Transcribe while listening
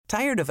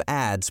Tired of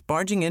ads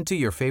barging into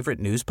your favorite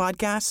news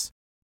podcasts?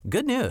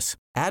 Good news.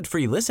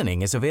 Ad-free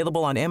listening is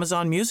available on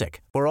Amazon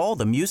Music for all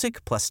the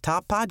music plus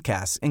top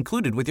podcasts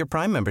included with your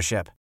Prime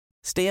membership.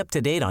 Stay up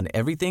to date on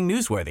everything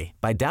newsworthy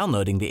by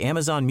downloading the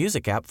Amazon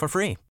Music app for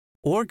free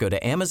or go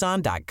to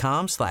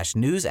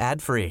amazon.com/news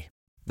ad free.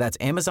 That's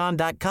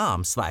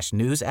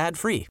amazon.com/news ad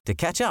free to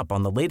catch up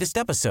on the latest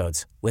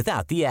episodes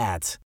without the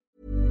ads.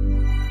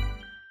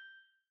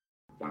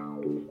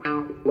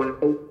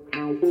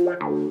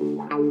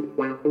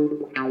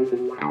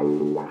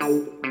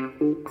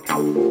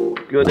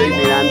 Good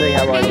evening, Andy.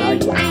 How are you,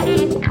 mate?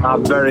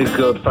 I'm very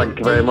good, thank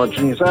you very much.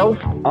 And yourself?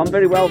 I'm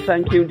very well,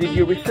 thank you. Did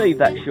you receive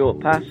that short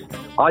pass?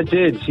 I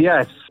did,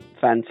 yes.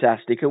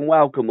 Fantastic, and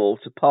welcome all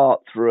to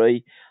part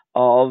 3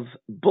 of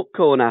Book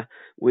Corner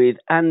with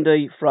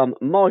Andy from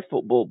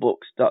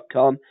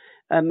myfootballbooks.com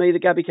and me, the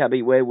Gabby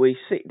Cabby, where we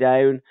sit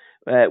down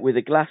with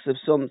a glass of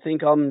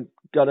something. I've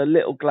got a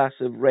little glass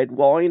of red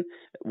wine.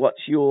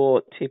 What's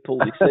your tipple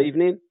this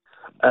evening?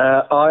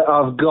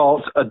 I've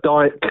got a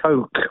Diet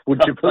Coke,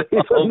 would you believe?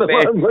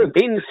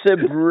 In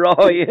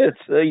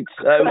sobriety,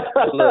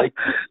 totally.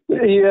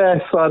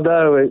 Yes, I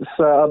know.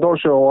 I'm not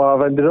sure why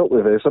I've ended up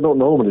with this. I don't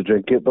normally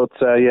drink it, but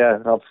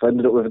I've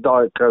ended up with a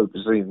Diet Coke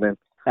this evening.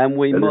 And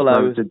we mull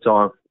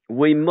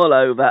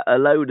over a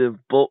load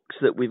of books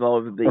that we've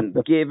either been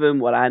given,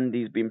 what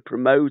Andy's been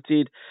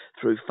promoted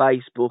through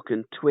Facebook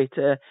and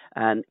Twitter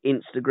and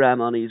Instagram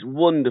on his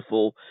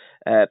wonderful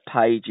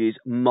pages,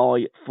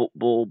 My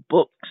Football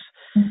Books.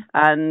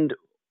 And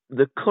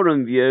the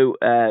current view,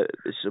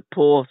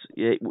 support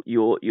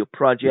your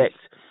project.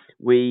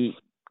 We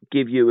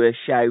give you a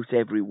shout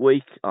every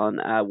week on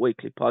our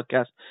weekly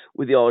podcast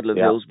with the Idol of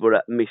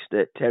Hillsborough,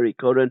 Mr. Terry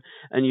Curran,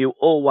 and you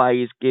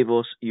always give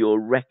us your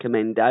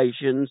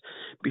recommendations.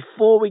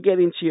 Before we get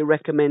into your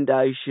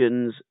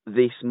recommendations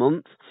this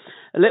month,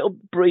 a little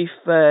brief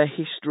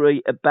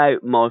history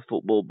about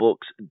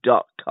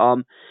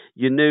myfootballbooks.com,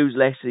 your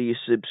newsletter, your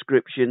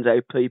subscriptions,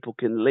 how people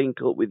can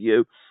link up with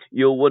you,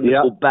 your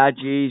wonderful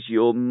badges,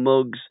 your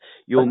mugs,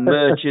 your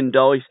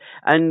merchandise,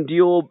 and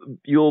your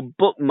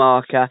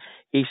bookmarker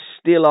is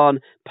still on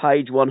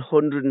page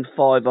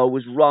 105. I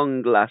was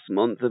wrong last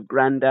month of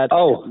Grandad.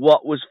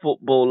 What was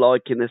football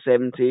like in the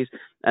 70s?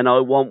 And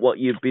I want what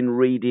you've been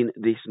reading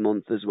this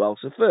month as well.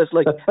 So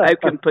firstly, how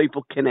can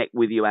people connect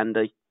with you,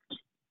 Andy?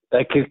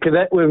 They can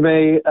connect with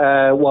me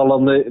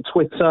on the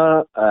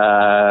Twitter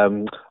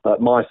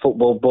at My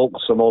Football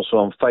Books. I'm also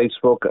on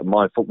Facebook at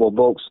My Football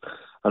Books,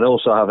 and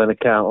also have an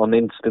account on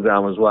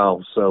Instagram as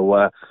well.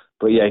 So,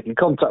 you can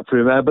contact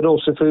through there, but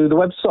also through the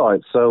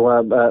website. So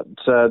at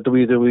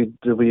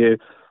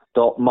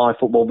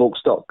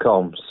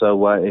www.myfootballbooks.com.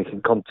 So you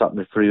can contact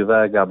me through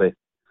there, Gabby.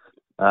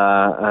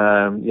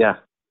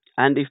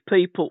 And if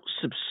people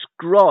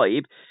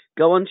subscribe,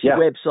 go onto your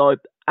website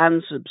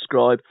and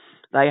subscribe.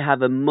 They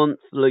have a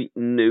monthly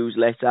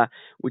newsletter,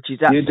 which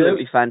is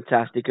absolutely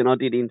fantastic. And I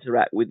did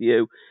interact with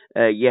you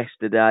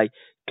yesterday,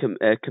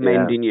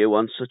 commending you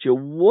on such a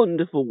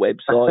wonderful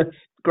website,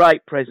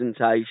 great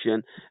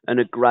presentation, and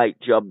a great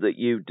job that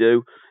you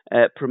do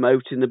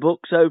promoting the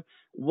book. So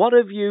what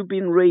have you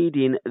been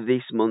reading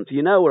this month?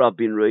 You know what I've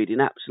been reading,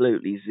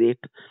 absolutely zip.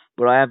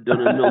 But I have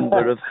done a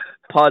number of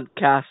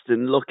podcasts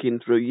and looking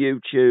through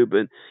YouTube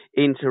and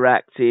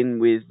interacting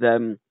with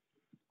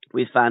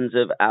fans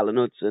of Alan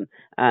Hudson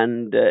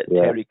and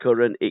Terry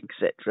Curran,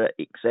 etc.,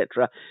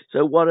 etc.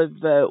 So what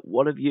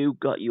have you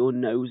got your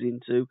nose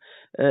into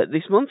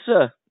this month,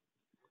 sir?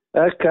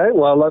 Okay,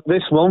 well,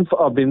 this month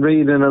I've been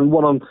reading, and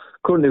what I'm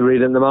currently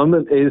reading at the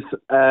moment is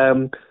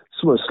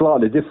something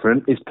slightly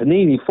different. It's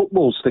Panini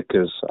football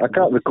stickers. I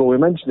can't recall we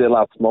mentioned it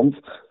last month,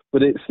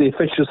 but it's the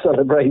official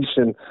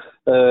celebration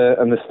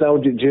and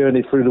nostalgic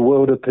journey through the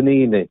world of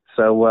Panini.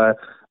 So,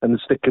 and the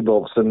sticker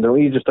books, and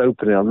you just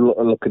open it. I'm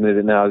looking at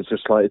it now. It's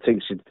just like it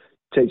takes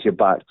you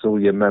back to all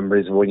your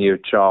memories of when you were a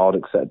child,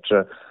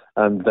 etc.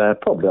 And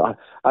probably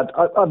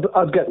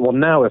I'd get one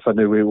now if I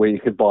knew where you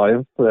could buy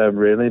them,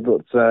 really.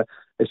 But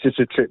it's just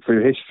a trip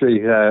through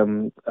history,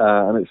 and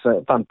it's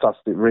a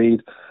fantastic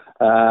read.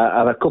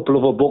 And a couple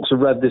of other books I've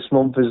read this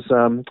month is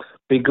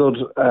Be Good,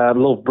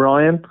 Love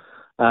Brian.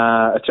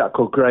 A chap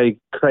called Craig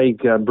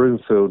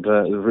Broomfield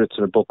has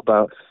written a book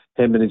about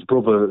him and his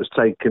brother that was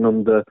taken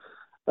under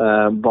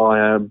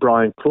by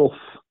Brian Clough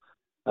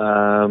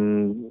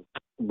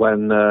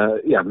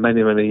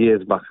many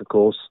years back, of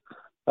course,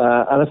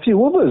 and a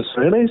few others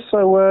really.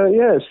 So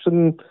it's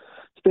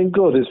been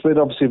good. It's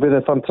been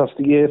a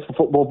fantastic year for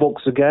football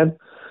books again,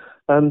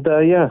 and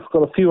I've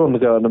got a few on the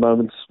go at the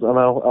moment, and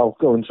I'll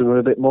go into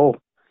a bit more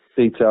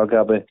detail,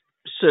 Gabby.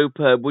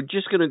 Superb. We're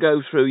just going to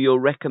go through your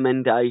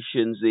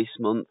recommendations this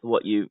month,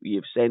 what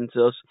you've sent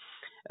us.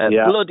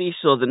 Bloody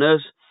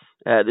Southerners,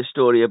 the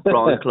story of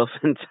Brian Clough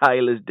and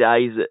Taylor's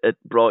days at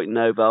Brighton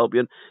Hove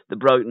Albion, the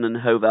Brighton and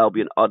Hove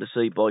Albion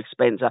Odyssey by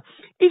Spencer.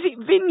 Is it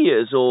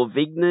Vignes or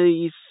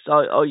Vignes?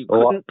 I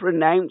couldn't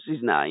pronounce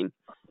his name.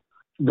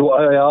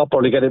 I'll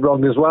probably get it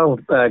wrong as well,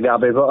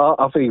 Gabby, but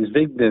I think it's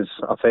Vignes,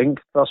 I think.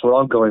 That's what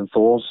I'm going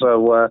for.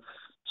 So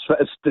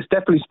it's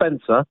definitely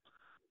Spencer.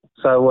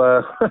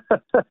 So,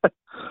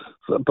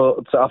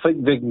 but I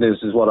think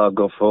Vignes is what I'll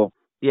go for.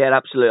 Yeah,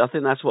 absolutely. I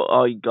think that's what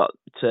I got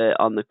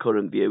on the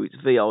current view. It's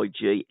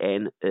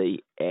Vignes.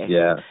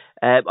 Yeah.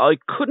 I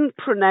couldn't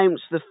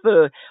pronounce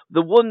the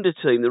Wonder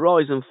Team, the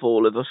Rise and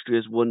Fall of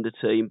Austria's Wonder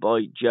Team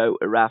by Joe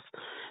Araf.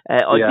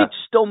 I did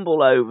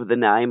stumble over the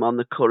name on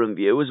the current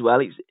view as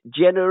well. It's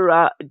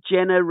Generazo.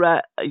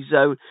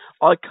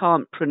 I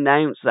can't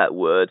pronounce that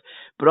word,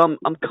 but I'm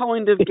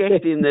kind of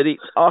guessing that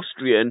it's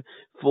Austrian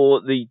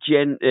for the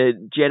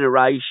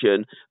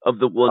generation of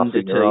the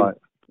Wonder Team. Right.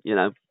 You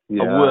know.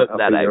 Yeah, I'll work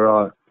that out. You're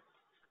right.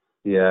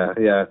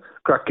 Yeah.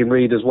 Cracking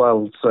read as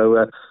well.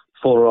 So,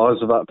 Four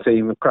Eyes of that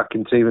team, a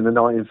cracking team in the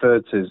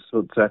 1930s.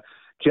 But I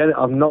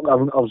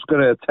was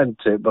going to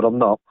attempt it, but I'm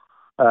not.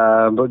 No,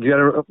 I'm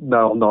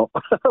not.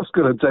 I was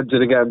going to attempt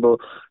it again, but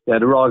yeah,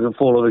 the Rise and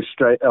Fall of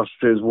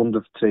Austria's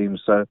Wonderful Team.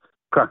 So,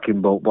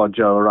 cracking book by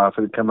Joe Araf.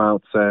 It came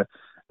out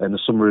in the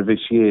summer of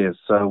this year.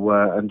 So,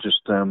 and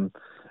just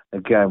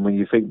again, when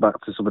you think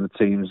back to some of the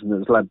teams, and it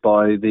was led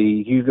by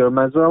the Hugo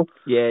Mezel.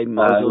 Yeah,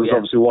 Mezel, was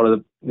obviously one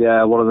of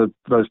the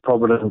most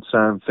prominent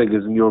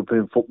figures in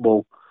European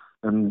football,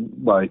 and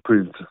he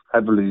proved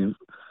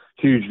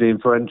hugely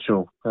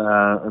influential,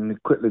 and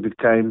it quickly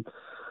became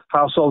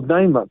household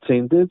name. That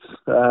team did,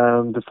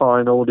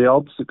 defying all the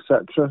odds,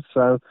 etc.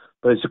 So,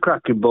 but it's a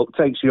cracking book.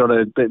 Takes you on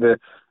a bit of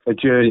a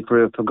journey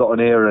through a forgotten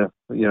era.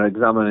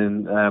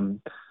 Examining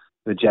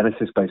the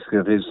genesis basically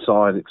of his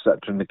side, etc.,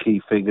 and the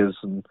key figures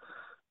and.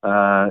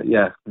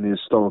 And the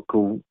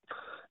historical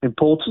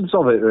importance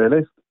of it,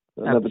 really.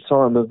 And at the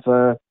time of,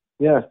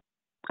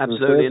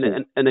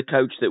 Absolutely, and a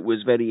coach that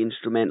was very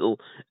instrumental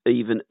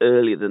even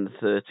earlier than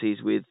the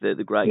 30s with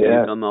the great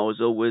Hugo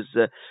Mezel was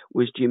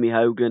Jimmy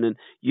Hogan. And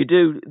you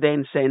do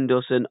then send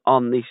us an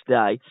On This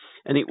Day,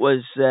 and it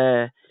was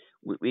the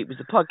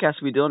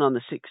podcast we done on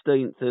the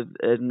 16th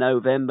of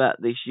November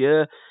this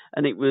year,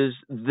 and it was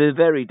the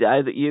very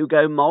day that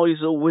Hugo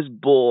Mezel was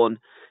born.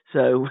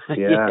 So,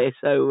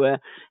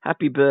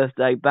 happy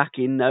birthday back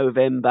in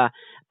November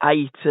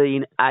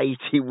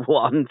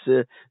 1881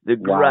 to the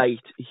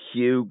great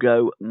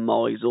Hugo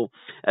Mezel.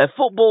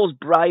 Football's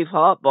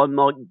Braveheart by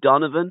Mike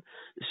Donovan,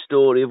 the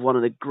story of one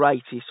of the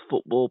greatest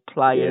football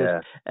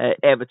players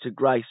ever to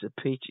grace a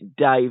pitch,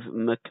 Dave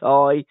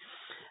Mackay.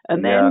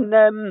 And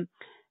then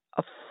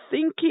I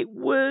think it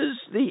was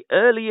the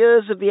early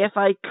years of the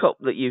FA Cup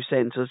that you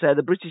sent us.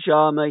 The British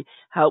Army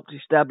helped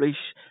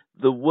establish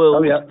the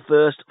world's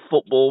first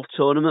football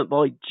tournament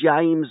by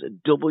James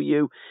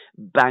W.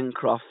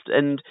 Bancroft.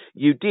 And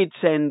you did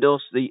send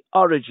us the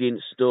origin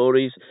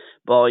stories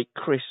by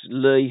Chris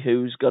Lee,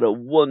 who's got a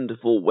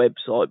wonderful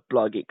website,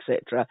 blog,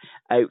 etc.,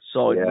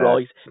 outside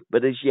right.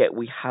 But as yet,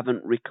 we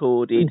haven't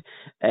recorded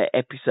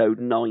episode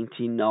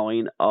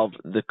 99 of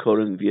The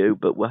Current View,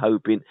 but we're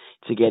hoping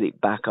to get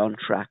it back on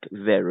track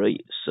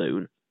very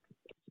soon.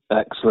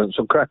 Excellent.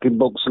 Some cracking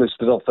books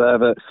listed off there.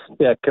 But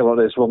come on,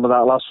 this one. But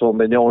that last one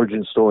being the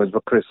origin stories by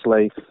Chris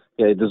Lee.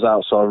 Yeah, he does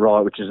Outside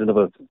Right, which is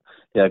another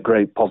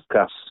great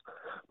podcast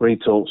where he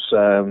talks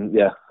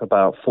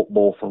about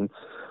football from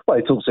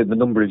he talks in the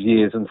number of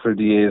years and through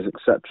the years,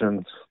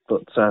 etc.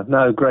 But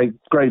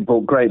great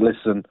book, great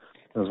listen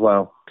as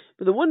well.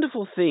 But the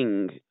wonderful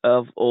thing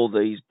of all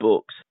these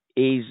books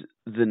is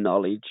the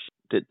knowledge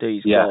that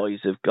these guys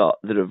have got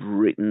that have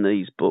written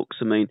these books.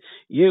 I mean,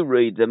 you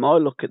read them, I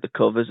look at the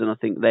covers and I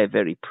think they're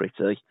very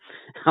pretty.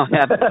 I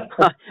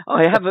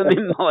have them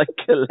in my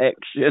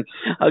collection.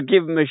 I'll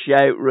give them a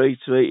shout,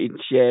 retweet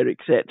and share,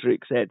 etc.,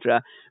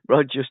 etc. But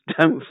I just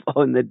don't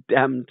find the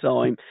damn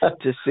time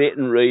to sit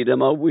and read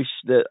them. I wish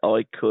that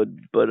I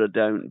could, but I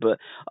don't. But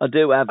I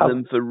do have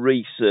them for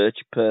research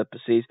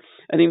purposes.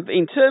 And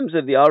in terms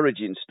of the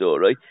origin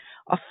story,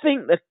 I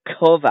think the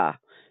cover...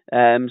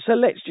 so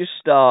let's just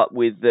start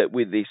with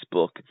this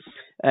book.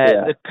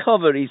 The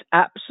cover is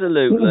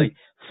absolutely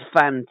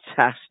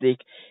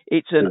fantastic.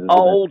 It's an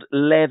old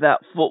leather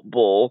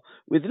football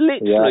with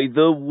literally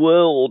the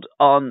world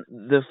on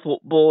the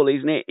football,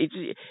 isn't it?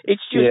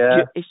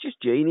 It's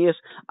just genius,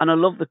 and I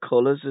love the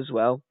colours as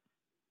well.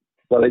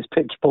 Well, it's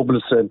Pitch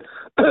Publishing,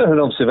 and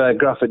obviously they're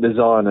graphic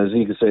designers.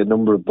 You can see a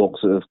number of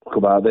books that have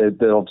come out.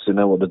 They obviously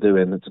know what they're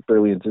doing. It's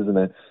brilliant, isn't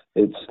it?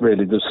 It's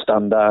really does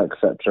stand out,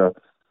 etc.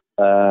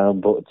 I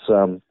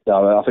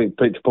think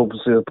Pitch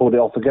Publishing have pulled it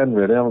off again,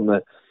 really, haven't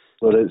they?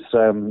 But it's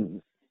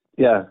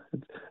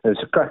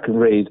it's a cracking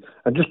read.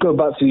 And just going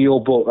back to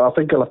your book, I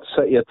think I'll have to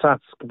set you a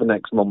task for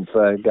next month,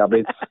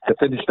 Gabby, to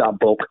finish that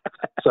book.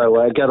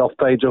 So get off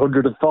page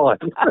 105.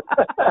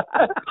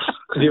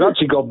 Because you've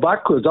actually gone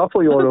backwards. I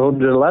thought you were on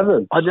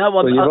 111. I know.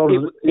 It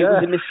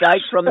was a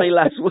mistake from me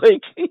last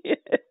week.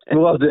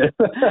 Was it?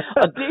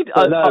 I did.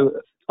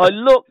 I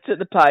looked at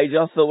the page.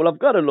 I thought, well, I've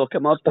got to look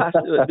at my past.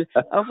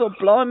 I thought,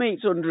 blimey,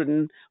 it's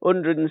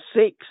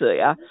 106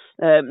 here,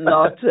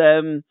 not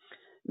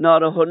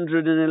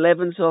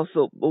 111. So I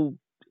thought, well,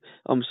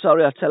 I'm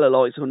sorry, I tell a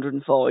lie, it's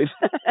 105.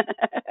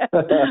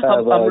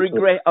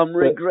 I'm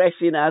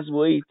regressing as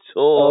we talk.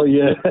 Oh,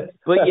 yeah.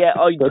 But yeah,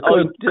 I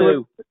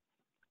do.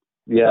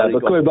 Yeah,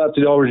 but coming back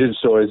to the origin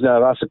stories,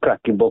 no, that's a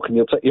cracking book, and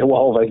you'll take your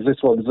while, mate.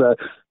 This one's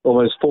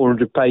almost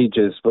 400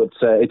 pages, but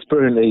it's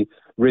brilliantly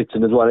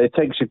written as well. It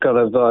takes you kind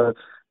of,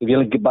 if you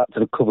link it back to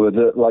the cover,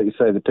 like you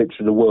say, the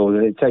picture of the world,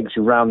 and it takes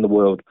you around the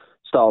world.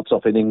 Starts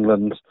off in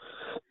England,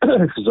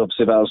 because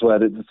obviously that was where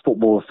the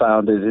football was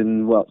founded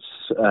in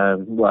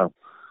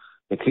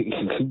it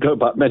can go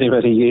back many,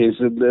 many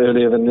years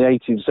earlier than the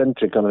 18th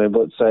century kind of thing,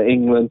 but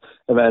England,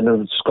 and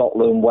then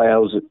Scotland,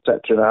 Wales,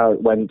 etc., and how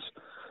it went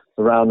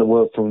around the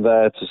world from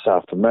there to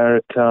South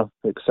America,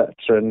 etc.,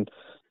 and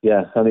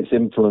its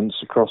influence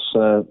across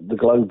the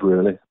globe,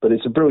 really. But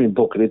it's a brilliant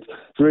book, and it's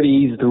really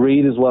easy to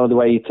read as well, the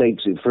way he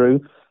takes it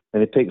through,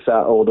 and he picks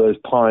out all those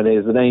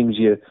pioneers, the names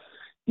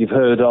you've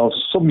heard of,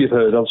 some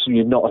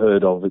you've not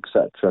heard of,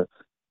 etc.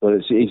 But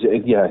he's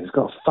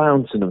got a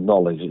fountain of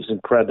knowledge. It's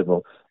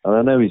incredible, and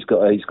I know he's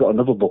got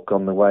another book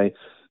on the way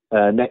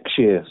next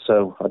year.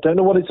 So I don't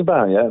know what it's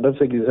about yet. I don't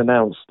think he's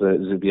announced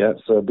it as of yet.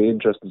 So it'll be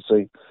interesting to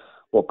see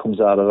what comes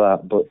out of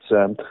that.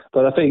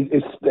 But I think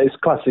it's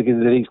classic in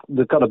that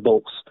the kind of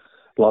books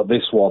like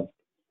this one,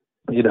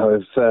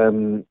 there's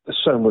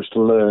so much to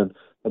learn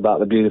about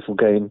the beautiful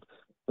game.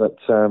 But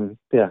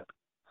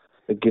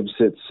it gives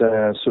it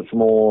such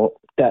more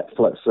depth,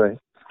 let's say.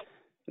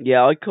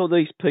 Yeah, I call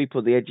these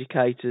people the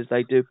educators.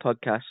 They do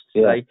podcasts.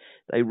 Yeah.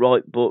 They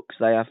write books.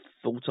 They have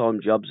full-time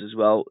jobs as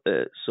well,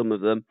 some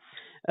of them.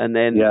 And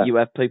then you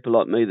have people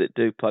like me that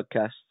do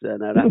podcasts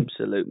and are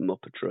absolute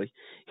muppetry.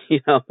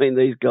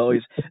 These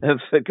guys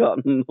have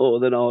forgotten more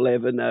than I'll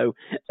ever know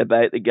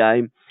about the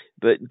game.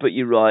 But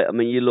you're right.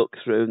 You look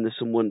through and there's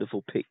some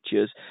wonderful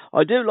pictures.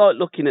 I do like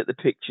looking at the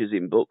pictures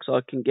in books. I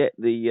can get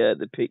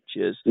the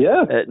pictures.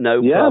 Yeah.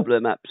 No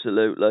problem,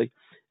 absolutely.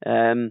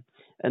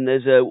 And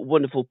there's a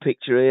wonderful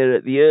picture here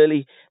at the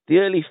early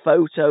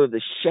photo of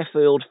the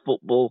Sheffield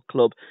Football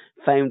Club,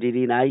 founded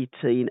in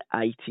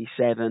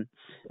 1887.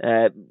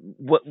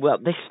 Well,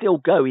 they're still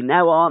going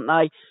now, aren't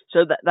they?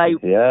 So that they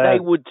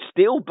would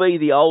still be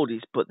the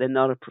oldest, but they're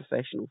not a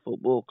professional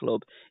football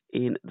club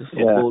in the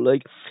Football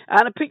League.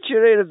 And a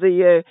picture here of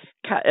the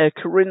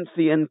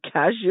Corinthian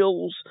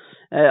Casuals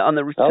on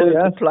the return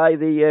to play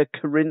the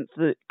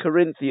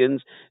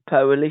Corinthians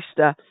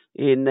Paulista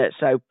in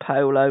Sao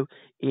Paulo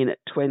in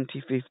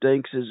 2015,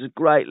 because there's a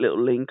great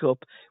little link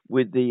up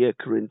with the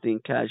Corinthian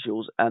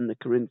Casuals and the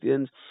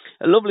Corinthians.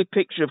 A lovely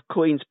picture of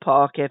Queen's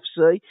Park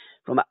FC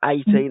from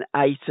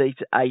 1880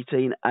 to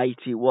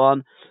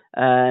 1881.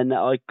 And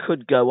I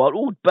could go on.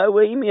 Oh,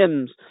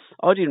 Bohemians.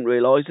 I didn't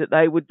realise that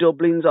they were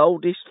Dublin's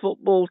oldest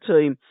football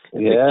team.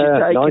 Early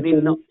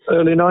 90s,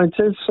 early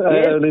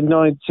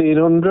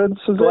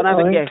 1900s. Go on,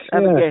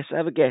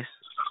 have a guess.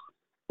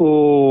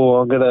 Oh,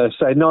 I'm going to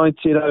say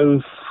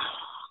 1906.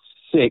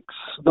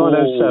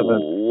 907.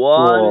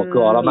 Oh,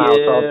 God, I'm out.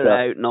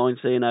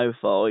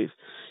 1905.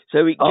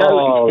 So it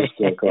goes,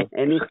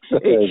 and it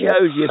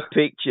shows you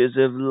pictures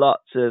of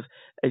lots of,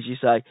 as you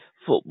say,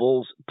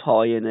 football's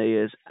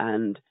pioneers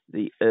and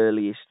the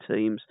earliest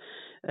teams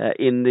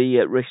in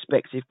the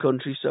respective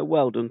countries. So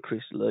well done,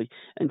 Chris Lee.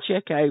 And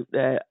check out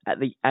at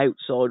the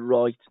Outside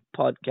Right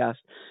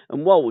podcast.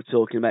 And while we're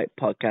talking about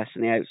podcasts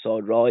and the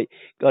Outside Right,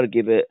 got to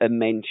give a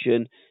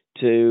mention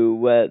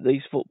to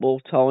These Football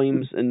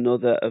Times,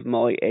 another of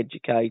my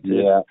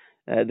educators.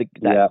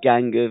 That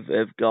gang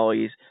of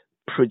guys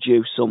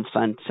produce some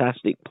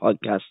fantastic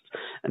podcasts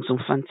and some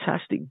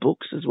fantastic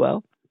books as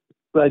well.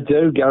 They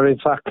do. Gary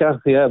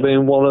Thacker,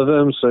 being one of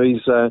them. So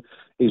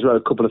he's wrote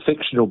a couple of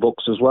fictional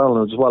books as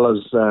well as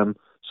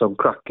some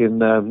cracking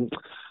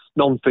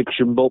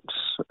non-fiction books,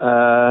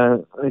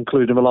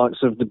 including the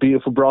likes of The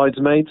Beautiful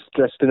Bridesmaids,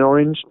 Dressed in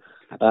Orange,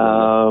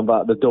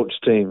 about the Dutch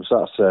team. So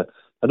that's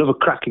another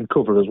cracking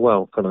cover as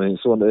well, kind of thing.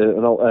 So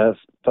a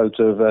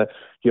photo of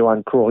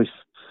Johan Cruyff,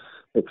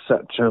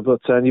 etc.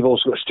 But you've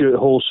also got Stuart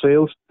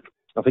Horsfield.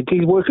 I think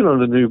he's working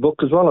on a new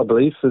book as well, I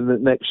believe, for the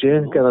next year.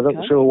 Again, I'm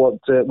not sure what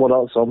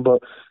that's on,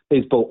 but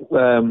his book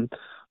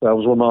that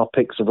was one of our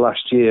picks of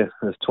last year,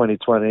 as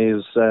 2020,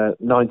 is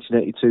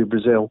 1982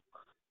 Brazil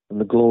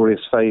and the glorious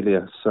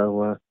failure.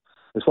 So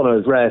it's one of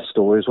those rare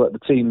stories where the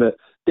team that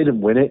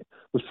didn't win it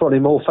was probably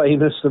more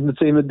famous than the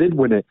team that did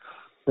win it.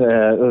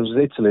 It was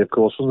Italy, of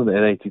course, wasn't it,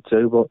 in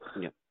 82, but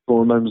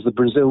everyone remembers the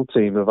Brazil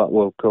team of that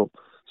World Cup.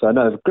 So I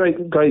know, great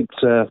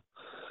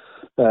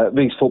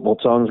These Football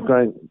Times,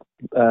 great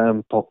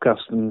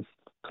podcast and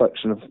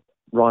collection of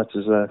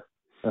writers there,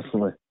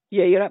 definitely.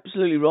 Yeah, you're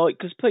absolutely right,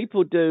 because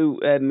people do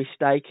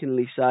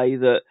mistakenly say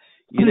that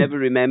you never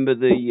remember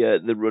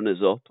the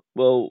runners-up.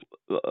 Well,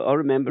 I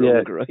remember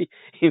Hungary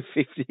in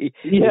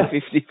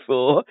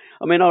 54.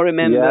 I mean, I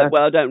remember,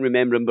 well, I don't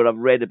remember them, but I've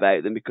read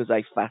about them because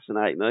they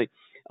fascinate me.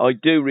 I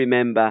do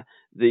remember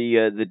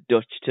the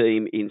Dutch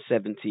team in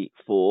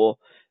 74,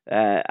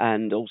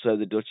 and also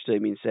the Dutch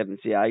team in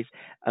 78,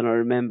 and I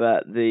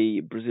remember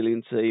the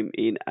Brazilian team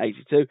in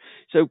 82.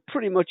 So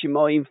pretty much in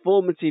my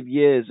informative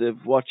years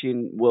of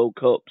watching World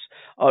Cups,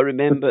 I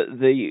remember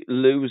the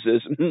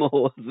losers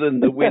more than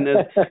the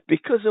winners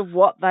because of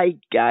what they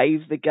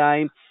gave the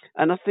game.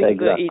 And I think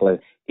that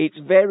it's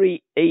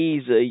very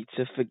easy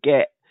to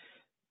forget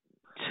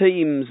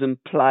teams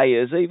and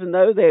players, even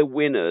though they're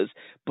winners,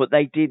 but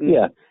they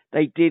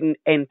didn't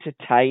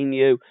entertain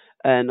you.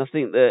 And I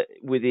think that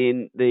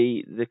within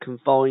the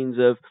confines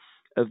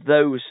of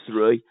those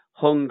three,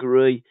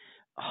 Hungary,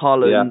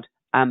 Holland,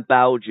 and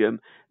Belgium,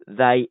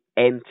 they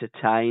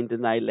entertained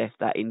and they left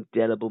that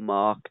indelible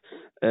mark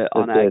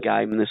on our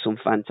game. And there's some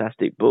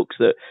fantastic books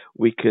that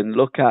we can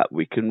look at,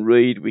 we can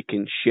read, we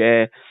can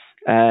share,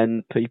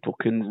 and people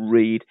can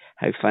read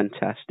how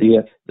fantastic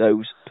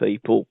those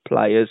people,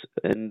 players,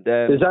 and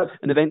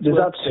events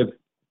were.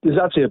 There's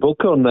actually a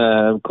book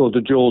on called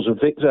The Jaws of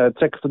Victory,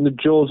 Text from the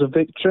Jaws of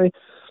Victory.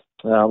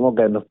 I'm not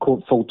getting the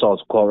full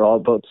title quite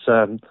right, but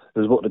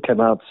there's a book that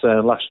came out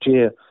last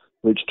year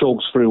which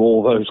talks through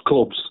all those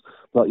clubs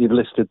like you've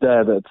listed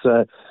there,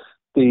 that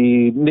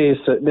the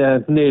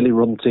nearly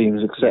run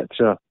teams,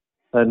 etc.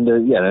 And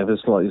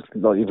it's like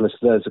you've listed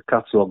there, there's a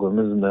catalogue of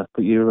them, isn't there?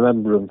 But you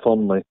remember them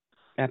fondly.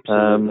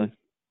 Absolutely.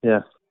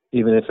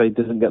 Even if they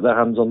didn't get their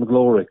hands on the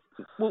glory.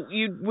 Well,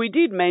 we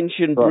did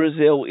mention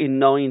Brazil in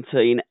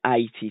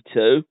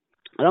 1982,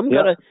 and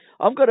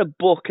I've got a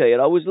book here.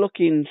 I was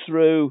looking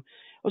through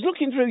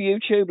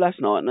YouTube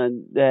last night,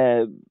 and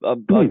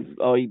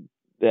I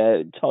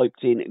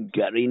typed in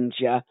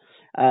Garrincha,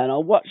 and I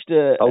watched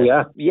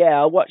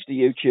I watched a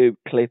YouTube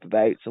clip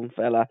about some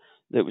fella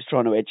that was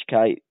trying to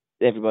educate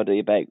everybody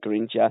about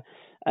Garrincha.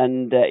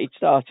 And it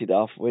started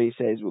off where he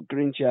says, well,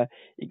 Garrincha,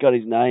 he got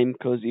his name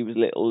because he was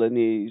little and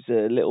he's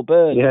a little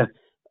bird.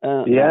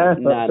 No, he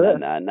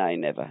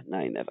never.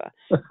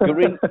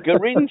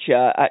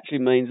 Garrincha actually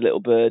means little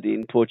bird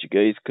in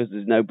Portuguese because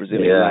there's no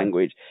Brazilian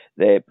language.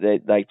 They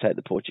take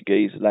the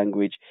Portuguese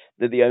language.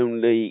 They're the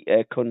only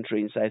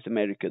country in South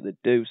America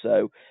that do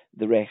so.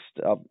 The rest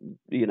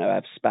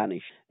have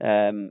Spanish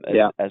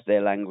as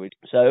their language.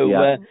 So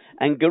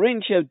and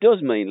Garrincha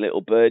does mean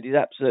little bird. He's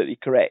absolutely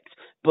correct.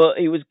 But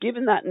he was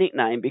given that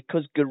nickname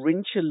because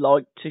Garrincha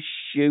liked to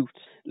shoot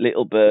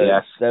little birds.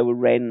 Yes. They were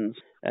wrens.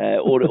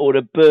 Or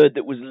a bird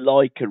that was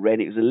like a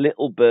wren. It was a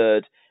little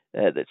bird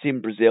that's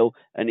in Brazil,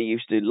 and he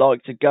used to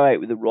like to go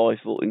out with a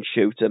rifle and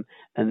shoot them,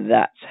 and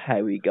that's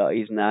how he got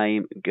his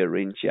name,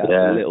 Garrincha,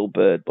 little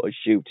bird, by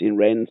shooting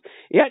wrens.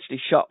 He actually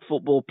shot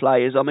football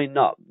players. I mean,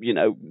 not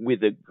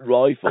with a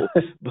rifle,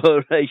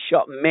 but he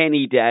shot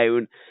many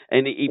down,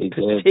 and he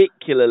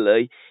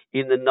particularly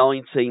in the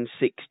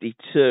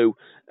 1962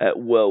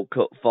 World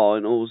Cup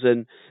finals,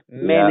 and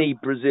many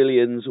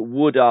Brazilians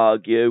would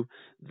argue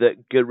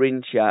that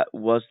Garrincha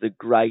was the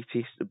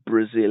greatest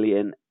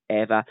Brazilian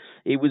ever.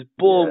 He was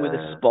born with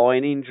a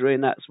spine injury,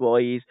 and that's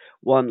why his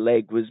one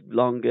leg was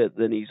longer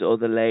than his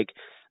other leg.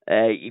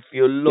 If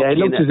you're looking,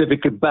 he looked as if he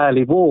could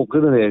barely walk,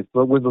 didn't he?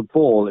 But with a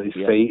ball at his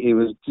feet, he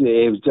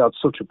had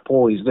such a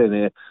poise, didn't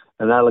he?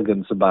 An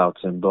elegance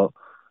about him. But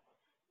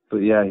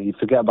you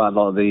forget about a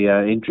lot of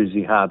the injuries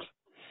he had.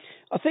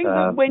 I think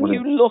that when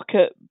you look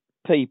at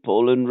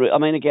people,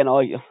 and again,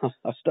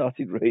 I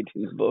started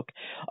reading the book.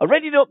 I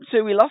read it up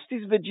to he lost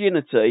his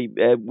virginity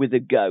with a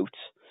goat,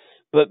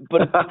 but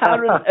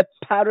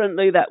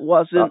apparently that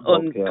wasn't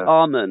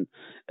uncommon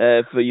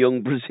for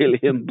young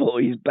Brazilian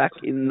boys back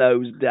in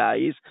those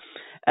days.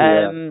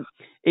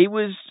 He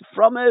was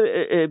from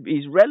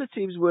his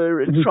relatives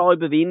were a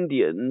tribe of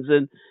Indians,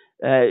 and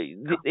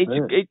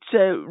it's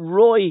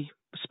Roy,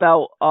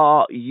 spelled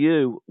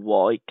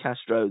R-U-Y,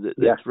 Castro,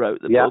 that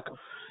wrote the book.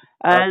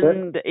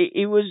 And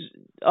it was,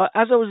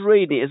 as I was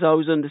reading it, as I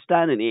was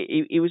understanding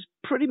it, he was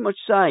pretty much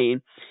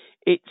saying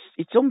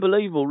it's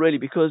unbelievable, really,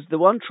 because the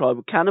one tribe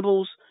were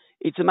cannibals.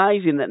 It's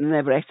amazing that they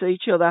never ate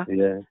each other.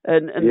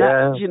 And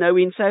that,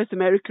 in South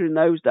America in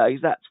those days,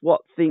 that's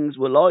what things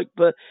were like.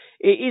 But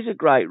it is a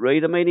great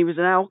read. I mean, he was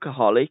an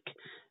alcoholic.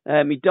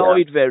 He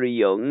died very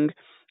young.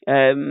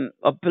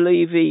 I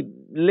believe he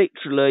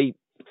literally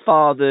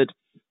fathered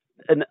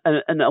an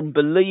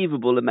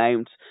unbelievable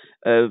amount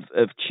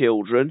of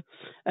children,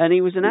 and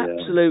he was an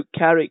absolute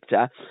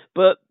character.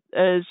 But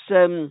as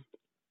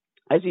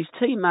his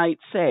teammate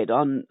said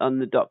on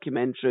the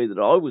documentary that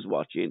I was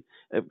watching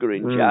of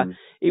Garrincha,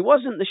 he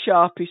wasn't the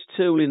sharpest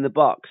tool in the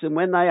box. And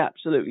when they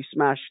absolutely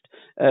smashed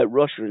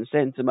Russia and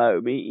sent him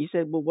home, he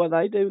said, "Well, what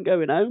are they doing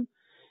going home?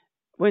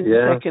 When's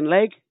the second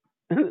leg?"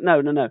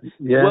 No.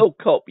 World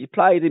Cup, you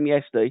played him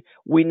yesterday.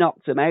 We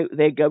knocked them out.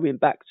 They're going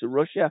back to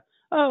Russia.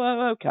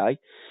 Oh, okay.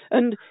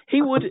 And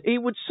he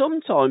would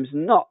sometimes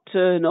not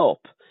turn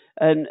up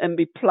and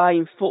be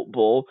playing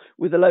football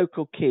with the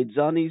local kids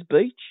on his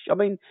beach. I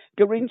mean,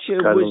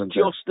 Garrincha was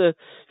just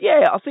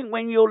I think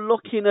when you're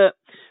looking at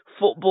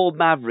football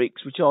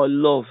mavericks, which I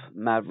love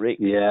Maverick,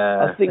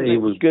 I think he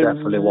was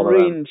definitely one of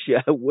them.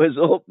 Garrincha was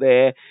up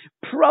there,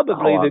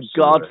 probably the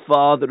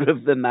godfather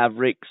of the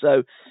Mavericks.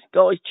 So,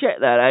 guys, check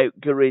that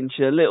out,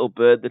 Garrincha, Little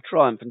Bird, the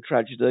triumph and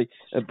tragedy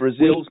of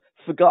Brazil's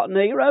forgotten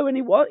hero, and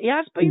he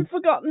has been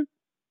forgotten.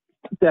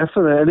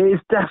 Definitely, and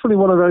it's definitely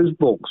one of those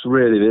books,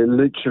 really. It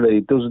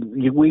literally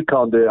doesn't. We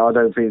can't do it, I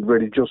don't think,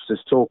 really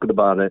justice talking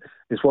about it.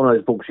 It's one of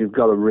those books you've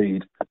got to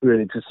read,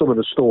 really, to some of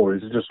the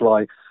stories. It's just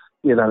like,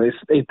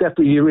 it's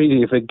definitely, you're reading,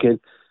 you're thinking,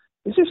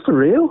 is this for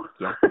real?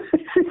 Yeah.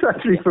 It's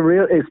actually for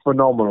real. It's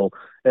phenomenal.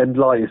 And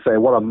like you say,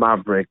 what a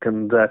maverick.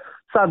 And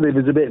sadly,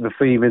 there's a bit of a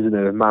theme, isn't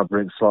there, with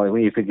mavericks, like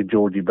when you think of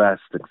Georgie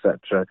Best,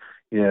 etc.,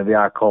 the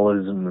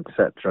alcoholism,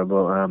 etc.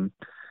 But,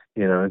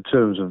 in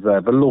terms of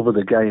the love of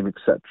the game,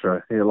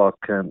 etc.,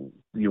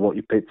 what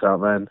you picked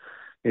out then,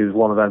 he was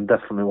one of them,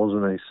 definitely,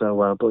 wasn't he?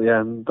 So, but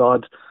yeah, and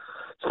died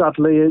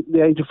sadly at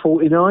the age of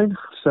 49.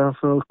 So,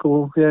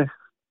 cool, yeah.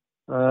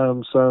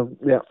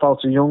 Far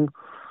too young.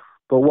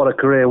 But what a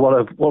career! What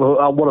a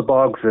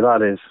biography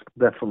that is.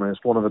 Definitely,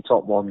 it's one of the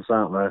top ones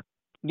out there.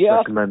 Yeah,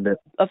 recommend it.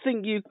 I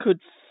think you could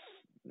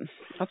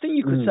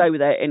say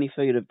without any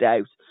fear of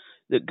doubt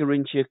that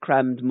Garrincha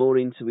crammed more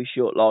into his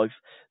short life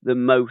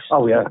than most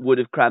would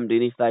have crammed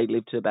in if they'd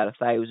lived to about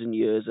 1,000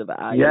 years of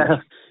age. Yeah,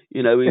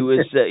 he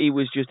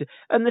was just,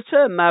 and the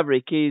term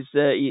maverick is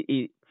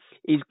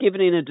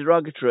given in a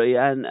derogatory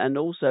and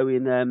also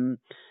in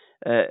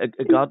a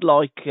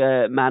godlike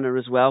manner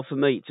as well. For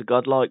me, it's a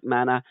godlike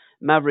manner.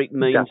 Maverick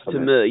means to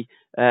me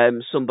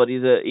somebody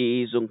that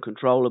is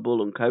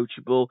uncontrollable,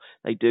 uncoachable.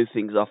 They do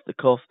things off the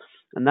cuff,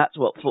 and that's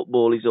what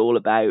football is all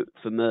about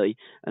for me.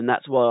 And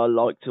that's why I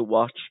like to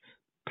watch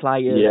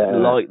players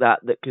like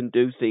that can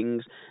do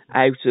things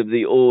out of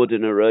the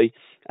ordinary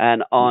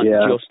and aren't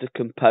just a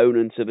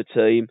component of a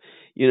team.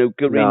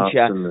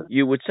 Garrincha,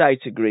 you would say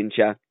to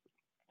Garrincha,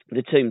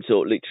 the team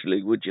talk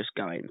literally would just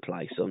go out and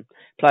play, son.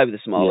 Play with a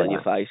smile on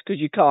your face,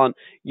 because you can't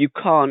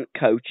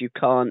coach, you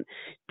can't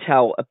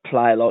tell a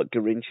player like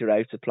Garrincha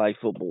how to play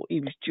football.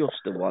 He was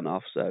just a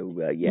one-off. So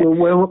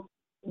Well,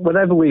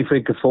 whenever we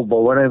think of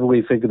football, whenever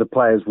we think of the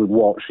players we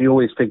watch, you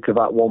always think of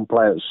that one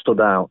player that stood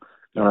out.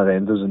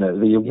 Doesn't it?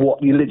 You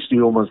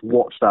literally almost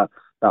watch that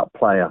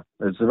player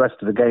as the rest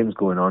of the game's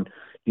going on.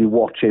 You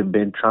watch him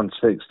being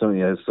transfixed, don't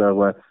you?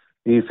 So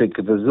you think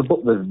of there's a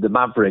book, the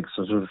Mavericks,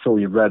 as I'm sure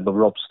you've read by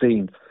Rob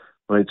Steen,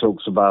 where he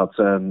talks about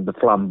the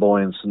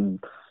flamboyance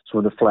and some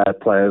of the flair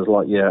players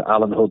like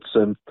Alan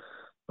Hudson,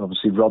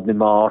 obviously Rodney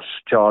Marsh,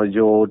 Charlie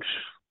George.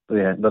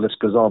 The list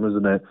goes on,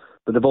 isn't it?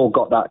 But they've all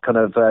got that kind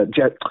of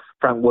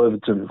Frank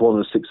Worthington, one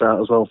of the sticks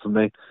out as well for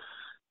me.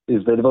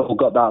 Is they've all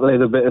got that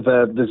little bit of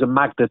there's a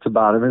magnet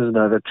about him, isn't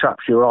there? That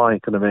traps your eye,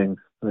 kind of thing.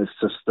 And it's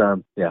just,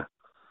 And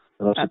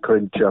that's a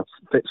Garrincha.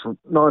 Fits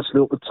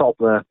nicely up the top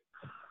there.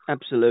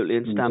 Absolutely,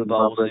 and Stan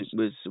Bowles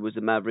was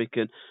a maverick,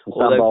 and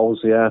Stan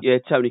Bowles,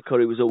 Tony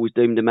Curry was always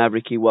deemed a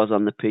maverick. He was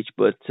on the pitch,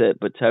 but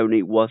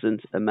Tony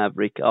wasn't a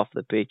maverick off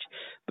the pitch.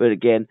 But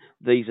again,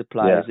 these are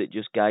players that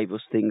just gave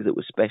us things that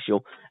were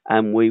special,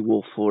 and we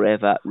will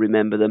forever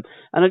remember them.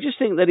 And I just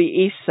think that it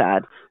is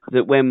sad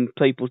that when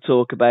people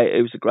talk about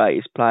who's the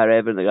greatest player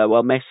ever, and they go,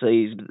 well,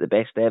 Messi is the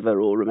best ever,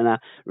 or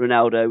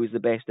Ronaldo is the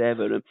best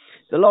ever, and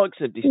the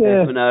likes of Di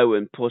Stefano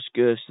and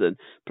Puskas and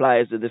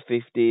players of the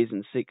 50s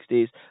and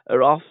 60s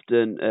are often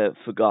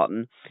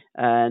forgotten,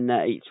 and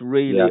it's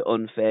really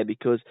unfair,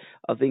 because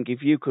I think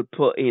if you could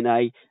put in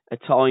a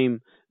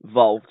time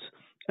vault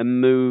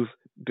and move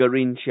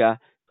Garrincha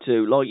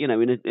to, in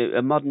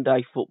a modern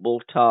day football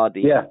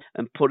TARDIS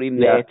and put him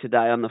there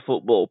today on the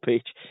football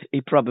pitch, he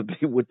probably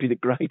would be the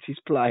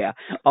greatest player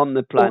on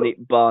the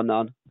planet, bar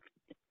none.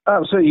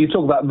 Absolutely. You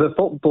talk about the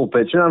football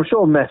pitch, and I'm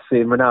sure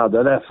Messi and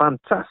Ronaldo, they're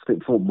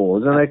fantastic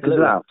footballers, and they can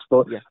adapt,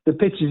 but the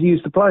pitches you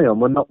used to play on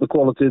were not the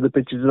quality of the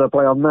pitches that they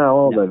play on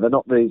now, are they? They're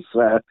not these,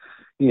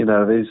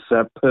 these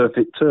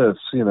perfect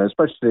turfs,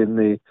 especially in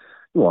the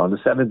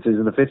 70s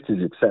and the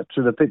 50s, etc.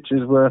 The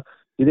pitches were,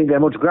 you didn't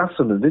get much grass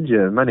on them, did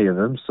you? Many of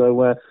them.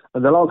 So,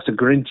 and the likes of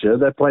Garrincha,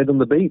 they played on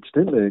the beach,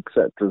 didn't they,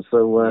 etc.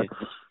 So,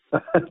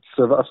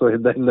 so that's where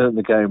they learned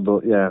the game.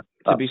 But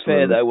to be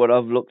fair though, what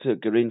I've looked at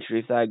Garrincha,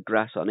 if they had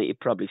grass on it, he'd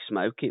probably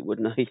smoke it,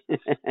 wouldn't he?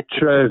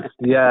 True.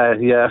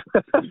 Yeah.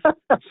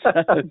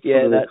 That's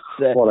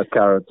what a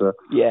character.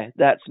 Yeah,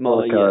 that's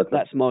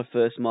my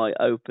first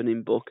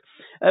opening book.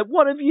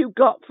 What have you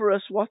got for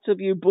us? What have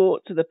you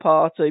brought to the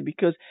party?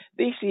 Because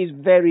this is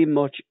very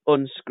much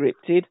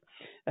unscripted.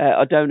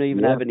 I don't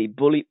even have any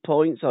bullet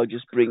points. I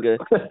just bring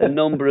a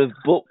number of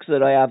books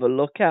that I have a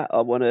look at.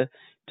 I want to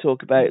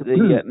talk about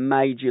the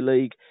Major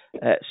League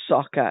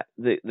Soccer,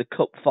 the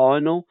Cup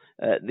final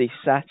this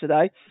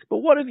Saturday. But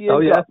what have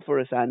you got for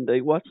us,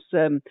 Andy? What's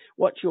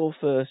your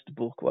first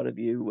book? What have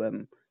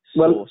you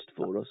sourced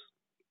for us?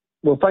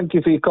 Well, thank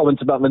you for your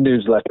comments about the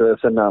newsletter.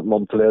 I send out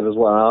monthly as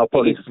well. I'll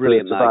probably it's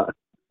brilliant, mate.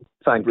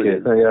 Thank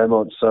you very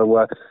much.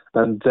 So,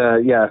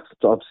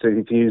 obviously,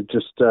 if you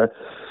just go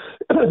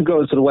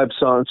onto the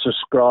website and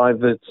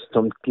subscribe, there's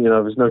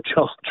no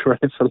charge or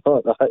anything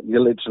like that. You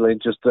literally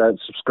just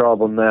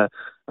subscribe on there.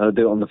 I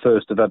do it on the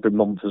 1st of every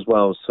month as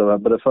well. So,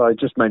 but if I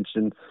just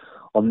mention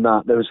on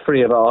that, there was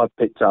 3 of it I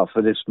picked out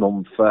for this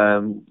month.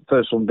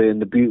 First one being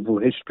The Beautiful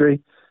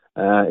History.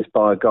 It's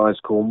by guys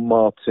called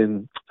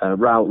Martin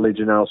Routledge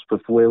and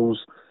Elspeth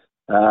Wills.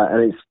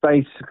 And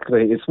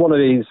it's one of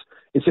these.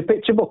 It's a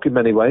picture book in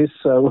many ways,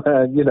 so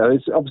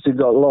it's obviously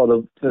got a lot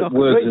of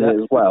words in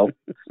it as well.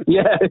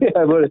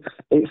 But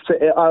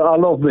I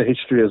love the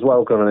history as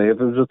well, kind of thing. If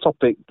it was a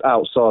topic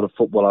outside of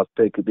football,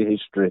 I'd pick the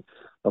history.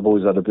 I've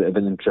always had a bit of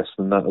an interest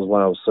in that as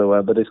well.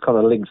 So, but it's kind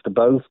of links to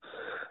both.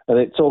 and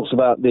it talks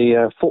about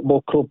the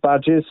football club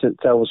badges that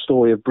tell the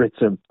story of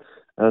Britain.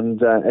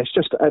 And it's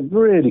just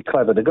really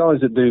clever. The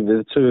guys that do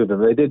the two of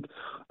them, they did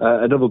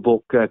another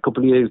book a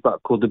couple of years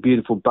back called The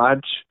Beautiful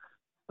Badge,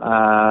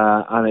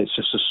 and it's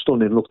just a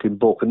stunning looking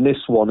book. And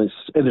this one is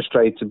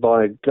illustrated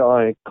by a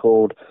guy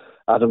called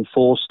Adam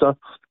Forster,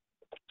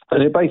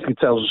 and it basically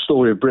tells the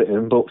story of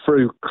Britain, but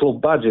through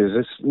club badges.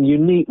 It's a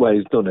unique way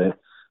he's done it,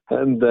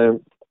 and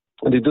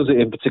he does it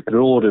in particular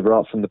order,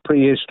 right from the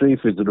prehistory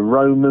through to the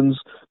Romans,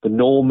 the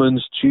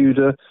Normans,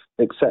 Tudor,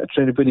 etc.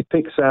 And he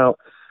picks out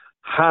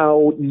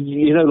how,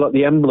 like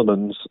the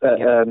emblems,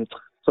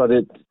 so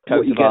that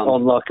what you get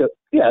on like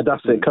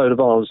that's it, coat of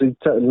arms. He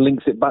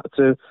links it back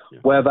to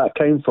where that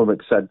came from,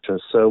 etc.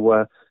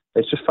 So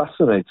it's just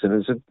fascinating.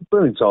 It's a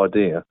brilliant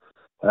idea,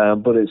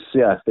 but it's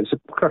a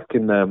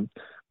cracking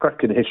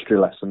history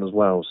lesson as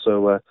well.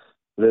 So it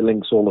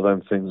links all of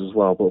them things as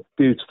well. But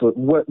beautiful,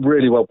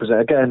 really well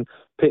presented. Again,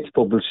 Pitch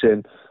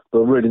Publishing, but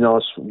a really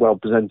nice, well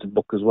presented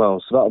book as well.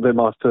 So that'll be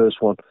my first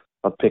one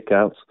I'd pick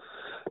out.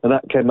 And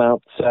that came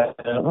out,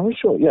 I'm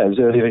sure, it was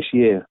earlier this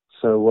year.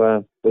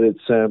 So, but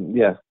it's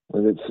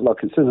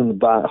like it says on the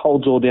back,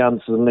 holds all the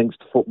answers and links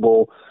to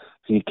football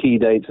for your key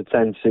dates of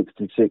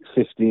 1066,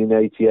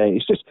 1588.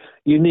 It's just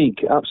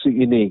unique,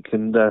 absolutely unique,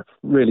 and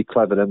really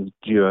clever, them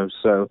duo.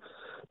 So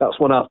that's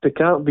one I'll pick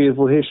out,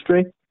 Beautiful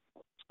History.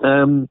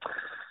 Another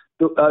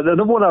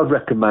one I'd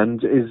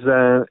recommend is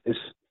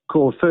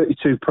called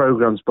 32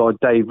 Programs by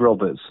Dave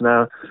Roberts.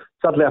 Now,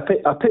 sadly, I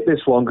picked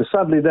this one because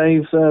sadly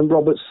Dave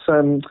Roberts,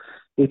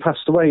 he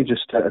passed away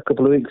just a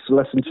couple of weeks,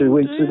 less than 2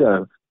 weeks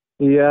ago.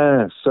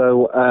 Yeah,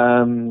 so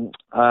I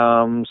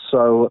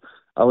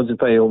wanted to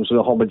pay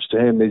homage to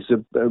him. He's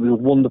a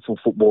wonderful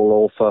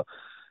football author.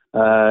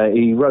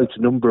 He wrote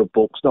a number of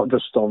books, not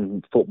just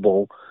on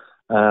football,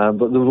 but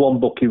there was one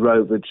book he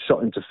wrote that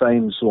shot into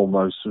fame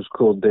almost. It was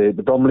called The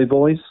Bromley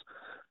Boys.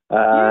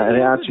 And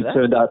it actually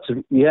turned out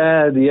to,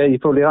 you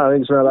probably have. I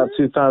think it was around about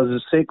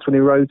 2006 when he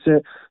wrote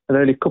it. And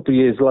only a couple of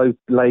years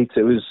later,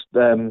 it was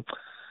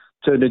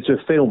turned into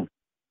a film.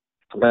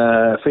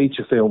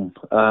 Feature film,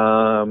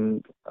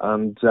 and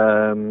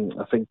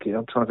I think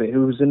I'm trying to think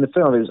who was in the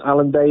film. It was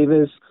Alan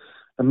Davies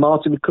and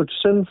Martin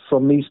McCutcheon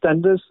from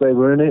EastEnders. They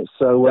were in it.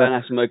 So don't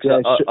ask me,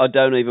 I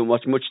don't even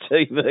watch much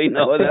TV.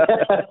 No,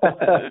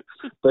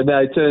 but no,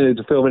 it turned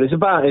into a film, and it's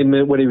about him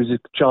when he was a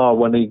child,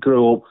 when he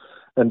grew up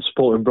and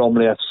supporting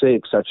Bromley FC,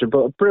 etc.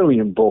 But a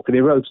brilliant book, and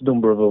he wrote a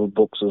number of other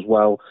books as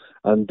well.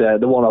 And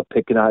the one I'm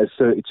picking out is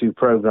 32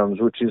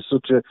 Programs, which is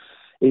such a.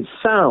 It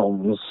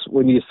sounds,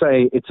 when you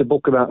say it's a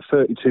book about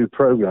 32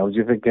 programs,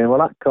 you're thinking, well,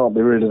 that can't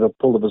be really the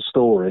pull of a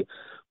story.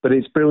 But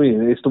it's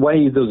brilliant. It's the way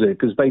he does it,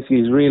 because basically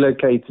he's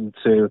relocated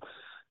to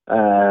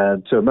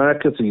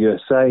America, to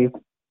USA,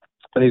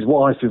 and his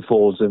wife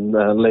informs him,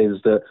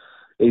 Liz, that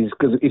he's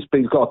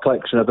got a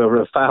collection of over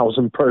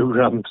 1,000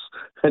 programs,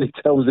 and he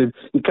tells him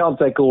you can't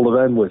take all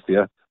of them with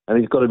you, and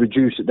he's got to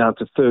reduce it down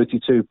to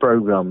 32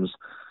 programs,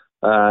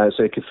 so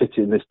he can fit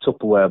it in this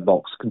Tupperware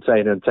box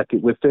container and take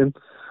it with him.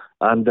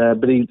 And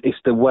but it's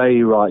the way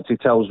he writes. He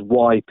tells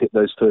why he picked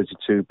those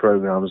 32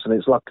 programs, and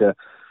it's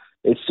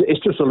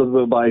just a little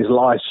bit about his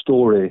life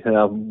story,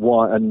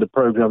 why, and the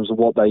programs and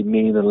what they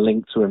mean and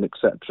link to him,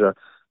 etc.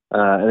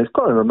 And it's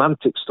quite a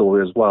romantic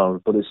story as well.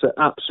 But it's an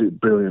absolute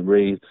brilliant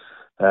read.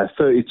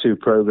 32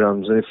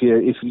 programs, and if you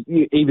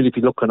even if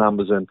you look on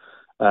Amazon,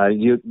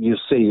 you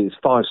see it's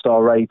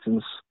 5-star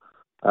ratings,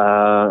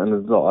 and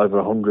there's got over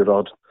 100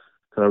 odd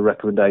kind of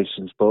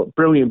recommendations. But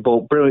brilliant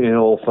book, brilliant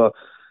author.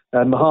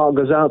 My heart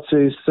goes out to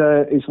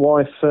his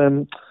wife,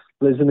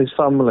 Liz, and his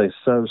family.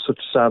 So such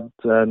sad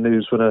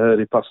news when I heard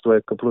he passed away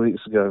a couple of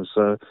weeks ago.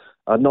 So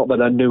not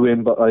that I knew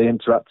him, but I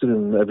interacted with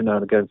him every now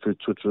and again through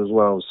Twitter as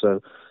well. So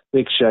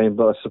big shame,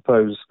 but I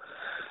suppose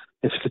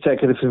if you could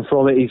take anything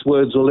from it, his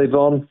words will live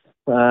on.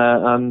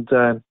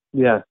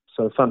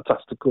 So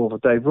fantastic author,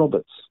 Dave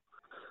Roberts.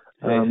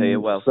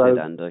 Well said,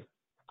 Andy.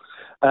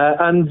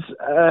 And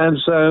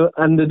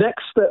the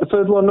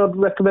third one I'd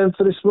recommend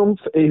for this month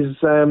is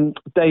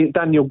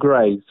Daniel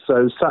Gray.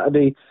 So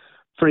Saturday,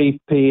 3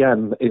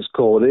 p.m. it's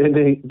called.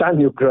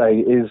 Daniel Gray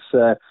is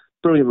a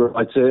brilliant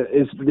writer.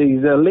 It's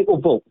these little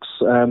books.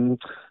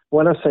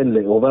 When I say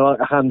little, they're like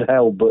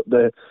handheld, but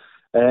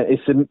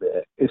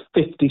it's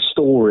 50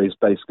 stories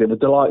basically, the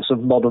delights of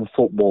modern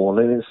football.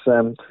 And it's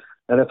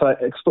and if I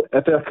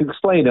can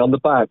explain it on the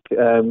back,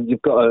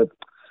 you've got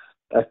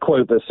a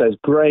quote that says,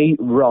 "Gray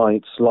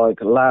writes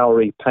like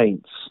Lowry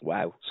paints."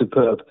 Wow.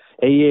 Superb.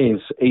 He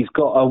is. He's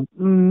got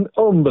an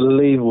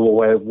unbelievable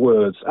way of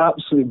words.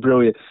 Absolutely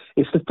brilliant.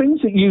 It's the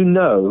things that you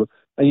know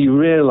and you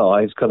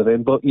realise kind of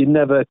thing, but you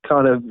never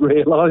kind of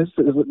realise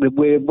in a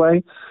weird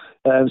way.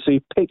 So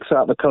he picks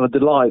out the kind of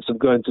delights of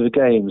going to the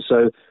game.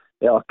 So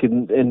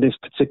in this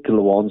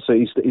particular one, so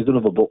he's done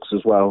other books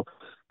as well,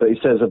 but he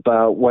says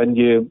about when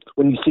you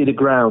see the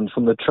ground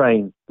from the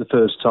train the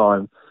first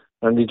time,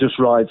 and he just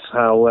writes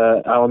how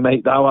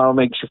it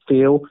makes you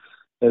feel.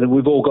 And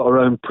we've all got our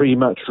own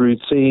pre-match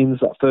routines,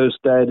 that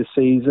first day of the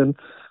season.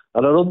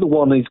 And another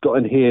one he's got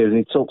in here, and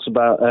he talks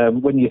about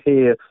when you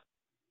hear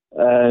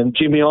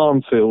Jimmy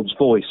Armfield's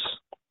voice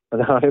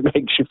and how it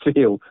makes you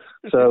feel.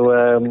 So,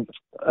 and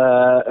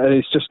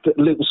it's just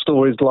little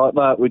stories like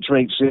that which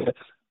makes you, do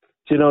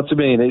you know what I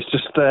mean? It's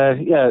just,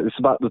 it's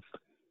about the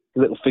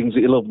little things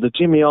that you love. The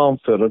Jimmy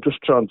Armfield, I'm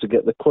just trying to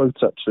get the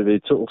quote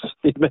actually.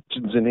 He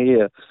mentions in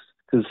here,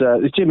 because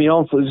the Jimmy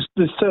Armfield,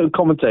 there's certain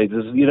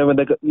commentators,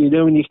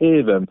 when you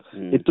hear them,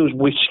 it does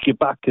whisk you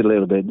back a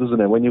little bit,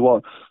 doesn't it? When you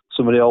watch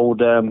some of the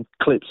old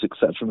clips,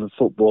 etc., from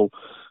football.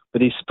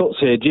 But he puts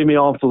here Jimmy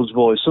Armfield's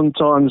voice.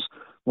 Sometimes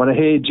when I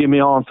hear Jimmy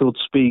Armfield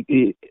speak,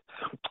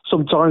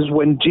 sometimes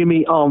when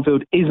Jimmy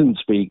Armfield isn't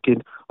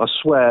speaking, I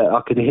swear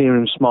I can hear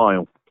him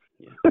smile.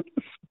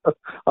 Yeah.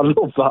 I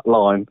love that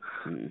line.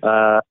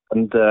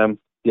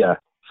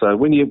 So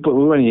when you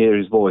hear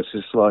his voice,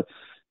 it's like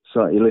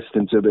you're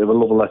listening to a bit of a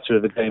love letter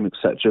of the game,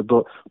 etc.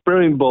 But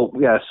brilliant book,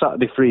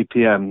 Saturday 3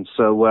 p.m.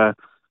 So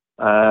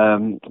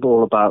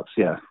all about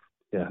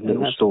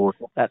little story.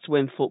 That's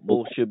when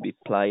football should be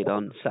played,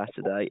 on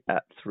Saturday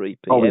at 3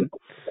 p.m.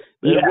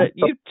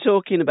 You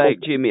talking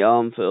about Jimmy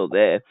Armfield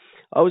there.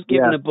 I was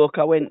given a book.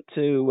 I went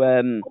to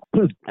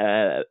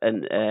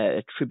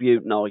a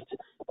tribute night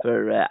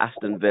for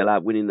Aston Villa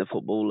winning the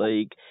Football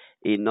League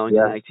in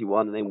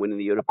 1981 and then winning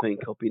the European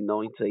Cup in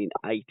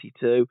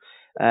 1982.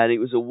 And it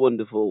was a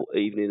wonderful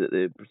evening at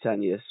the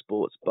Britannia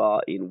Sports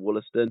Bar in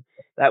Wollaston.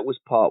 That was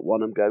part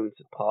one. I'm going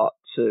to part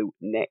two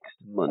next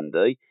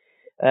Monday.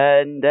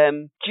 And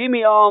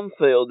Jimmy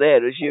Armfield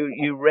there, as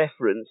you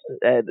referenced,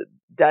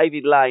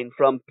 David Lane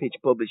from Pitch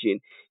Publishing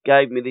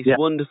gave me this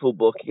wonderful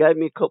book. He gave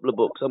me a couple of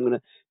books. I'm going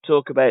to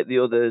talk about the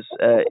others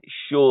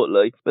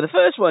shortly. But the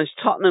first one is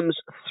Tottenham's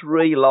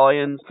Three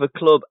Lions for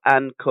Club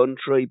and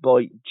Country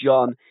by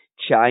John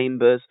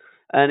Chambers.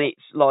 And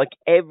it's like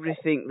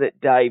everything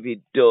that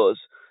David does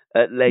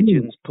at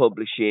Legends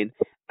Publishing,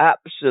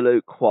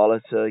 absolute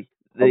quality.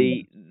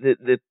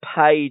 The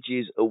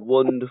pages are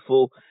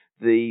wonderful.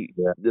 The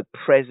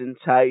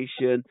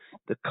presentation,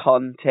 the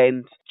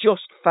content,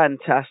 just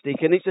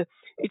fantastic. And it's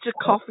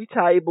a coffee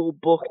table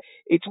book.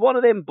 It's one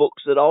of them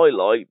books that I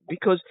like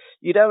because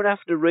you don't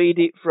have to read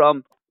it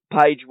from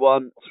page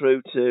 1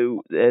 through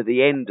to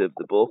the end of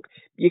the book.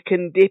 You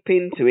can dip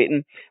into it.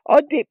 And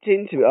I dipped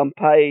into it on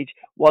page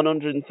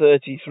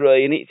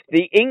 133, and it's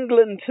the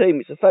England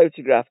team. It's a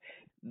photograph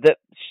that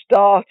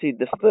started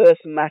the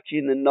first match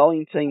in the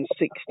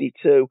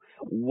 1962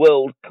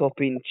 World Cup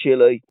in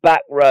Chile.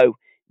 Back row,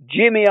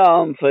 Jimmy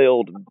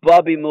Armfield,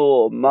 Bobby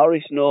Moore,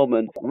 Maurice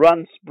Norman,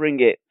 Ron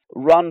Springett,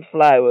 Ron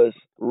Flowers,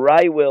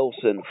 Ray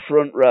Wilson.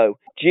 Front row,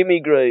 Jimmy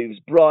Greaves,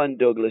 Brian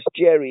Douglas,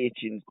 Jerry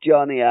Hitchens,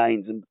 Johnny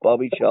Haynes and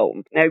Bobby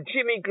Charlton. Now,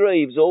 Jimmy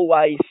Greaves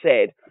always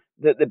said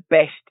that the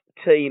best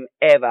team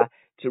ever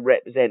to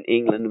represent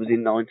England was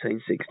in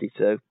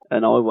 1962,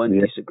 and I won't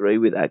disagree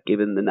with that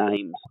given the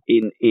names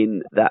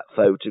in that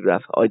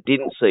photograph. I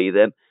didn't see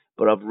them,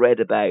 but I've read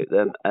about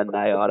them, and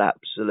they are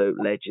absolute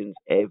legends,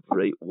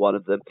 every one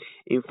of them.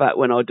 In fact,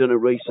 when I'd done a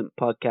recent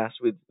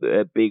podcast with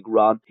Big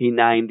Ron, he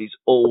named his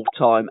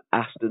all-time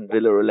Aston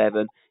Villa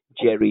 11.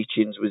 Jerry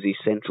Hitchens was his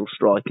central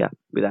striker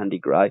with Andy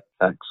Gray.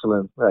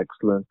 Excellent.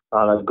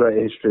 I know,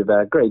 great history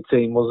there. Great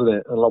team, wasn't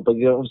it? A lot, but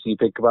obviously you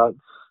think about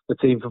the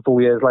team for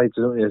 4 years later,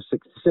 don't you?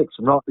 66,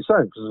 and rightly so,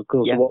 because of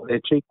course what they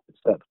achieved.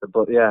 But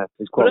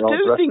it's quite. But I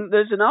do think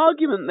there's an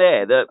argument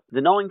there that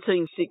the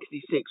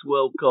 1966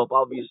 World Cup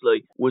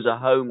obviously was a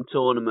home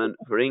tournament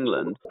for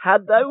England.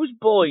 Had those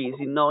boys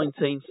in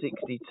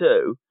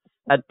 1962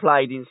 had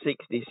played in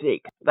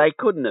 66, they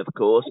couldn't, of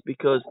course,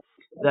 because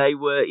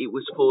it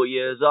was 4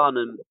 years on,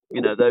 and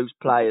those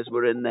players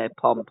were in their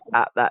pomp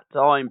at that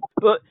time.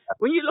 But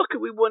when you look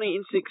at, we won it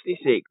in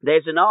 66,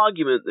 there's an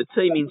argument the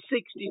team in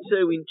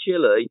 62 in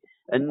Chile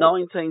and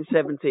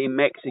 1970 in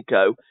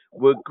Mexico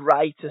were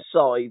greater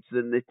sides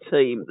than the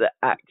team that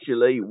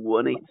actually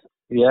won it.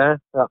 Yeah,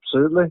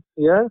 absolutely.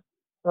 Yeah,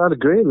 I'd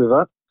agree with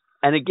that.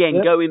 And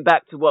again, going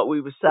back to what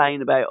we were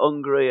saying about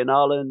Hungary and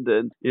Holland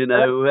and,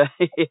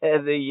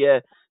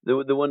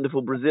 the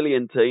wonderful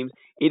Brazilian teams,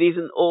 it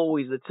isn't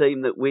always the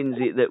team that wins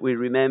it that we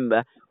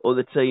remember, or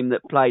the team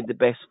that played the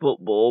best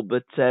football,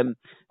 but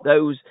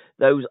those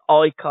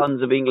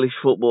icons of English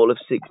football of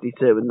 62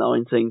 and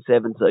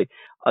 1970,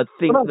 I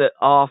think that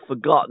are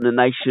forgotten, and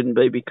they shouldn't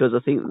be, because I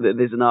think that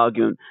there's an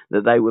argument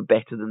that they were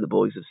better than the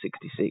boys of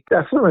 66.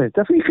 Definitely.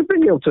 You could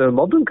bring it up to a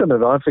modern kind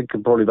of, I think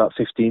probably about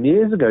 15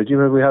 years ago. Do you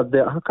remember we had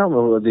I can't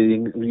remember what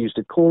we used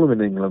to call them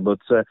in England, but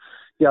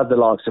you had the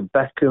likes of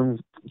Beckham,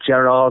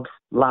 Gerrard,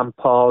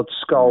 Lampard,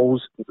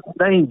 Scholes.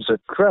 Names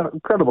are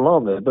incredible,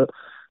 aren't they? But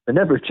they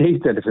never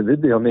achieved anything,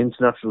 did they, on the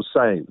international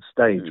stage?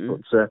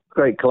 But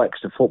great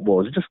collection of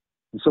footballers. It just,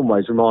 in some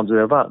ways, reminds me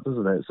of that,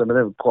 doesn't it? So they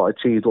never quite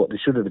achieved what they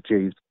should have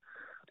achieved.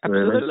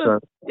 Absolutely. Really, so.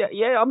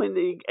 Yeah. I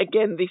mean,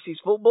 again, this is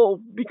football,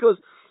 because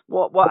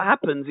what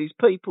happens is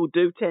people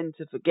do tend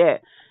to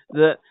forget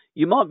that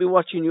you might be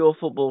watching your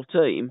football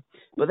team,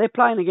 but they're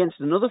playing against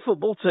another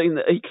football team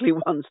that equally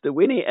wants to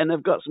win it, and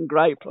they've got some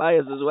great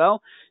players as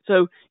well.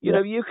 So,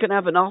 you can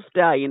have an off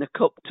day in a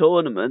cup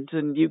tournament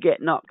and you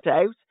get knocked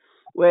out,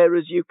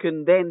 Whereas you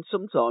can then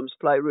sometimes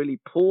play really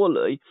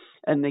poorly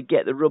and then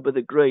get the rub of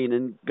the green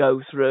and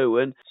go through.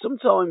 And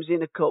sometimes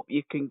in a cup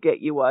you can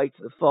get your way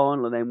to the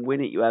final and then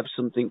win it. You have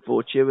something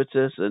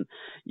fortuitous and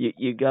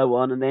you go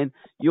on, and then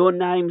your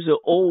names are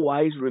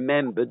always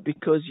remembered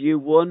because you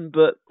won.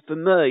 But for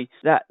me,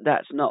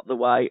 that's not the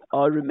way.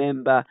 I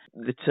remember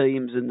the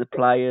teams and the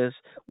players,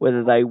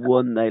 whether they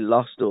won, they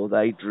lost, or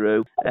they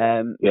drew,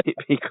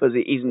 because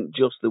it isn't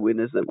just the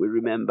winners that we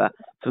remember.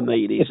 For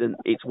me, it isn't.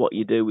 It's what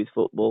you do with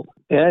football.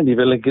 Yeah, and you've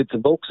really get to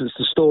books. It's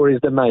the stories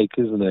they make,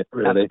 isn't it,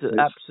 really?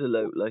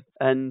 Absolutely.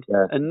 And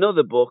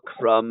another book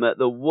from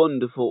the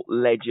wonderful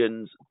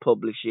Legends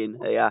Publishing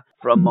here,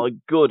 from my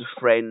good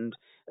friend,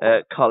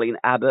 Colin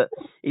Abbott,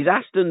 is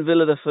Aston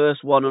Villa, the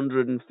first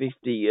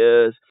 150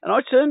 years. And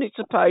I turned it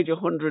to page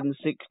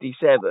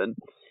 167,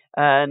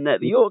 and the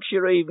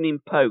Yorkshire Evening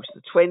Post,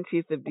 the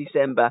 20th of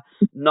December,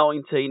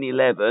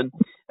 1911,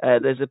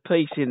 there's a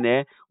piece in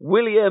there.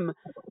 William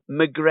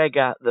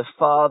McGregor, the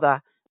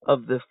father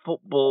of the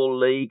Football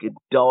League, had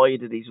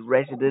died at his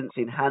residence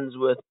in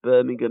Handsworth,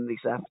 Birmingham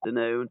this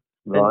afternoon.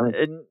 Right.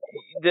 And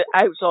the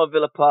outside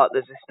Villa Park,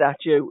 there's a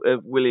statue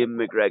of William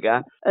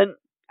McGregor. And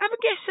have a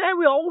guess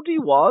how old he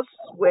was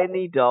when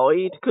he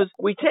died? Because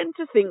we tend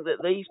to think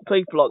that these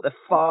people, like the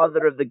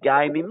father of the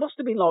game, he must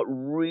have been like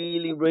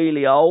really,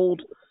 really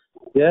old.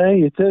 Yeah,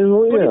 you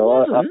do. But he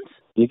wasn't.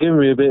 You're giving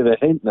me a bit of a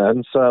hint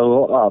then.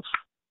 So,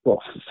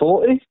 what,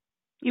 40?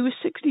 He was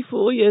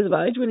 64 years of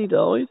age when he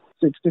died.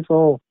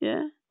 64.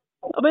 Yeah.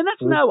 I mean,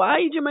 that's no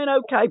age. I mean,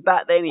 okay,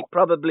 back then it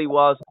probably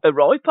was a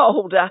ripe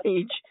old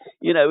age,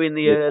 in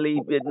the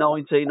early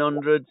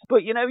 1900s.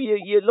 But, you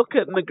look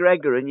at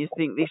McGregor and you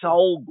think this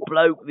old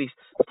bloke, this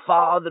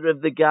father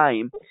of the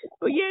game.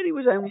 But, yeah, he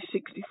was only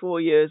 64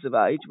 years of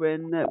age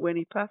when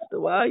he passed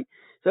away.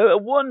 So a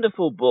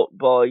wonderful book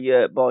by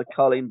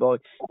Colin, by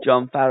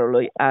John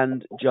Farrelly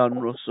and John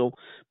Russell,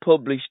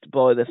 published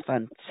by the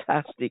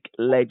fantastic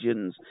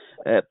Legends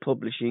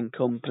Publishing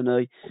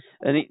Company,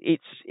 and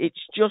it's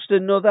just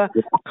another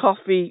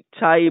coffee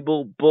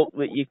table book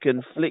that you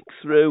can flick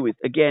through with,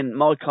 again,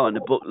 my kind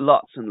of book,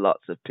 lots and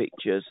lots of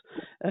pictures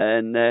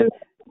and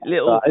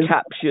little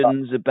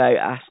captions about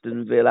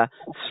Aston Villa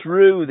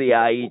through the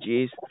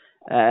ages.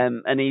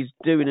 And he's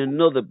doing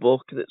another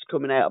book that's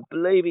coming out, I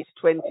believe it's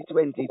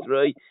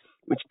 2023,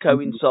 which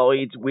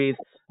coincides with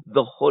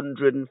the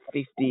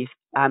 150th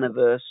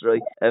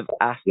anniversary of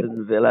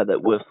Aston Villa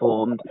that were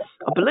formed.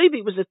 I believe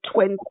it was the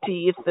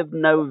 20th of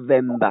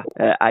November,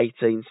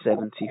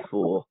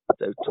 1874.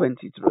 So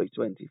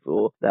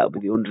 23-24, that'll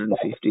be the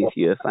 150th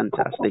year.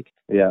 Fantastic.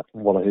 Yeah,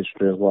 what a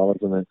history as well,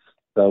 isn't it?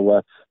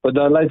 So, but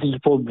no, Legends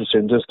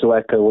Publishing, just to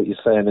echo what you're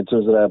saying in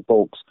terms of their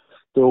books,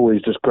 they're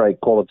always just great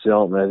quality,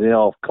 aren't they? They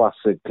are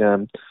classic,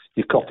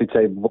 your coffee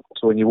table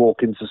books when you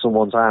walk into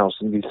someone's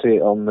house and you see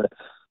it on the,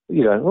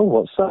 you go, oh,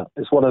 what's that?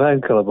 It's one of them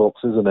colour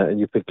books, isn't it?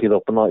 And you pick it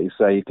up, and like you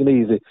say, you can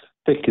easily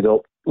pick it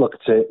up, look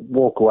at it,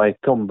 walk away,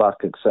 come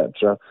back,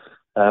 etc.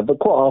 But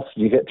quite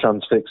often you get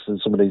transfixed in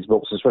some of these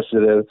books,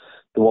 especially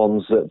the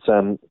ones that,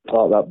 like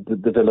that,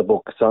 the Villa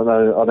books. I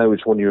know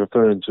which one you're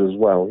referring to as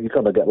well. You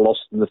kind of get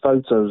lost in the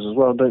photos as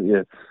well, don't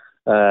you?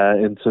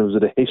 In terms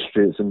of the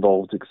history that's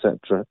involved,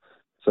 etc.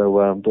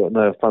 So, but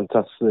no,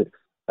 fantastic.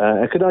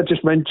 Could I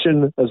just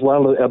mention as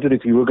well, I don't know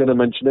if you were going to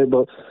mention it,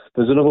 but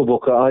there's another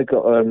book that I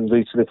got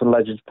recently from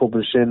Legends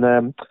Publishing,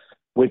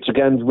 which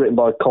again is written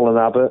by Colin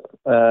Abbott,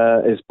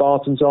 is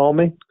Barton's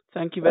Army.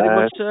 Thank you very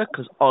much, sir,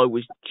 because I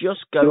was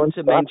just going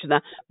to mention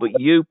that, but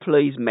you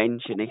please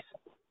mention it.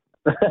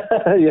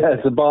 Yeah,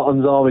 it's the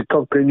Barton's Army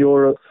conquering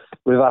Europe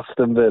with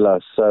Aston Villa.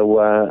 So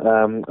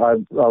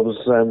I've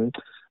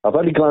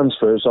only glanced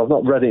through it, so I've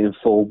not read it in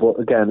full, but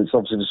again, it's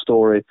obviously the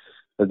story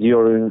of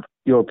the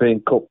European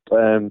Cup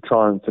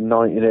triumph in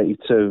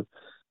 1982.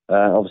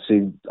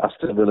 Obviously,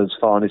 Aston Villa's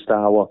finest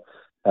hour.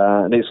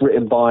 And it's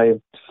written by,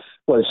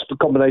 it's a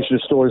combination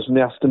of stories from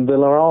the Aston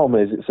Villa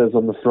army, as it says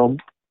on the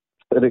front.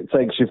 And it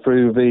takes you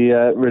through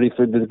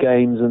through the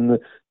games and the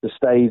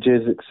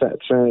stages,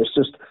 etc. It's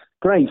just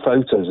great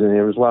photos in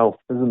here as well,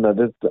 isn't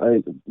there?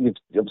 You've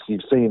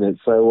seen it,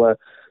 so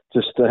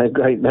just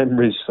great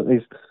memories.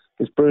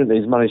 It's brilliant.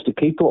 He's managed to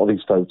keep a lot of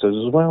these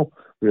photos as well,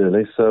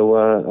 really. So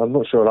I'm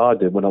not sure what I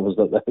did when I was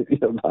at that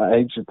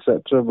age,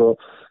 etc. But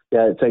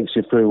yeah, it takes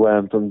you through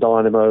from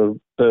Dynamo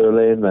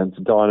Berlin, then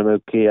to Dynamo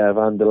Kiev,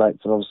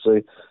 Anderlecht, and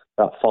obviously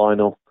that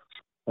final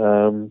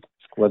when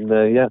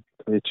they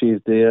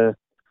achieved the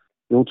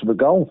ultimate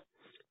goal.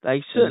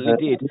 They certainly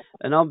did,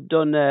 and I've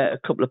done a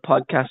couple of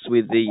podcasts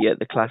with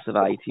the class of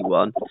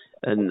 '81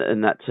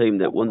 and that team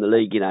that won the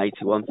league in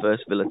 '81,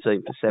 first Villa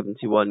team for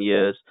 71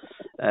 years,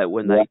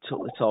 when they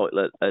took the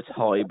title at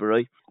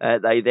Highbury.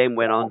 They then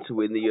went on to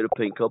win the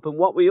European Cup, and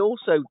what we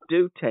also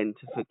do tend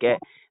to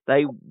forget,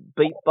 they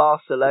beat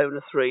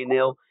Barcelona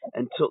 3-0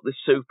 and took the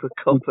Super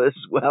Cup as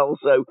well.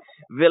 So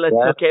Villa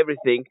took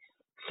everything.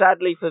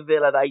 Sadly for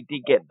Villa, they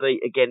did get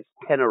beat against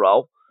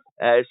Penarol,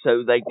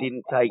 so they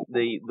didn't take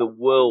the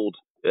World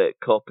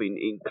Cup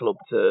in club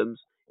terms,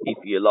 if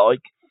you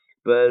like.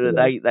 But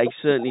they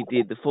certainly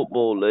did the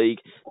Football League.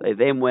 They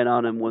then went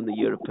on and won the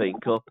European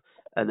Cup,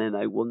 and then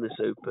they won the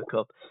Super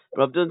Cup.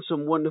 But I've done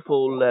some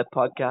wonderful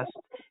podcasts,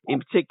 in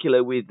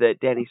particular with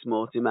Dennis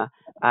Mortimer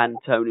and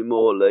Tony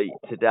Morley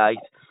to date.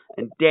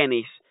 And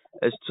Dennis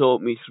has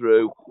taught me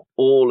through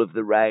all of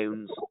the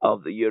rounds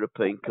of the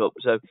European Cup.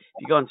 So if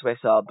you go onto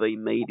SRB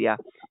Media,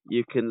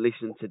 you can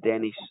listen to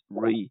Dennis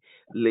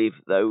relive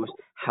those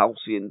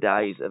halcyon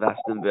days of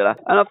Aston Villa.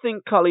 And I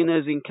think Colin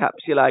has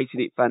encapsulated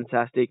it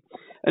fantastic.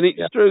 And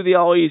it's through the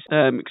eyes,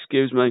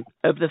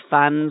 of the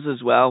fans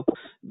as well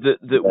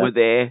that were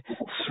there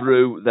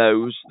through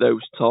those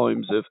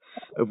times of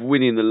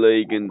winning the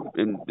league and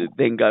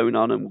then going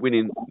on and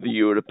winning the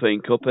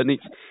European Cup. And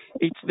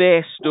it's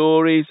their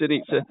stories, and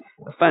it's a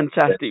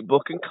fantastic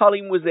book. And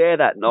Colin was there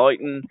that night,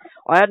 and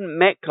I hadn't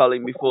met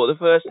Colin before. The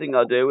first thing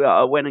I do,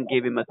 I went and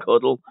give him a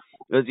cuddle,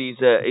 because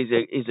he's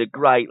a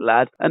great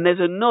lad. And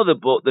there's another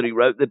book that he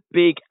wrote, the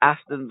Big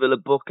Aston Villa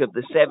Book of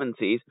the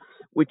 70s,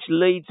 which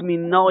leads me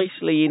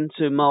nicely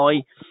into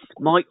my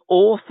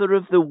Author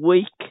of the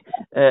Week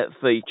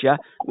feature,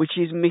 which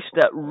is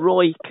Mr.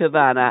 Roy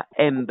Cavanagh,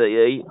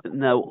 MBE,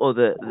 no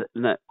other.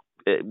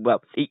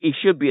 He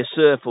should be a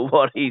Sir for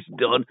what he's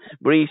done,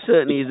 but he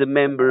certainly is a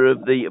member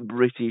of the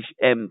British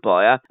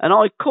Empire. And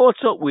I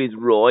caught up with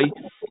Roy,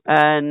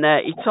 and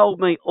he told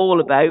me all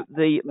about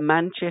the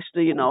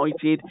Manchester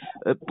United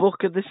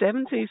Book of the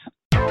 70s.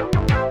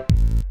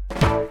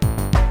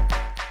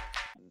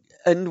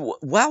 And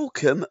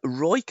welcome,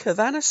 Roy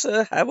Cavanagh,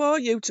 sir. How are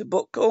you to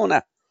Book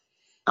Corner?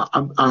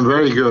 I'm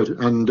very good,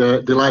 and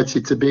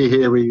delighted to be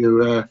here with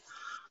you,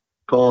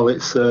 Paul.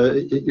 It's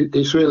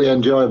really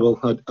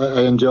enjoyable.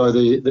 I enjoy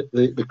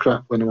the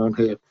crack when I'm on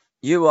here.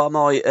 You are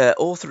my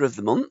author of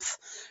the month.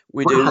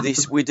 We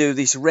do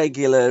this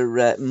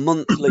regular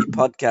monthly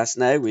podcast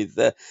now with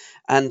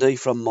Andy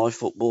from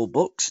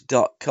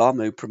myfootballbooks.com,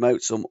 who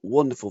promotes some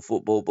wonderful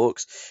football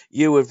books.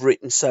 You have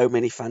written so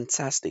many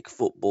fantastic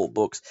football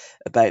books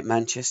about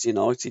Manchester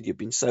United. You've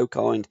been so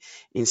kind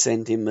in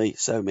sending me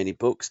so many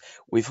books.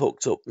 We've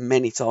hooked up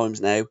many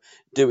times now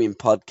doing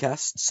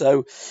podcasts.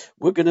 So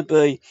we're going to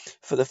be,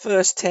 for the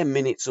first 10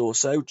 minutes or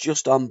so,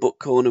 just on Book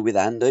Corner with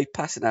Andy,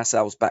 passing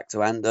ourselves back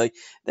to Andy.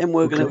 Then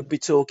we're going to be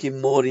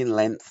talking more in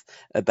length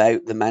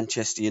about the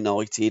Manchester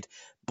United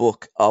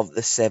Book of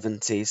the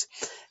 70s.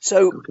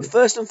 So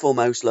first and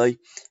foremostly,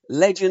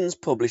 Legends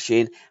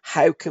Publishing,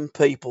 how can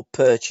people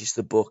purchase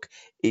the book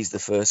is the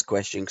first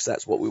question, because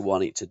that's what we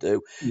want it to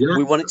do. Yeah.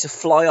 We want it to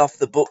fly off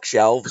the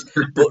bookshelves,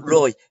 but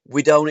Roy,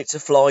 we don't want it to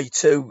fly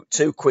too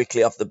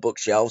quickly off the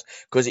bookshelves,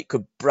 because it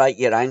could break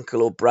your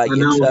ankle or break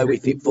your toe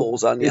if it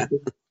falls on you.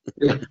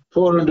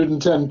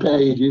 410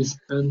 pages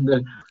and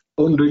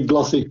 100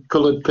 glossy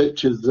coloured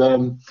pictures,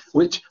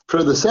 which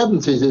for the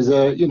 70s is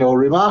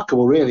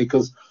remarkable, really,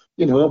 because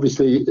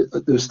obviously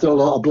there's still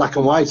a lot of black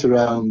and white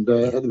around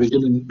at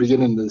the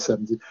beginning of the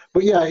 70s.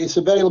 But yeah, it's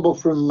available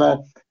from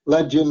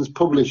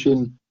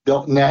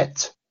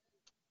legendspublishing.net.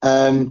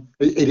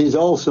 It is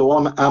also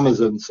on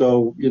Amazon,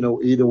 so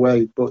either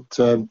way. But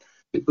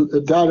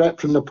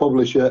direct from the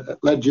publisher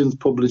at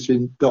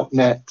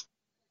legendspublishing.net,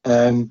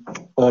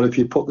 or if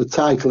you put the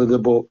title of the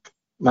book,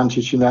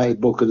 Manchester United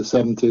Book of the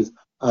 70s,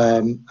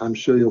 I'm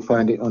sure you'll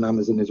find it on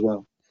Amazon as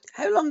well.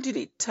 How long did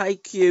it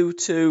take you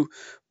to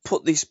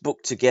put this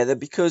book together?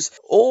 Because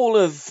all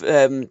of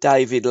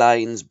David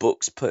Lane's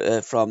books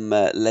from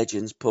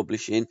Legends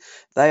Publishing,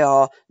 they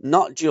are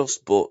not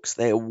just books,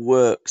 they are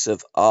works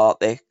of art,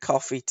 they're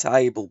coffee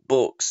table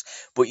books,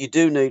 but you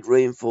do need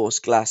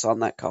reinforced glass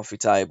on that coffee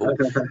table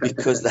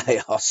because they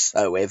are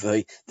so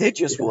heavy. They're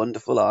just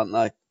wonderful, aren't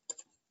they?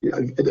 Yeah,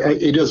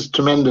 he does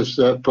tremendous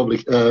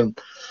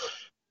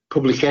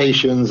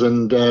publications,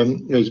 and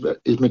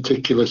he's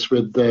meticulous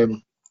with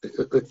the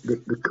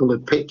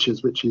coloured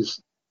pictures, which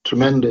is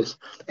tremendous.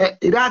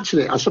 It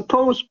actually, I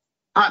suppose,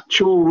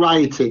 actual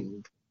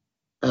writing,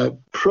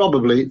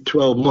 probably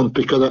 12 months,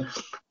 because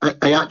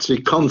I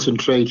actually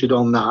concentrated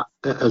on that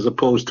as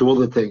opposed to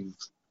other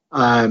things,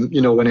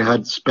 when I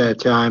had spare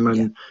time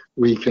and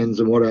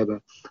weekends and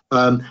whatever.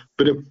 But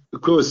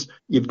of course,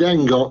 you've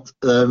then got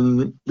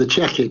the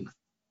checking,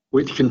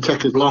 which can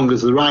take as long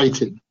as the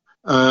writing,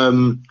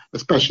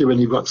 especially when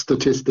you've got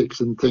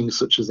statistics and things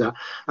such as that.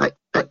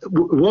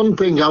 One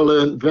thing I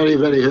learned very,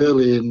 very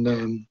early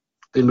in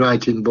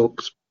writing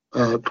books,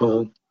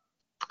 Paul,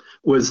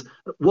 was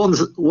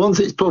once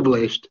it's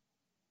published,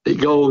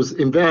 it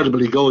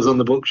invariably goes on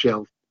the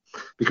bookshelf,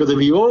 because if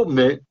you open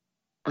it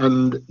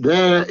and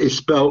there is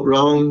spelt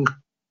wrong,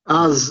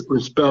 as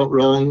was spelt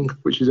wrong,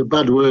 which is a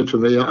bad word for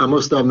me. I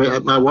must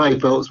admit, my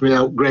wife helps me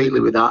out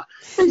greatly with that.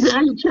 Is it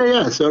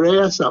H-A-S or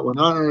A-S, that one?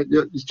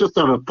 It's just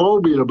have a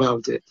phobia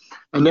about it.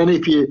 And then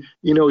if you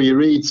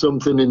read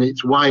something and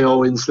it's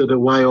Y-O instead of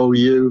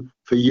Y-O-U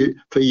for you,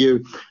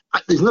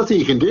 there's nothing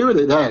you can do with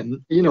it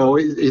then.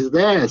 It's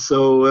there.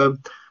 So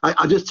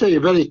I'll just tell you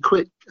a very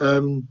quick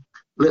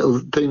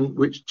little thing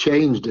which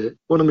changed it.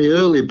 One of my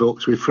early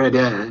books with Fred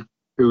Eyre,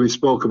 who we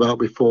spoke about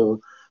before,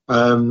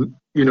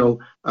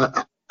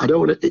 I don't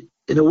want to,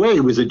 in a way,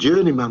 he was a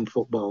journeyman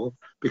football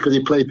because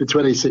he played for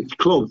 26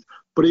 clubs.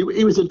 But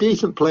he was a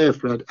decent player,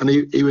 Fred, and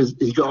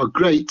he's got a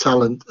great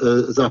talent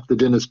as after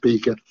dinner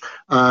speaker,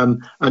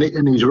 and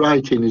his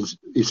writing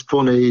is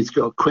funny. He's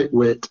got a quick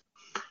wit,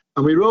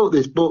 and we wrote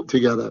this book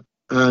together,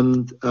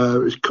 and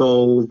it was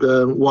called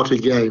What a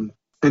Game.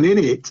 And in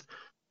it,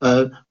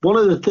 one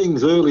of the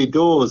things early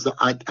doors that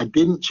I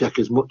didn't check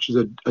as much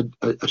as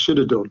I should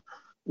have done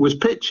was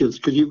pictures,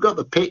 because you've got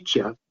the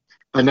picture,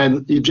 and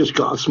then you've just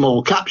got a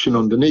small caption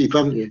underneath,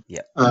 haven't you?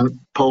 Yeah.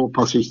 Paul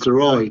passes to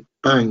Roy,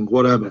 bang,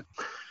 whatever.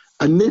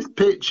 And this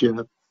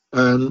picture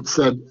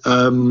said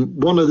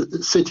one of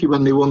the City,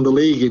 when they won the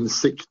league in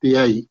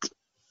 '68,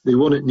 they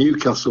won at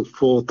Newcastle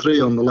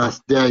 4-3 on the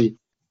last day.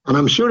 And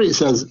I'm sure it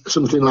says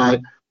something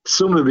like,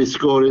 Summerby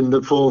scoring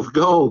the fourth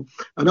goal.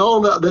 And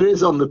all that there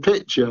is on the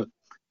picture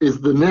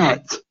is the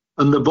net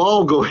and the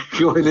ball going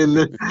in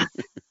the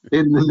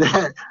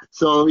net.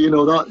 So,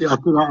 that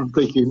after that, I'm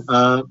thinking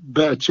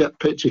better check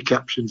picture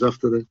captions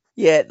after this.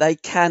 Yeah, they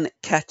can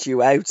catch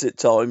you out at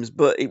times,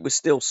 but it was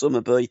still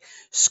Summerby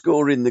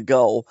scoring the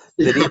goal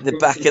that hit the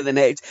back of the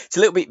net. It's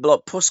a little bit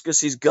like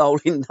Puskas' goal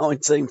in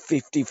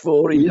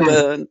 1954 in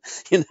Bern.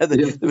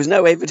 There was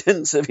no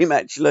evidence of him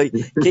actually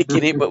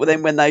kicking it, but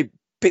then when they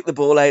picked the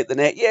ball out the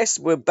net, yes,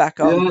 we're back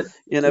on.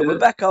 We're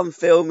back on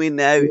filming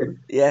now.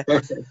 Yeah,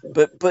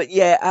 but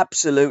yeah,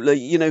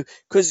 absolutely.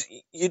 Because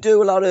you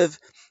do a lot of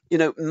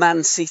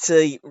Man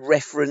City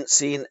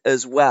referencing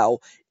as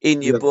well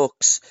in your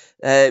books,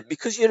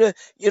 because you're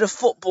a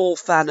football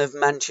fan of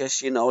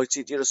Manchester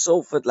United, you're a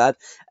Salford lad,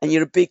 and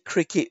you're a big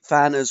cricket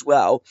fan as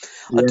well.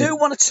 I do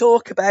want to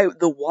talk about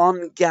the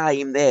one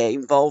game there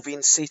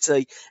involving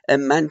City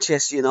and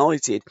Manchester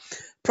United.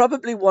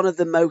 Probably one of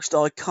the most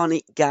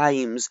iconic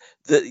games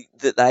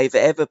that they've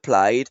ever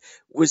played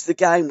was the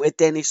game where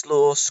Dennis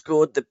Law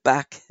scored the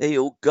back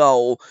heel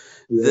goal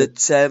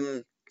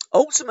that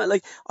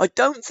ultimately, I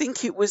don't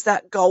think it was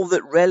that goal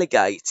that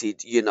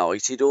relegated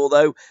United,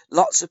 although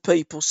lots of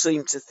people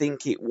seem to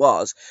think it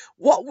was.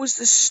 What was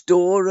the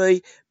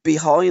story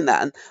behind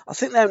that? And I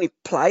think they only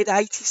played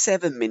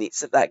 87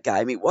 minutes of that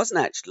game. It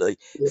wasn't actually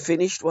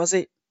finished, was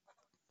it?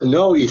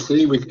 No, you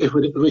see, if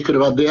we could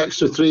have had the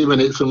extra 3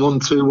 minutes and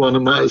 1-2-1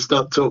 and might have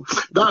stopped up,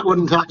 that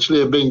wouldn't actually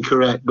have been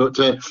correct. But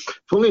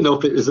funnily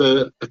enough, it was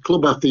a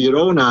club after your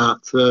own heart.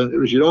 It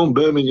was your own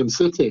Birmingham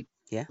City.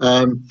 Yeah.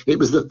 It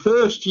was the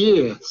first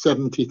year,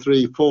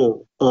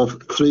 73-4,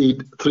 of three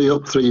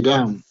up, 3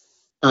 down.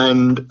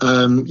 And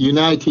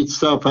United,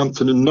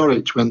 Southampton and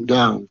Norwich went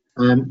down.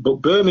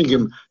 But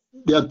Birmingham,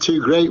 they had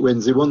 2 great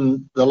wins. They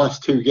won the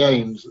last 2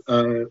 games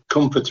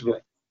comfortably.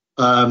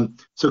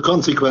 So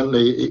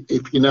consequently,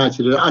 if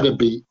United had a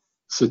beat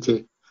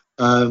City,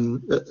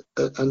 and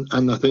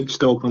I think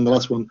Stoke on the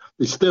last one,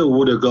 they still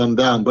would have gone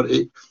down. But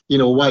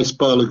why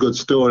spoil a good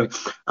story?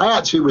 I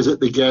actually was at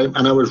the game,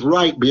 and I was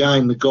right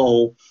behind the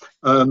goal.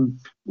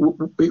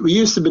 We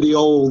used to be the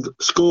old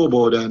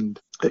scoreboard end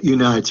at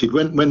United.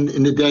 When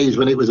in the days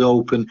when it was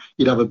open,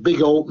 you'd have a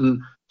big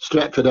open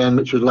Stretford end,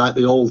 which was like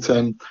the old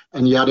 10,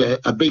 and you had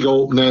a big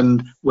open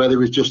end where there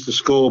was just a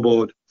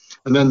scoreboard.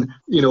 And then,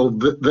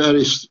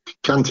 various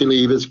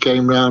cantilevers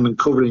came round and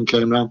covering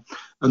came round.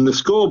 And the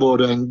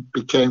scoreboard end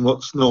became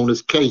what's known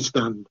as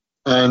K-stand.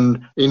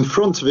 And in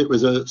front of it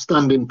was a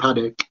standing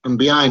paddock, and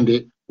behind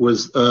it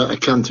was a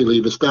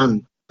cantilever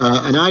stand.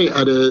 And I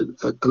had a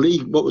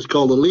league, what was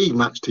called a league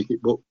match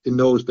ticket book in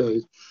those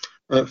days,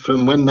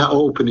 from when that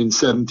opened in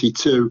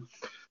 72.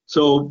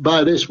 So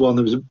by this one,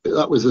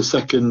 that was the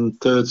second,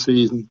 third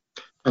season.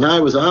 And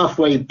I was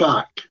halfway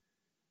back,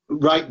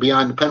 right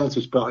behind the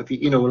penalty spot,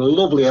 with a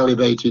lovely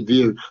elevated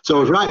view. So I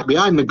was right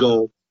behind the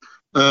goal.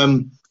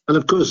 And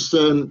of course,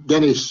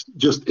 Dennis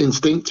just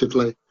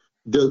instinctively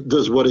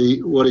does what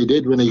he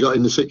did when he got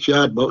in the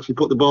 6-yard box. He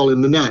put the ball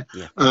in the net.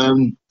 Yeah.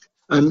 And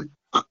I'm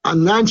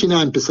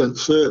 99%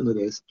 certain of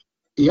this.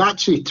 He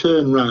actually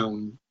turned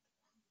round.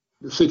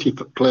 The City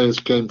players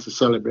came to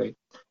celebrate.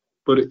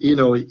 But,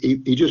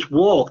 he just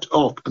walked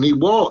off. And he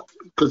walked,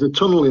 because the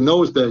tunnel in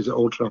those days at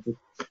Old Trafford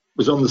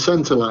was on the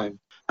centre line.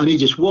 And he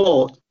just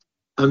walked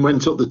and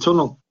went up the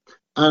tunnel.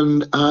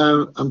 And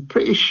I'm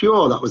pretty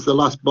sure that was the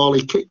last ball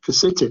he kicked for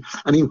City.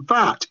 And in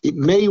fact, it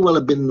may well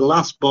have been the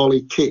last ball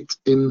he kicked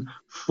in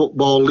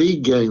Football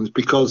League games,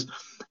 because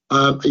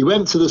he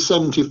went to the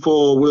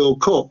 74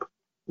 World Cup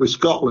with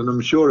Scotland,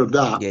 I'm sure of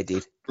that. Yeah, he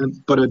did.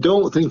 But I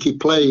don't think he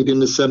played in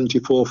the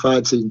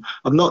 74-5 season.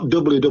 I've not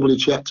doubly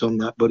checked on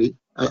that, but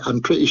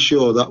I'm pretty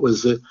sure that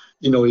was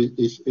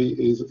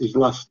his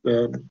last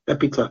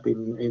epitaph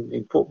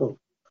in football.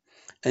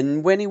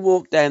 And when he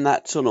walked down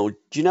that tunnel, do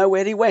you know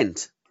where he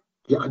went?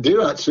 Yeah, I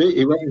do actually.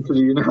 He went into the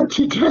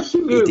United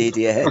dressing room. He did,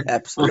 yeah,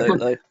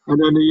 absolutely. And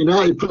then the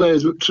United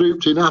players were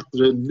trooped in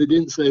after him. They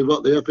didn't say,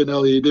 "What the effing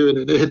hell are you doing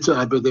in here?"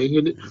 type of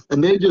thing.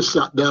 And they just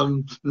sat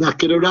down,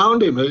 knackered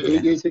around him.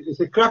 It's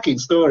a cracking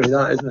story,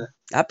 that, isn't it?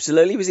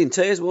 Absolutely. He was in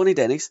tears, wasn't he,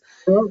 Dennis?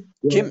 Yeah,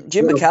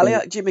 Jim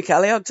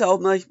McCalliard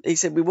told me. He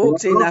said, we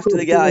walked in after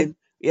the game.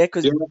 Yeah,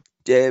 because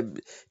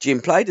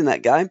Jim played in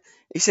that game.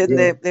 He said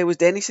there was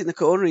Dennis in the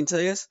corner in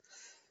tears.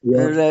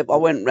 Yeah. I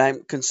went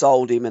round,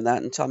 consoled him and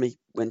that, and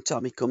when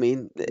Tommy come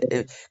in,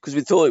 because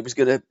we thought it was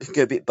going to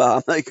go a bit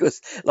balmy,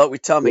 because like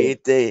with Tommy,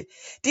 did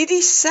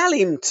he sell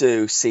him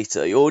to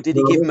City or did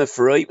he give him a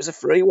free? It was a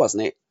free,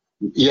 wasn't it?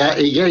 Yeah,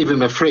 he gave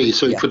him a free,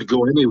 so he could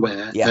go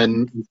anywhere. Yeah.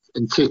 And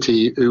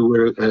City, who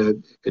were a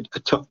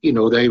top,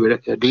 they were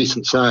a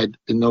decent side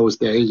in those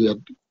days. You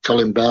had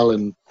Colin Bell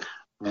and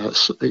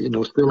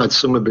still had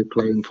Summerby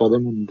playing for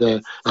them, and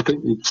I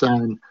think they'd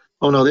signed.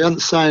 Oh no, they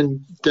hadn't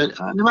signed. They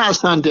might have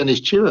signed Dennis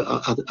Stewart.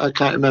 I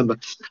can't remember,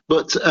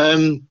 but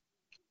and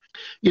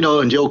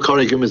Joe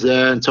Corrigan was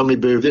there, and Tommy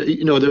Booth.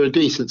 They were a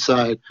decent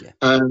side. Yeah.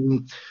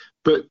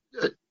 But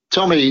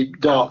Tommy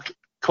Dock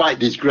quite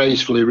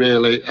disgracefully,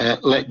 really,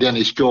 let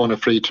Dennis go on a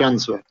free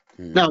transfer.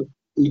 Now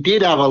he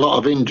did have a lot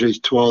of injuries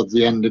towards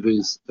the end of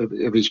his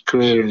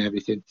career and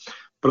everything.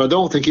 But I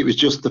don't think it was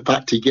just the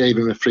fact he gave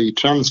him a free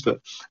transfer.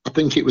 I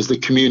think it was the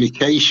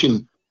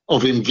communication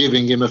of him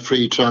giving him a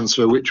free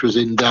transfer which was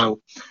in doubt.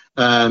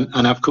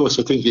 And of course,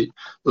 I think it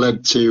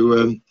led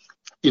to,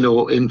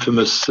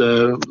 infamous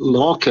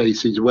law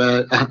cases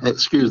where,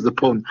 excuse the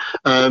pun,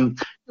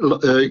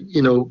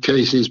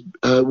 cases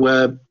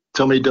where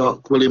Tommy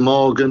Dock, Willie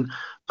Morgan,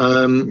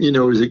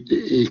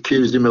 he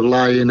accused him of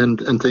lying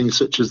and things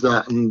such as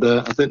that. And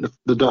I think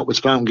the Dock was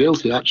found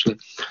guilty, actually.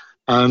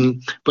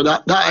 But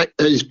that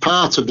is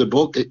part of the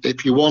book.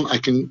 If you want, I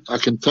can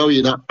tell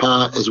you that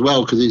part as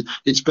well, because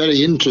it's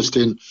very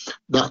interesting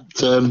that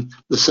the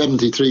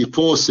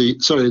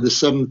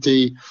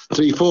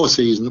 73-4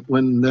 season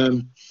when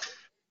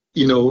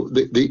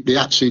they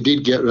actually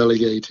did get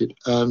relegated.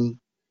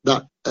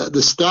 That at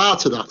the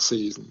start of that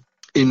season,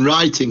 in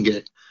writing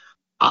it,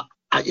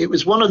 it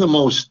was one of the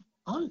most.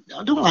 I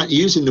don't like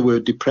using the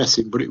word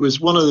depressing, but it was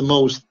one of the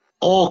most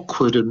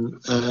awkward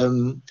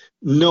and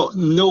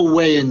no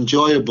way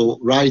enjoyable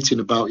writing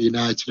about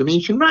United. I mean,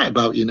 you can write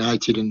about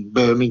United and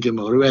Birmingham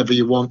or whoever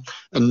you want,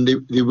 and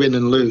they win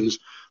and lose.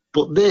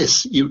 But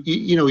this,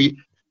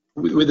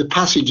 with the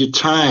passage of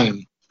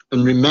time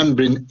and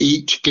remembering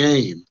each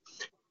game,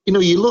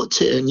 you looked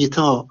at it and you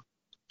thought,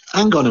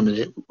 hang on a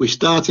minute, we're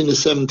starting the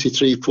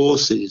 73-4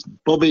 season.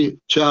 Bobby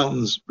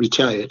Charlton's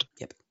retired.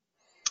 Yep.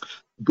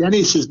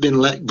 Dennis has been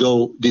let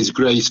go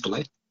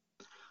disgracefully.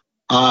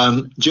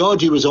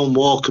 Georgie was on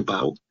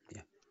walkabout.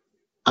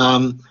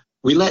 Yeah.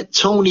 We let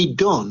Tony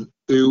Dunn,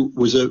 who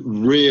was a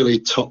really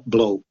top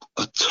bloke,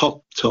 a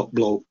top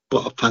bloke,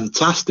 but a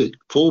fantastic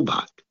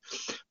fullback.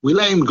 We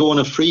let him go on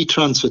a free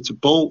transfer to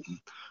Bolton,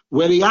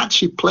 where he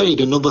actually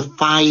played another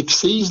 5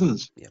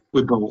 seasons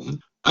with Bolton.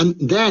 And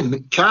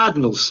then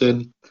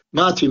Cardinalson,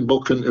 Martin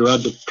Buchan, who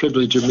had the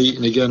privilege of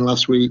meeting again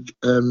last week,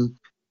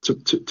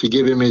 to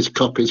give him his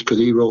copies because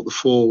he wrote the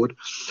foreword.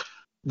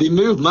 They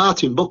moved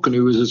Martin Buchan,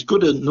 who was as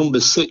good at number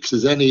 6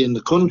 as any in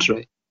the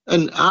country,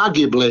 and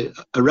arguably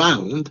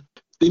around,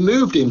 they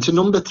moved him to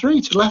number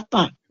 3, to left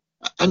back.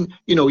 And,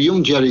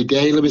 young Jerry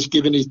Daly was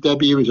given his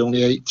debut, he was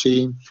only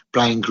 18.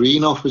 Brian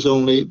Greenoff was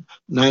only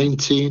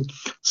 19.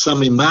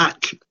 Sammy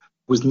Mack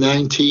was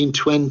 19,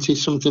 20,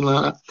 something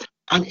like that.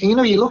 And,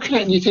 you're looking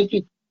at it and you're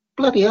thinking,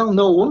 bloody hell,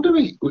 no wonder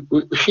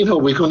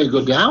we're going to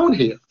go down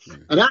here.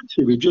 And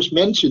actually, we just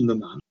mentioned the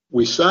man.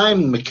 We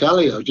signed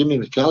Jimmy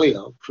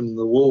McCallio from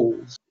the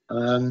Wolves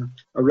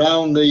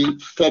around the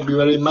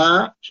February,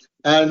 March.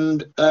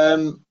 And,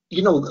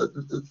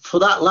 for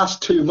that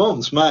last 2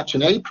 months, March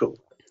and April,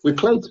 we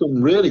played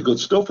some really good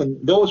stuff.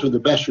 And those were the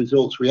best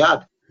results we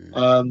had.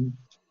 And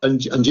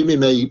Jimmy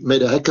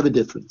made a heck of a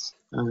difference.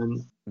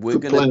 We're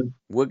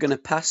gonna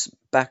pass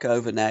back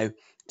over now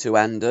to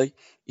Andy.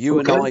 You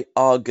and I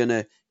are going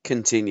to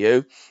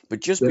continue. But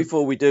just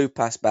before we do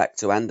pass back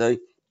to Andy,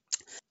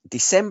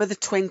 December the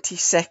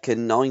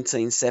 22nd,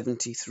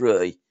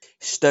 1973,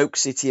 Stoke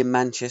City and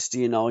Manchester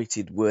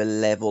United were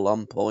level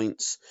on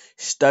points.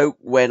 Stoke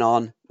went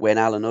on when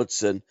Alan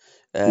Hudson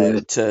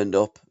turned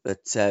up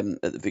at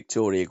the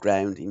Victoria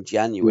Ground in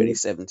January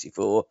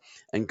 74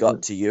 and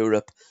got to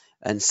Europe.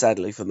 And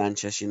sadly for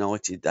Manchester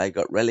United, they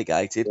got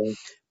relegated.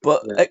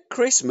 But at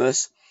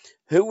Christmas,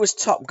 who was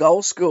top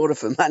goal scorer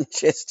for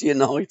Manchester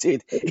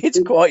United? It's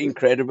quite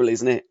incredible,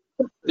 isn't it?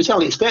 It's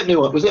Alex Stepney.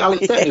 Was it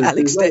Alex Stepney? Yeah,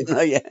 Alex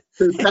Stepney, yeah.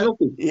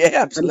 Penalty.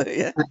 Yeah, absolutely,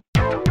 yeah.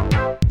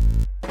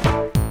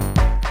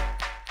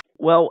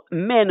 Well,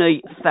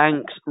 many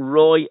thanks,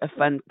 Roy. A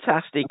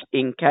fantastic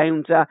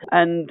encounter.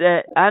 And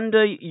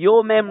Andy,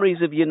 your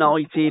memories of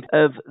United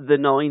of the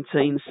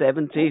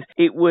 1970s,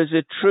 it was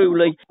a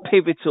truly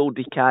pivotal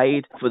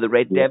decade for the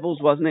Red Devils,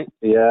 wasn't it?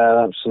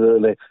 Yeah,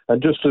 absolutely.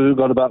 And just to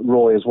got about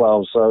Roy as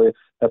well, so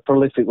a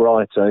prolific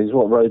writer. He's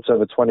wrote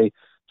over 20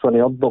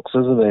 odd books,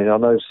 isn't he? I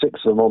know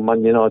 6 of them on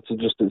Man United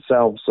just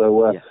itself.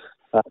 So,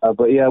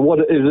 but yeah, it was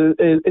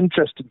an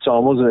interesting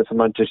time, wasn't it, for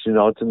Manchester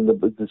United in the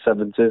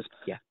 70s?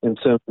 Yeah. In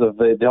terms of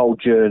the whole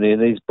journey.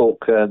 And his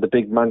book, the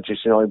big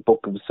Manchester United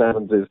book of the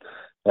 70s,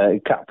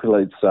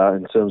 encapsulates that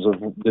in terms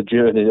of the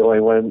journey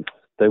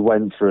they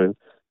went through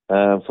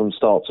from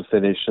start to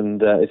finish.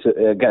 And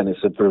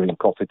it's a brilliant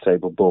coffee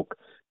table book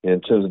in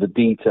terms of the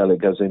detail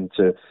it goes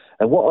into.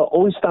 And what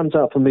always stands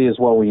out for me as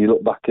well when you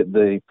look back at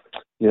the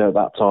at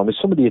that time.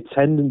 It's some of the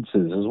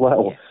attendances as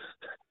well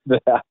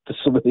after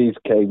some of these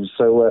games.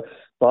 So,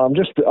 but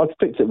I've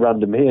picked it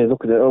random here.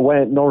 Look at it.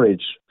 Away at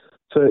Norwich,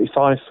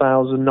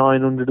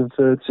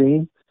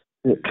 35,913.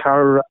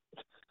 Carrot,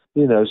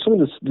 some of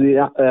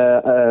the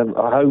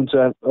home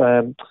to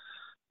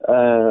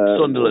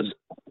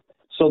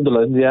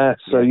Sunderland, yeah.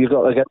 So you've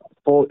got to get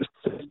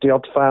 50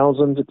 odd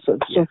thousand, etc.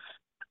 Yeah.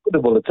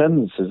 Incredible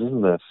attendances,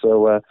 isn't there?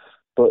 So,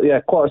 but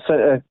yeah, quite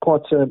a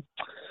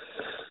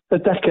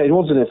decade,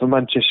 wasn't it, for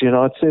Manchester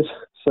United?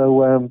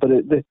 So, but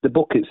the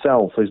book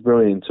itself is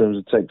brilliant in terms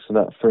of taking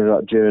that through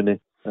that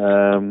journey,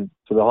 for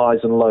the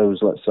highs and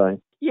lows, let's say.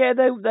 Yeah,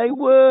 they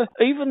were.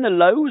 Even the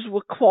lows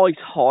were quite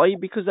high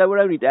because they were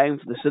only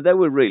down so they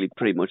were really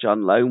pretty much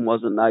on loan,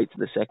 wasn't they, to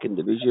the second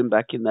division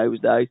back in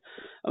those days.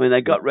 I mean,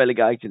 they got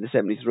relegated the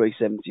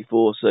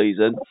 73-74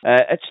 season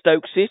at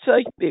Stoke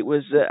City. It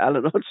was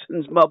Alan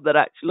Hudson's mob that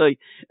actually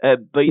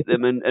beat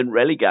them and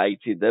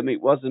relegated them. It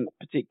wasn't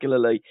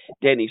particularly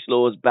Dennis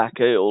Law's back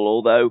heel,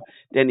 although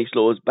Dennis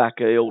Law's back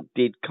heel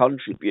did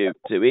contribute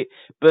to it.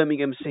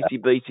 Birmingham City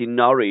beating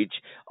Norwich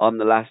on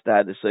the last day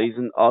of the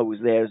season. I was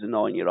there as a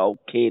 9-year-old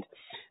kid.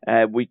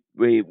 We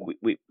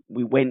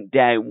went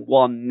down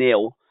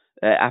 1-0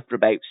 after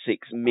about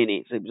 6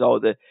 minutes. It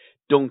was either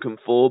Duncan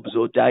Forbes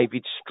or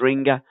David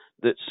Stringer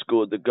that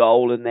scored the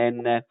goal, and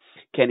then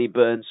Kenny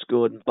Burns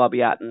scored and Bobby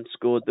Hatton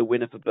scored the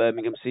winner for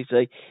Birmingham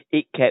City.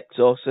 It kept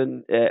us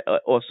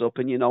up,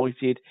 and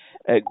United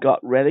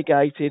got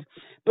relegated.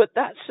 But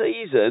that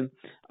season,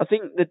 I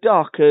think the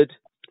Dock had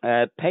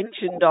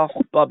pensioned off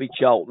Bobby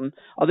Charlton.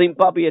 I think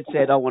Bobby had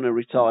said, I want to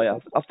retire.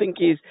 I think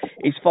his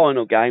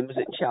final game was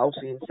at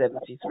Chelsea in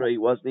 73,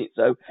 wasn't it?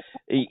 So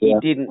he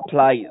didn't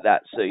play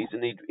that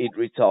season. He'd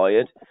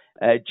retired.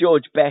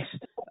 George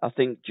Best, I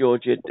think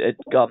George had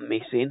gone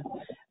missing.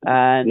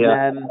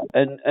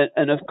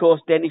 And of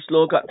course, Dennis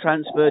Law got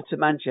transferred to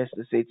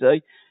Manchester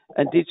City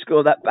and did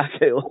score that back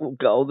heel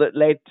goal that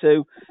led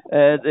to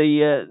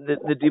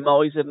the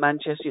demise of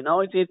Manchester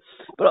United.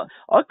 But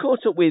I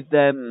caught up with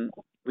Jim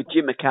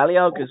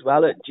McCalliog as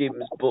well at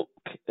Jim's book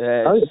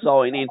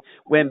signing,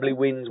 Wembley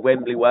Wins,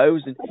 Wembley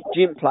Woes. And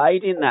Jim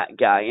played in that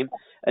game,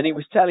 and he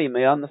was telling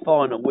me on the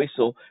final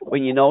whistle,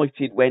 when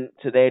United went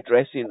to their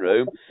dressing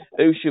room,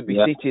 who should be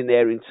sitting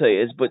there in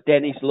tears but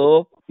Dennis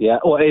Law. Yeah,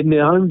 or in the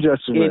home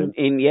dressing room.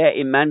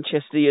 In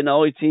Manchester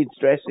United's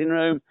dressing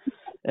room.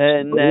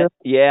 And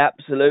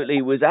absolutely,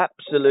 he was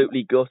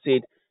absolutely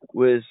gutted.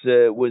 Was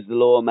the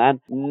Law man,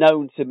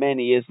 known to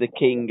many as the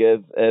King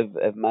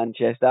of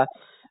Manchester.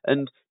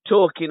 And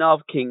talking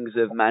of Kings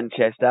of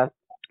Manchester,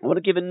 I want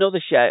to give another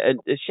a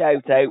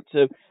shout out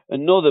to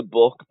another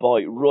book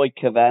by Roy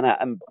Cavanagh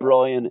and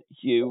Brian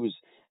Hughes,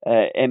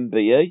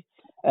 MBE.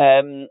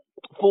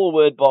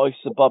 Foreword by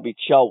Sir Bobby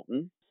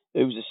Charlton,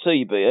 who's a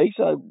CBE.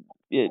 So,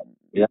 he's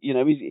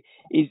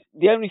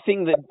the only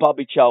thing that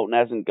Bobby Charlton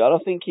hasn't got, I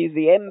think, is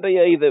the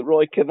MBE that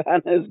Roy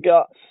Cavanagh's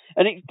got.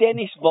 And it's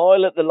Dennis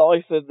Viollet, the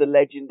life of the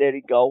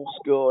legendary goal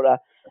scorer.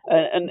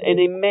 And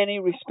in many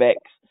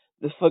respects,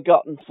 the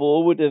forgotten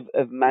forward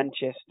of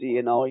Manchester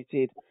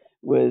United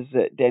was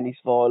Dennis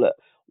Viollet.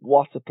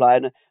 What a player.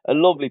 And a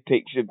lovely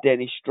picture of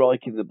Dennis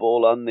striking the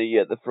ball on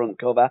the front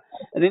cover.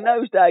 And in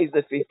those days,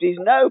 the 50s,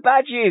 no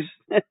badges.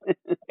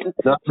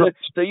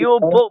 So your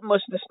book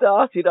must have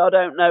started, I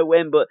don't know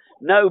when, but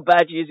no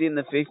badges in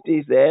the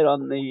 50s there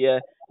on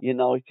the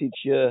United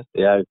shirt.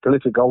 Yeah,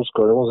 prolific goal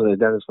scorer, wasn't he,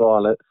 Dennis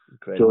Viollet?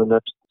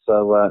 Incredible.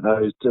 So,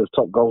 he was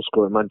top goal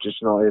scorer at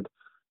Manchester United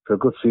for a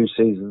good few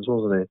seasons,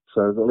 wasn't he?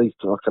 So at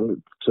least like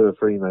 2 or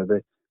 3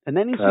 maybe. And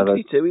then in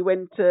 62,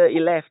 he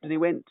left and he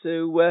went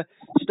to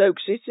Stoke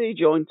City,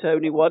 joined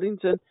Tony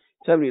Waddington.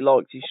 Tony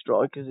liked his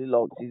strikers, he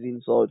liked his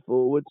inside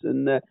forwards,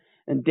 and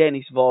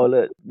Dennis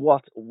Viollet,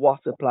 what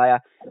a player.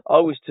 I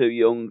was too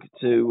young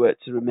to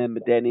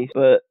remember Dennis,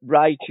 but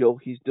Rachel,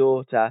 his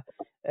daughter,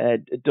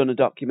 had done a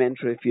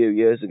documentary a few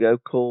years ago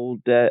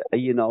called A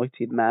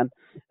United Man,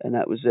 and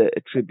that was a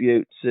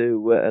tribute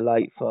to a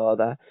late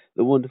father,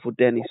 the wonderful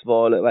Dennis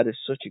Viollet, who had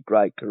such a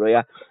great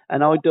career.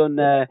 And I'd done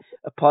a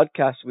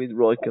podcast with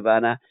Roy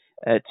Cavanagh,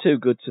 Too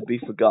Good to Be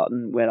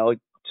Forgotten, when I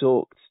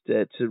talked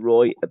to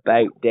Roy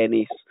about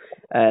Dennis,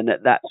 and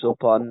that's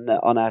up on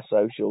our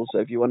socials. So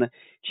if you want to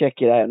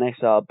check it out on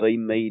SRB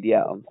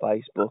Media on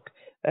Facebook,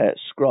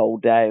 scroll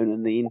down,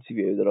 and the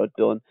interview that I'd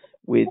done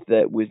with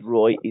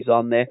Roy is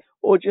on there,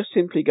 or just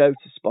simply go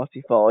to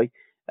Spotify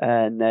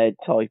and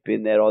type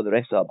in there either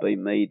SRB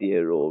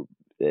Media or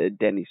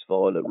Dennis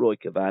Viollet, Roy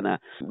Cavanagh.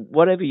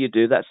 Whatever you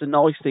do, that's the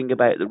nice thing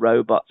about the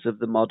robots of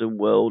the modern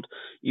world.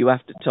 You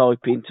have to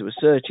type into a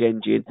search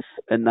engine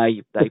and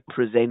they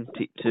present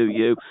it to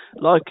you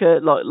like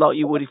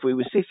you would if we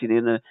were sitting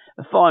in a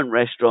fine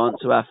restaurant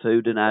to our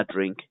food and our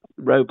drink.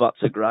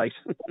 Robots are great.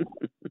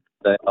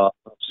 They are,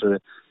 absolutely.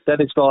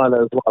 Dennis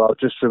Viollet as well, I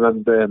just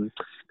remember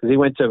because he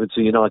went over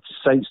to United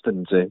States,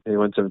 didn't he? He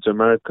went over to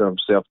America,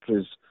 obviously, after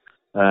his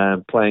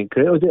playing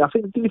career. I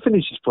think, did he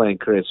finish his playing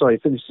career? Sorry,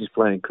 he finished his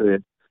playing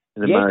career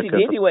in America.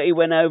 Yes, he did. He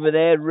went over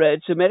there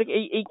to America.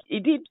 He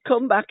did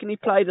come back and he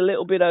played a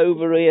little bit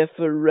over here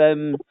for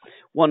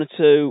 1 or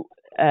 2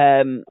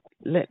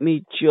 Let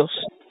me just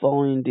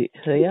find it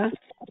here.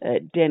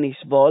 Dennis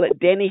Viollet,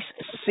 Dennis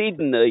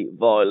Sidney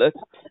Viollet,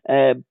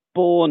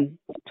 born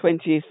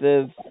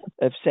 20th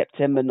of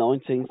September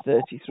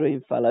 1933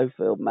 in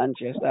Fallowfield,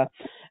 Manchester.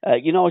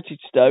 United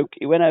Stoke.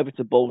 He went over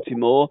to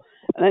Baltimore,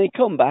 and then he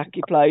come back.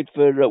 He played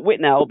for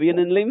Whitton Albion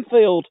and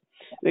Linfield.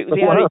 It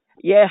was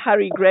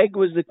Harry Gregg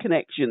was the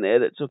connection there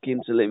that took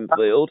him to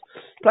Linfield.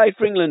 Played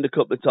for England a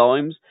couple of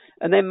times,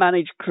 and then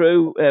managed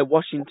Crewe,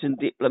 Washington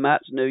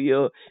Diplomats,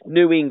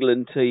 New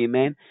England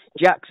T-Men,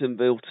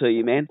 Jacksonville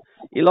T-Men.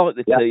 You like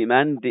the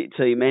T-Men,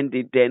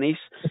 did Dennis.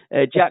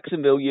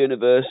 Jacksonville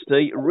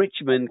University,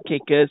 Richmond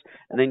Kickers,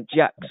 and then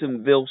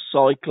Jacksonville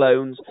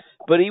Cyclones.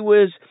 But he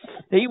was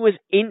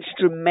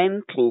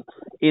instrumental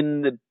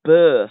in the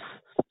birth,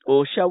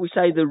 or shall we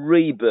say the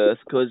rebirth,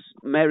 because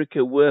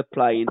America were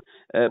playing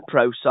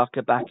pro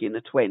soccer back in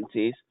the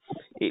 20s.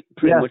 It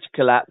pretty much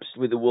collapsed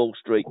with the Wall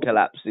Street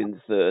collapse in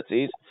the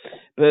 30s.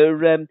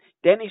 But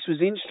Dennis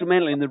was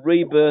instrumental in the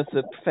rebirth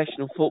of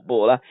professional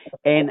footballer,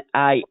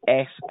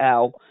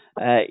 NASL,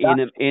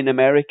 in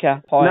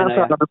America.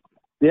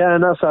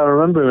 And that's how I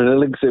remember him, and it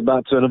links it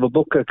back to another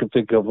book I can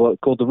think of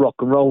called The Rock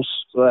and Roll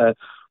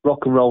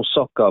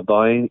Soccer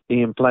by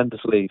Ian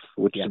Plentifleet,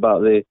 which is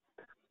about the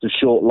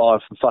short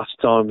life and fast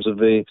times of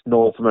the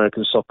North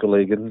American Soccer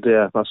League. And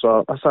that's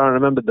how I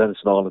remember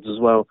Dennis Ireland as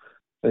well.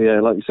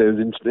 Yeah, like you say,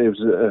 it was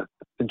an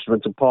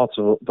instrumental part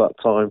of that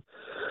time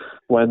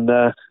when,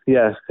 it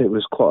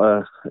was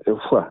it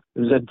was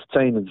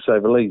entertaining to say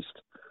the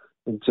least,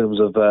 in terms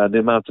of the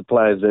amount of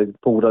players they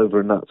pulled over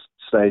in that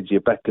stage.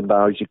 Your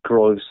Beckenbauers, your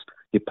Cruyffs,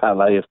 your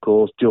Pelé, of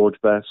course, George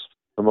Best,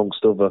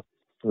 amongst other,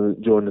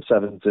 during the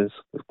 70s.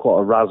 Quite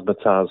a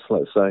razzmatazz,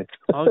 let's say.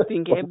 I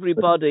think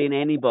everybody and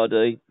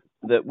anybody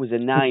that was a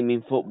name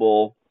in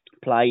football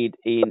played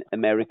in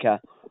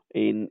America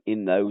in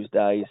those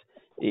days.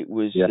 It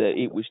was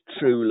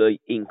truly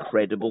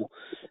incredible.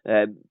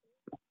 It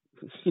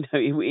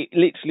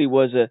literally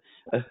was a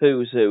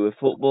who's who of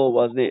football,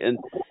 wasn't it? And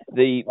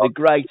the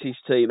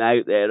greatest team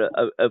out there,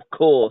 of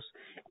course,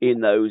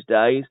 in those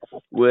days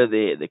were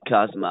the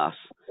Cosmos.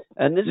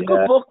 And there's a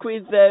good book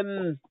with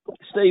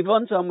Steve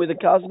Hunt on with the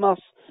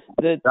Cosmos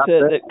that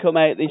come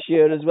out this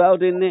year as well,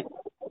 didn't it?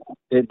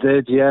 It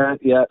did, yeah.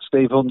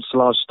 Steve Hunt's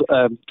last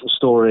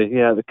story,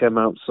 that came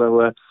out.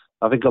 So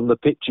I think on the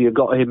picture you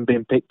got him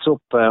being picked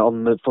up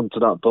on the front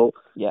of that book.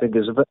 Yeah. I think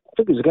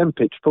it's again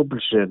Pitch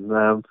Publishing,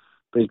 but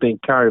he's being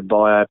carried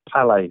by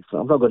Pelé.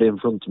 I've not got it in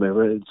front of me,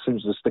 but it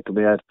seems to stick in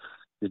my head.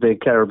 He's being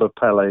carried by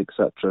Pelé,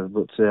 etc.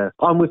 But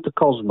I'm with the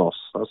Cosmos.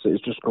 That's it.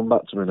 It's just come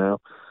back to me now.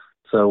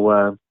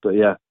 So, but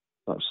yeah,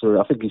 absolutely.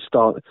 I think he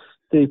started.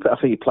 I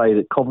think he played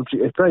at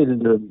Coventry. He played in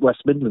the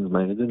West Midlands,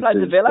 mainly, didn't he?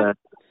 Played at Villa.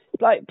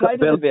 Played at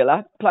the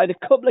Villa. Played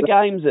a couple of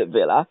games at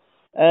Villa.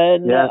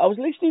 And I was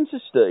listening to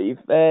Steve.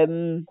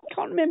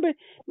 Can't remember. It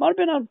might have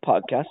been on a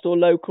podcast or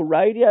local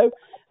radio.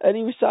 And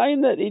he was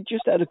saying that he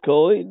just had a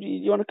call.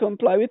 You want to come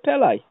play with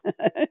Pelé?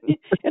 And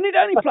he'd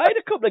only played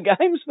a couple of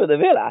games for the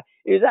Villa.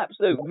 He was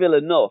absolute Villa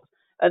nut.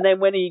 And then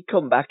when he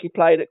come back, he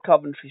played at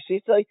Coventry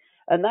City.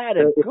 And they had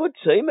a good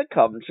team at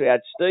Coventry.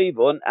 Had Steve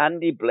Hunt,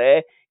 Andy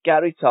Blair,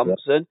 Gary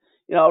Thompson.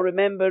 I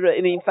remember,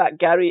 and in fact,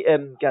 Gary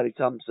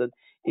Thompson.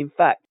 In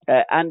fact,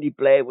 Andy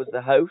Blair was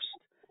the host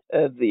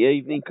of the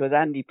evening because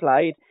Andy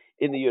played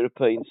in the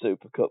European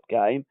Super Cup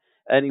game,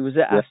 and he was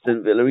at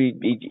Aston Villa.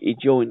 He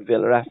joined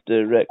Villa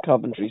after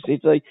Coventry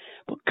City,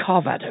 but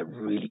Cov had a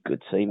really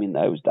good team in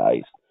those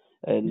days,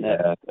 and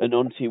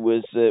Hunty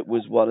was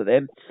one of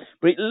them.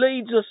 But it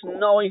leads us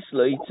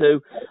nicely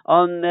to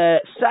on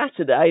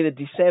Saturday, the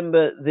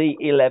December the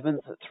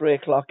 11th at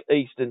 3:00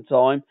 Eastern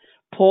Time.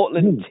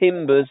 Portland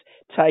Timbers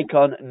take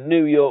on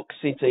New York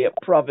City at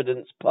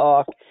Providence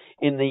Park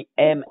in the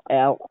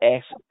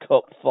MLS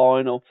Cup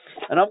final.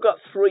 And I've got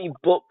 3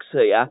 books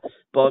here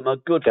by my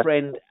good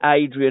friend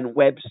Adrian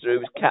Webster, who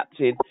was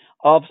captain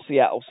of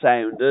Seattle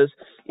Sounders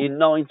in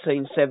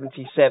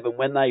 1977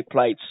 when they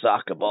played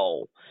soccer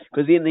ball.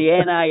 Because in the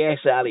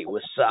NASL it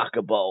was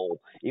soccer ball.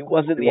 It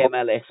wasn't the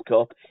MLS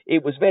Cup.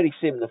 It was very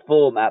similar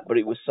format, but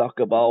it was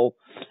soccer ball.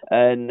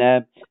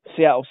 And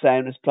Seattle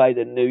Sounders played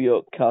the New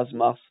York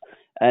Cosmos.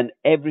 And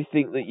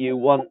everything that you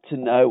want to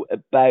know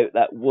about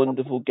that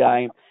wonderful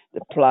game,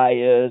 the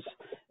players,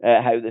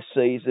 how the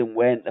season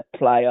went, the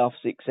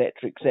playoffs,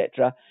 etc.,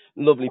 etc.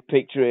 Lovely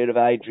picture here of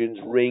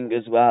Adrian's ring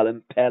as well,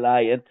 and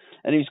Pelé,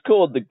 and he's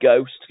called the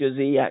Ghost because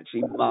he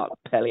actually marked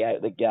Pelé out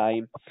of the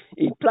game.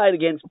 He played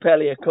against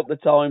Pelé a couple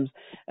of times.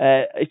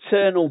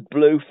 Eternal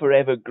Blue,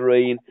 Forever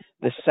Green,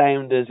 The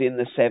Sounders in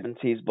the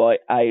 70s by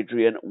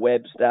Adrian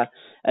Webster,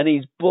 and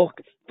his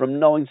book from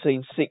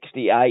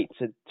 1968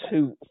 to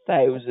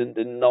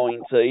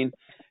 2019,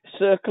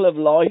 Circle of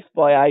Life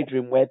by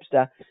Adrian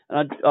Webster.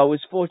 And I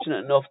was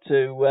fortunate enough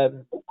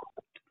to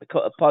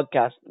cut a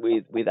podcast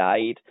with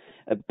Aid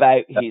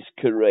about his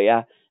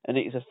career, and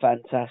it's a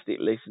fantastic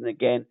listen.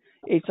 Again,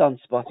 it's on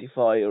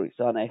Spotify or it's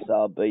on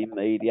SRB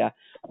Media.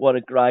 What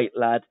a great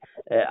lad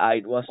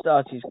Aidwa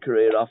started his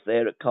career off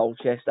there at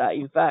Colchester.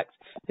 In fact,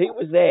 he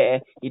was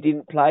there. He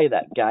didn't play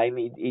that game.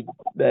 He'd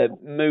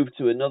moved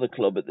to another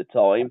club at the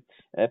time,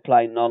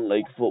 playing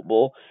non-league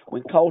football.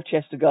 When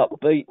Colchester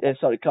beat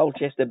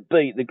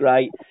the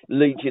great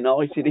Leeds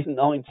United in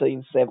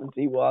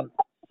 1971.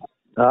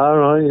 All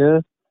right, yeah,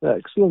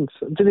 excellent.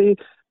 Did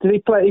he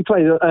play? He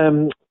played.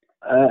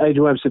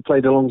 Adrian Webster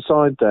played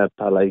alongside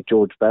Pele,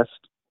 George Best.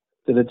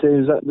 Did it?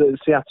 Was that the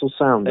Seattle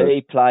Sounders?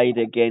 He played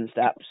against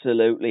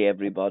absolutely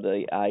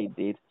everybody. I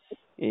did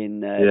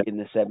in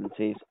the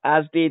 70s,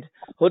 as did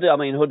Huddy. I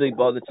mean, Huddy,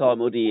 by the time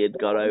Huddy had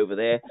got over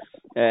there,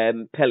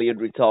 Pele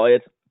had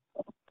retired.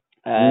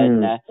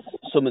 And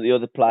some of the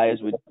other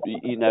players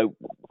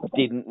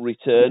didn't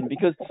return,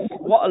 because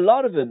what a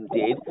lot of them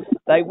did,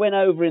 they went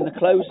over in the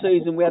close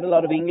season. We had a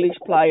lot of English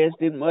players,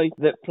 didn't we,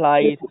 that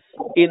played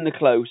in the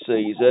close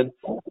season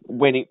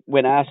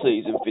when our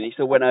season finished.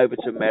 They went over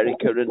to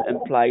America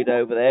and played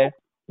over there.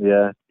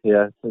 Yeah,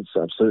 it's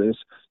absolutely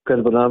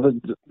incredible now.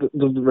 It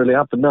doesn't really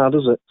happen now,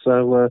 does it?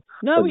 So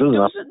no, it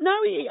doesn't. No,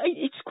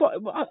 it's quite.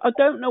 I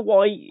don't know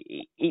why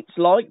it's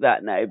like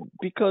that now,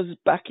 because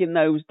back in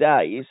those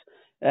days,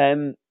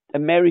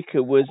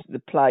 America was the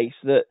place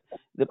that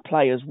the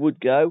players would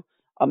go.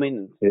 I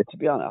mean, to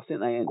be honest, I think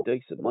they earned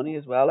decent money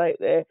as well out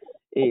there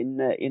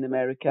in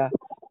America.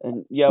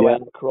 And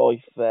Johan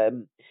Cruyff,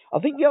 I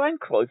think Johan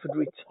Cruyff had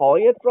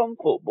retired from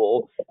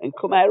football and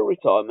come out of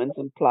retirement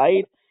and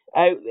played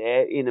out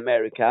there in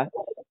America.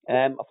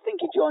 I think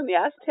he joined the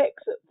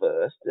Aztecs at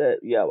first,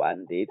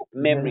 Johan did.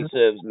 Memory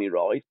serves me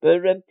right.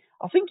 But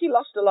I think he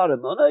lost a lot of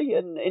money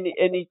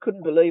and he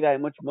couldn't believe how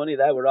much money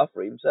they were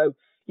offering him. So,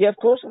 yeah, of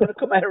course I'm going to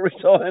come out of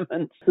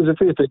retirement. There's a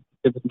few things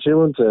you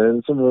wouldn't do,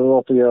 and some of them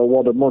offer you a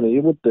wad of money,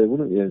 you would do,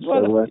 wouldn't you?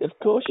 Well, so, of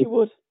course you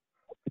would.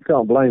 You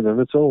can't blame him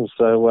at all.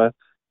 So,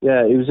 he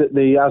was at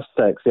the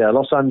Aztecs,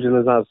 Los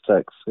Angeles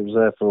Aztecs. He was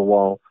there for a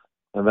while.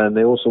 And then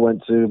they also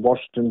went to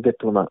Washington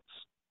Diplomats.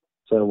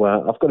 So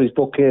I've got his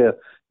book here,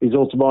 his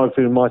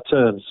autobiography, In My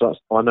Turn, so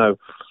that's I know.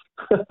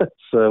 But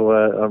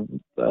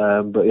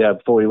yeah,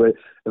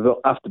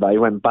 after that, he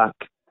went back,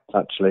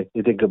 actually.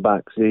 He did go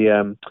back. He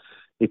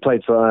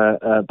played for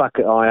back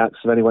at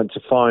Ajax, and then he went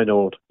to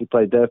Feyenoord. He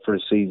played there for a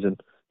season.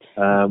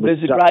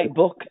 There's a great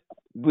book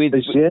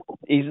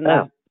isn't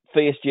that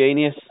Fierce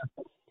Genius?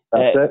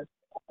 That's it.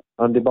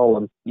 Andy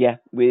Bolan. Yeah,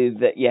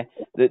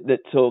 that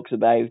talks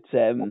about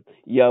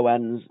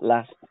Johan's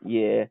last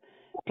year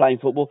playing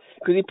football,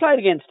 because he played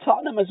against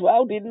Tottenham as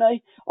well, didn't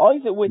he?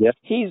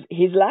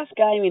 His last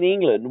game in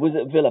England was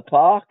at Villa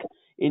Park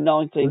in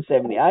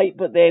 1978,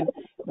 but then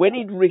when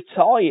he'd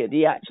retired,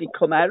 he actually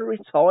come out of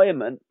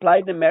retirement,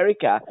 played in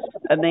America,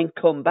 and then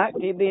come back,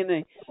 didn't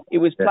he? He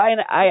was playing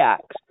at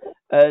Ajax,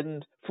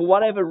 and for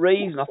whatever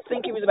reason, I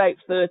think he was about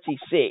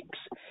 36,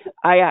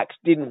 Ajax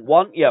didn't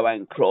want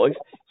Johan Cruyff,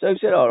 so he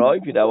said, all right,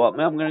 if you don't want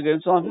me, I'm going to go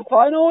and sign for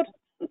Feyenoord.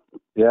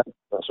 Yeah,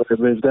 that's what he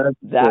moved down.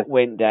 That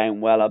went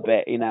down well, I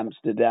bet, in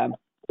Amsterdam.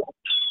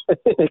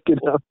 You can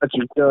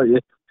imagine, can't you?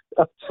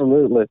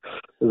 Absolutely.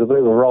 There's a bit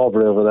of a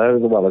robbery over there,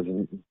 as well as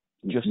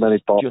many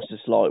parts. Just a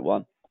slight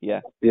one,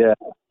 yeah. Yeah,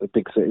 the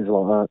big cities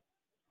like that.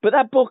 But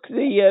that book,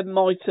 the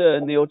My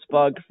Turn, the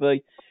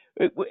autobiography,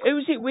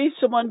 who's it with?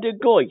 Someone De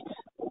Goot.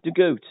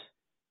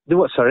 The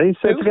what, sorry?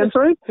 Say it again,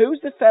 sorry? Who's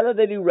the fella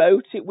that he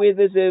wrote it with?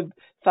 As a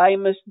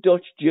famous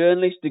Dutch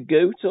journalist, De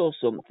Goot or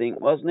something,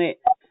 wasn't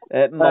it?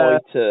 My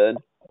Turn.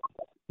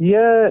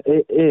 Yeah,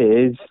 it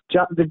is.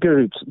 Jack De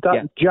Groot.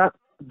 Jack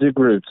De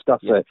Groot,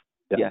 that's it.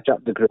 Yeah,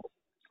 Jack De Groot.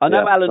 I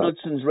know Alan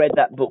Hudson's read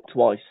that book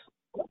twice.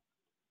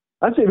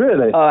 Has he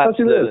really? Oh,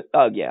 absolutely.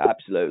 Oh, yeah,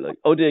 absolutely.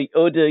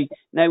 Uddy.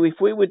 Now,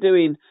 if we were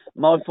doing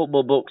my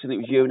football books and it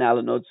was you and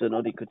Alan Hudson,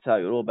 Uddy could tell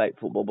you all about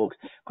football books,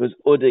 because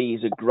Uddy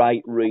is a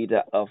great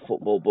reader of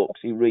football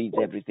books. He reads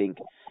everything.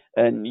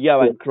 And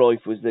Johan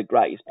Cruyff was the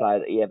greatest player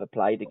that he ever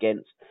played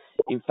against.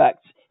 In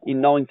fact,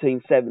 in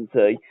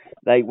 1970,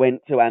 they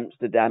went to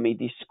Amsterdam. He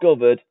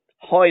discovered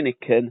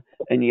Heineken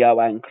and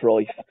Johan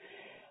Cruyff.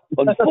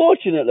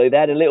 Unfortunately, they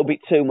had a little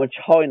bit too much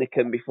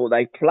Heineken before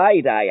they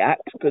played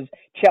Ajax, because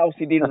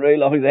Chelsea didn't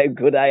realise how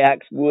good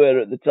Ajax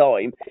were at the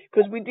time,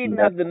 because we didn't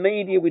have the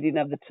media, we didn't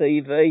have the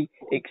TV,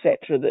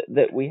 etc.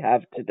 that we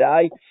have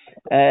today.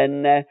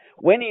 And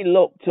when he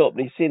looked up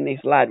and he seen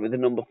this lad with the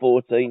number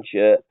 14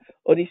 shirt,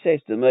 what he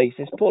says to me, he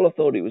says, Paul, I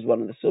thought he was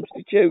one of the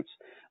substitutes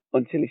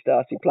until he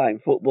started playing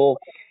football.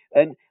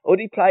 And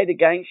Uddy played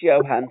against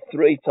Johan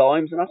 3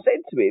 times, and I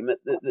said to him,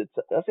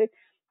 I said,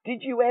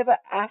 did you ever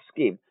ask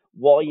him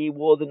why he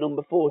wore the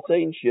number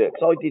 14 shirt?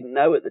 Because I didn't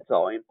know at the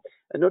time.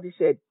 And Uddy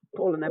said,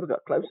 Paul, I never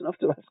got close enough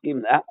to ask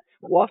him that.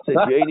 What a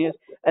genius.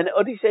 And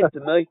Uddy said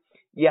to me,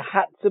 you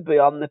had to be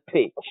on the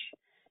pitch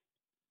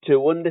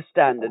to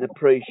understand and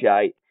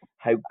appreciate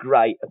how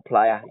great a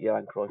player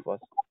Johan Cruyff was.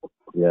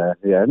 Yeah,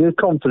 and he was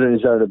confident in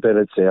his own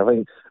ability. I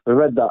think we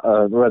read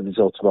his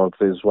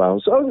autobiography as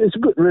well. So it's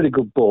a really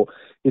good book.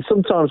 It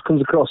sometimes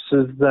comes across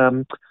as,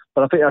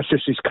 but I think that's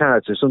just his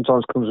character.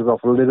 Sometimes comes across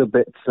a little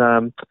bit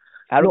arrogant.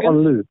 Not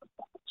aloof.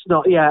 It's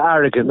not,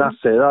 arrogant. That's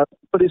it.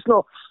 But it's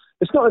not.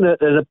 It's not in a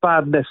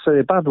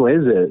necessarily a bad way,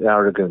 is it?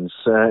 Arrogance.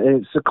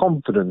 It's a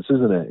confidence,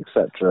 isn't it,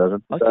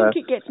 etc. I think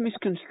it gets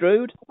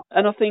misconstrued,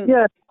 and I think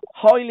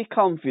highly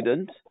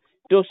confident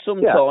does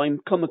sometimes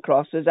come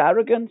across as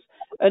arrogance.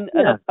 And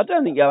I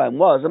don't think Johan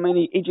was. I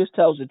mean, he just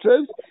tells the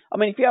truth. I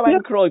mean, if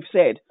Johan Cruyff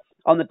said,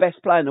 "I'm the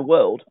best player in the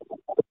world,"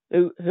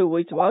 who are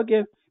we to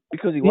argue?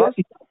 Because he was.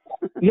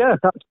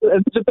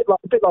 It's a bit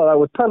like that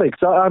with Pele.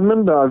 Because I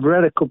remember I've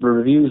read a couple of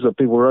reviews where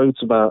people wrote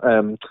about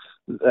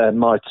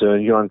Maita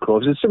and Johan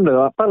Cruyff. It's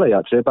similar to Pele,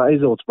 actually, about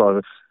his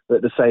autobiography,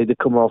 that they say they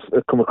come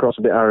across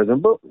a bit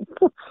arrogant. But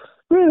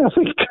really, I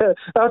think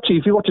actually,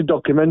 if you watch a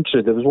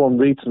documentary, there was one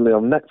recently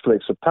on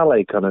Netflix of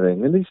Pele kind of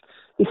thing, and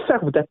he's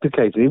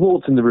self-deprecating. He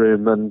walked in the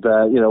room, and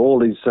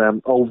all his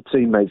old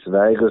teammates are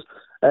there. He goes,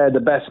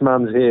 "The best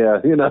man's here."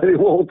 He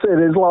walked in.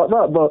 It's like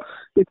that, but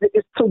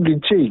it's tongue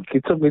in cheek.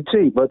 It's tongue in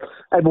cheek, but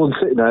everyone's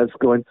sitting there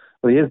going,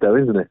 "Well, he is, though,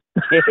 isn't he?"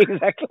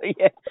 Exactly.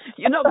 Yeah,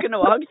 you're not going to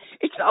argue.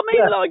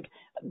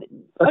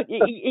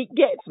 It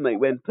gets me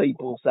when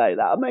people say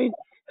that. I mean,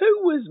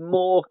 who was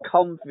more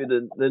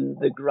confident than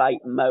the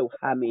great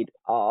Muhammad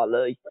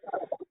Ali?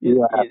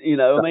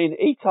 I mean,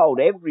 he told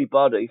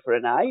everybody for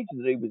an age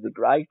that he was the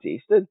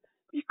greatest, and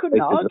you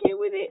couldn't argue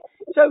with it.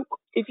 So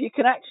if you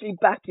can actually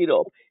back it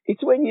up,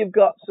 it's when you've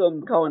got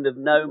some kind of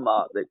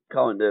no-mark that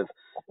kind of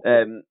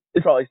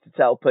tries to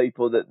tell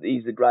people that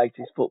he's the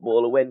greatest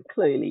footballer when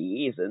clearly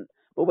he isn't.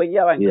 But when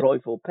Johan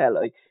Cruyff or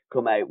Pele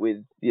come out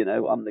with,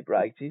 I'm the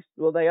greatest,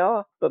 well, they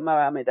are. But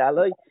Muhammad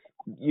Ali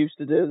used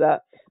to do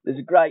that. There's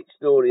a great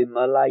story in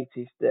my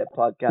latest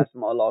podcast,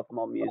 My Life,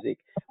 My Music,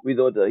 with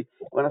Uddy.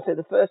 When I said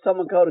the first time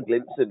I got a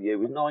glimpse of you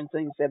was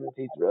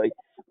 1973,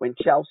 when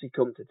Chelsea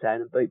come to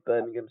town and beat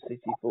Birmingham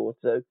City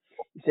 4-2.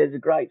 He says a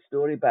great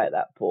story about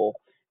that, Paul.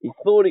 He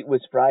thought it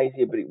was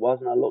Frazier, but it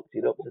wasn't. I looked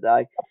it up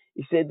today.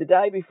 He said the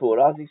day before,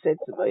 as he said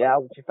to me, "How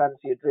would you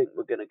fancy a drink?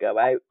 We're going to go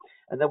out."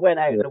 And they went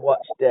out and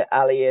watched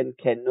Ali and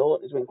Ken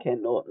Norton. It was when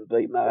Ken Norton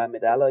beat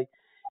Muhammad Ali.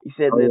 He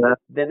said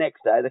the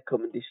next day they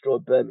come and destroy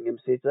Birmingham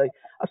City.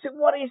 I said,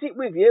 "What is it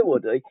with you,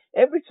 Woody?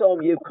 Every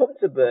time you come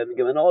to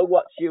Birmingham and I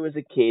watched you as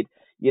a kid,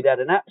 you'd had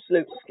an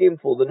absolute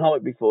skinful the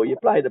night before. You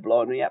played a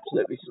blind and you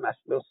absolutely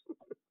smashed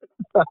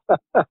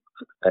us."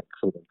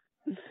 Excellent.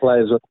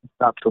 Players with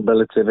natural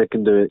ability, they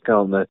can do it,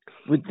 can't they?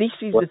 Well, this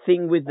is the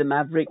thing with the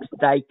Mavericks.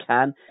 They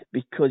can,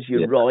 because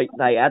you're right.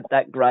 They had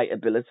that great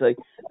ability,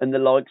 and the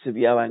likes of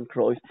Johan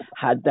Cruyff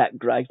had that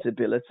great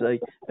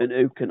ability. And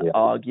who can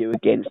argue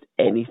against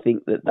anything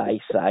that they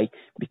say?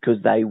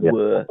 Because they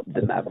were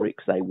the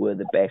Mavericks. They were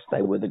the best.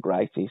 They were the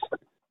greatest.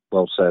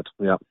 Well said.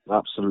 Yeah,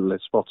 absolutely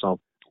spot on.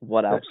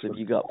 What else have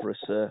you got for us,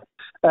 sir?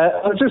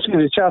 I'll just give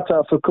you a shout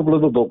out for a couple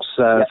of other books,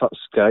 if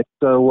that's okay.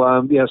 So,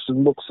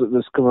 some books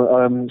that's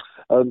come.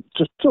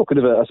 Just talking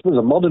about, I suppose,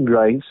 a modern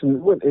race,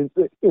 and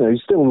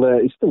he's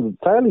still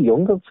fairly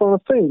young, I'm trying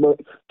to think. But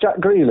Jack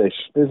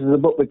Grealish, this is a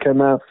book that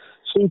came out,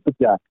 Super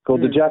Jack,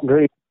 called The Jack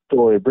Grealish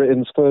Story,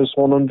 Britain's first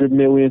 100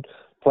 million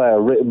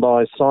player, written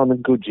by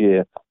Simon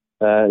Goodyear.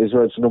 He's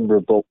wrote a number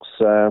of books.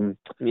 He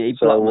blocked me.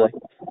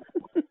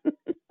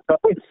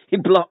 He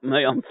blocked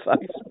me on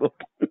Facebook.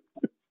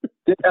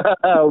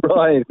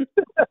 Right.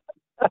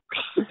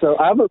 So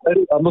I haven't read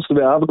it. I must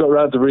admit, I haven't got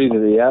around to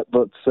reading it yet.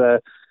 But so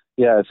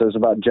it's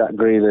about Jack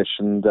Grealish,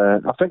 and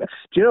I think. Do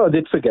you know? I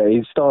did forget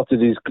he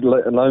started his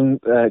long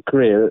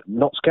career at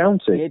Notts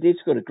County. Yeah, he did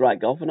score a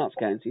great goal for Notts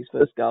County, his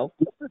first goal.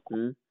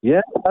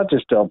 Yeah, I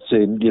just don't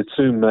see. You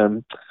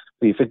assume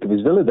you think of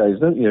his Villa days,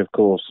 don't you? Of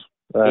course.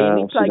 He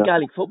played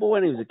Gaelic football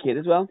when he was a kid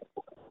as well.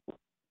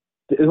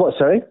 What?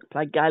 Sorry.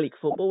 Played Gaelic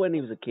football when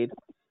he was a kid.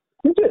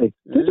 Did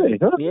he?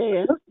 Huh?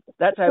 Yeah.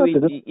 That's how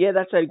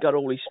he got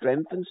all his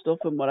strength and stuff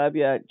and what have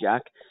you,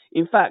 Jack.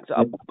 In fact,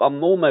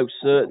 I'm almost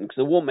certain, because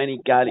there weren't many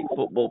Gaelic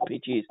football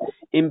pitches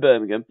in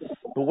Birmingham,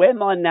 but where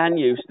my nan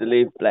used to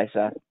live, bless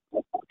her,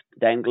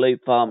 down Glebe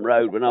Farm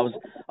Road, she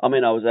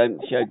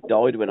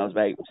died when I was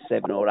about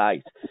 7 or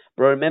 8.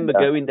 But I remember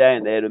going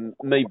down there and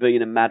me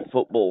being a mad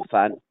football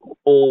fan,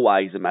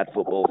 always a mad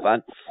football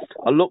fan.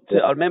 I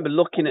remember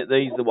looking at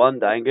these the one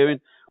day and going,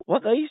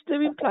 what are these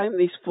doing, playing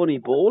this funny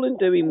ball and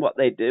doing what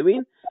they're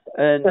doing?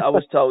 And I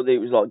was told it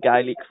was like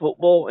Gaelic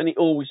football, and it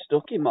always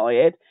stuck in my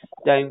head,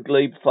 down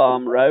Glebe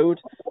Farm Road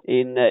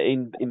in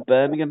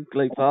Birmingham,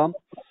 Glebe Farm.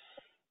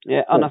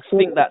 Yeah, and I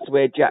think that's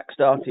where Jack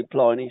started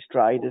plying his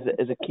trade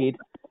as a kid.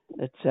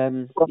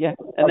 And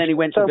then he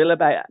went to Villa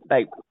about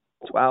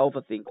 12,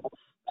 I think,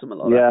 something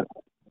like that.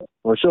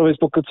 Well, I'm sure his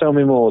book could tell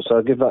me more, so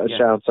I'll give that a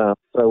shout out.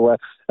 So,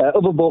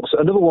 other books,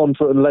 another one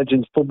for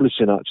Legends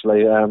Publishing,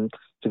 actually,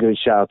 to give a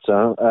shout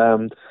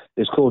out.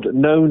 It's called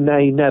No,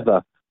 Nay,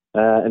 Never,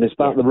 and it's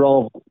about the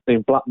rivalry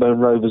between Blackburn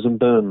Rovers and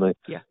Burnley.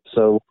 Yeah.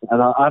 So,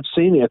 and I've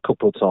seen it a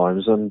couple of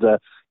times, and there's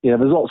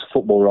lots of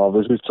football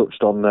rivalries. We've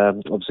touched on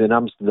obviously in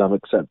Amsterdam,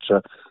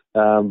 etc.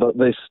 But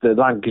the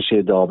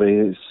Lancashire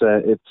derby,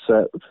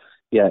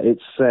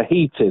 it's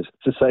heated,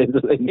 to say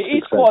the least. It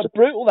is quite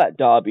brutal, that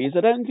derby is.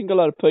 I don't think a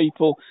lot of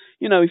people,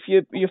 if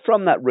you're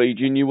from that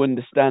region, you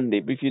understand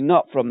it. But if you're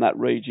not from that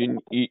region,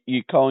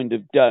 you kind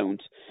of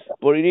don't.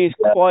 But it is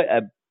quite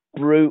a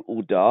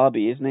brutal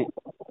derby, isn't it?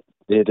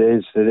 It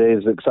is,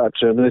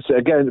 exactly. And it's,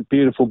 again, a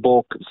beautiful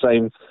book,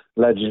 same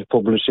Legends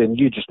Publishing.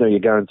 You just know you're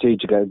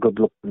guaranteed to get a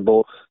good-looking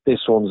book.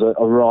 This one's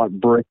a right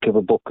brick of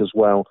a book as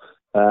well.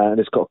 And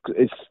it's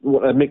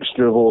a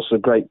mixture of also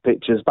great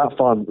pictures. About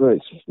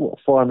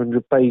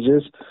 500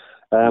 pages.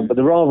 But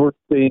the rivalry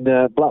between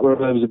Blackburn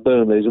Rovers and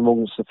Burnley is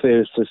amongst the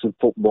fiercest of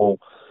football.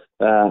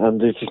 And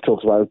it just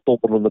talks about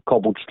football on the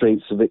cobbled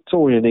streets of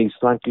Victoria and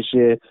East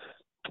Lancashire,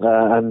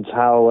 and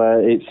how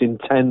it's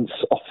intense,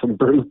 often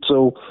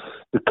brutal.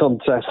 The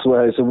contest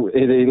where it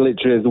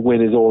literally the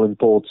win is all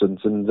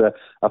important. And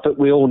I think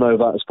we all know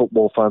that as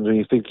football fans. When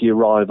you think of your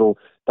rival,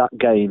 that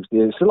game,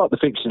 it's like the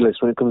fixture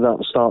list when it comes out at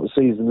the start of the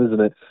season,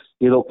 isn't it?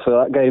 You look for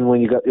that game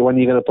when you're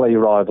going to play your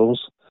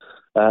rivals,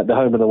 the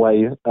home and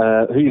away,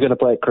 who you're going to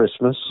play at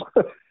Christmas,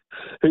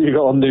 who you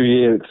got on New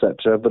Year,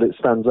 etc. But it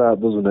stands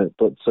out, doesn't it?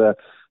 But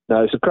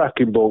no, it's a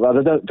cracking book. And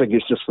I don't think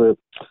it's just for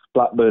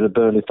Blackburn and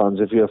Burnley fans.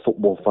 If you're a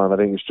football fan, I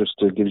think it's just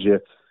gives you,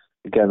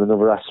 again,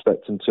 another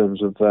aspect in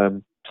terms of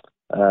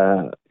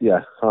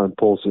how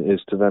important it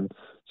is to them.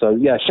 So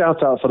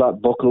shout out for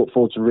that book. I look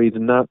forward to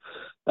reading that.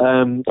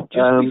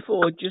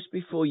 Just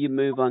before you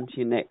move on to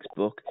your next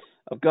book,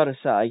 I've got to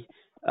say,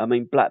 I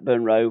mean,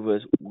 Blackburn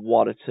Rovers,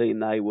 what a team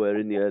they were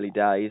in the early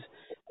days,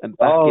 and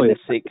back in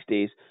the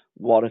 60s,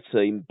 what a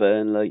team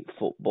Burnley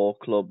Football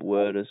Club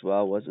were as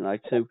well, wasn't they?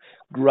 Two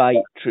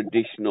great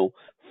traditional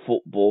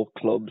football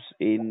clubs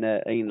in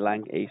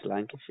East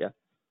Lancashire.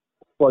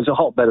 Well, it's a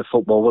hotbed of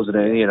football, wasn't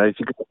it? If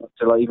you go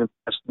to even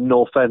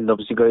North End,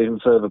 obviously go even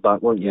further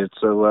back, won't you?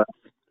 So,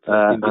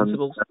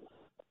 Invincibles.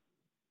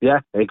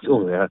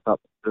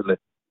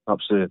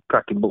 Absolutely,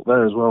 cracking book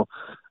there as well.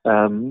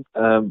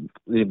 The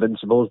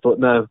Invincibles, but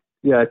no,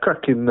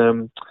 cracking.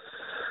 There's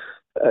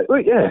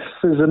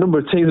a number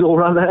of teams all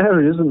around that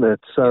area, isn't there?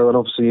 So, and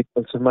obviously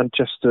to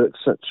Manchester,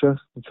 etc.,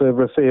 and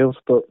further afield.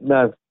 But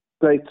no,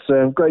 great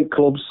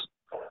clubs,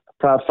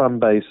 proud fan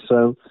base.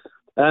 So.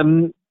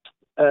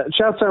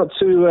 Shout out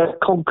to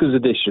Conkers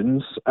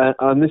Editions,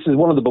 and this is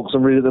one of the books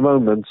I'm reading at the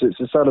moment. It's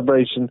a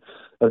celebration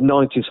of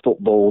 90s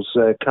footballs.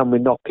 Can we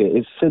knock it?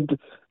 It's Sid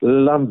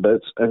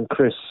Lambert and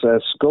Chris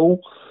Skull.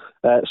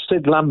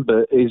 Sid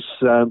Lambert is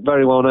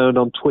very well known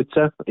on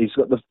Twitter. He's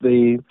got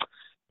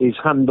his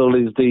handle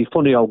is the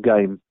Funny Old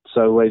Game.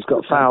 So he's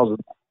got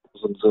thousands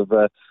of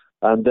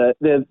and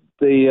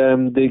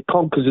the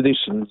Conkers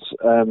Editions,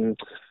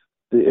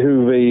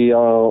 who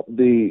are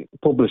the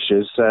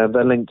publishers.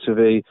 They're linked to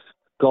the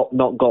Got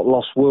Not Got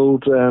Lost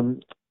World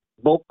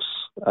books,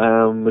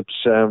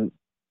 which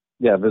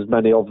there's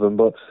many of them,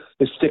 but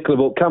this particular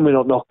book, Can We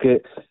Not Knock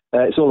It?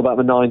 It's all about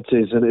the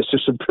 90s, and it's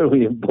just a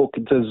brilliant book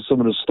in terms of some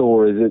of the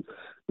stories. It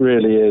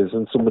really is,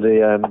 and some of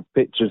the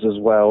pictures as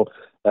well.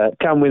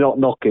 Can We Not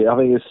Knock It? I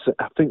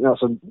think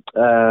that's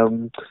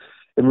in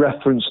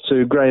reference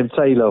to Graham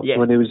Taylor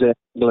when he was in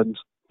England.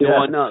 Do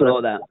I not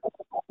like that?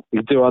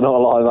 Do I not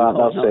like that?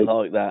 That's not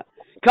like that.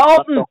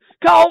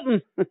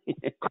 Carlton!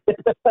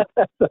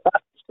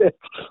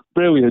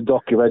 Brilliant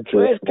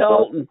documentary. Where's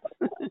Carlton?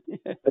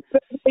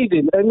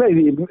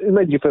 It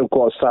made you feel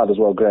quite sad as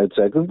well, Graham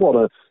Taylor, because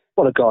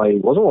what a guy he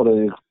was, what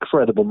an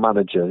incredible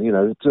manager.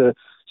 The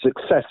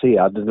success he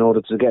had in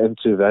order to get him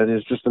to there, and he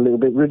was just a little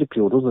bit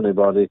ridiculed, wasn't he,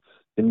 by the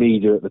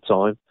media at the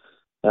time.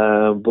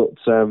 But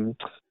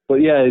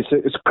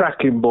it's a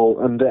cracking book,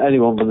 and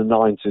anyone from the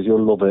 90s,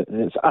 you'll love it.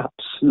 And it's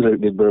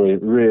absolutely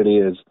brilliant, it really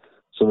is.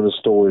 Some of the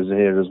stories in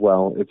here as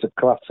well. It's a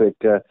classic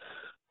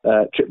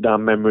trip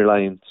down memory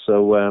lane.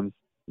 So, and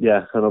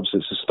obviously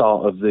it's the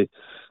start of the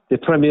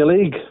Premier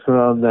League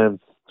around then.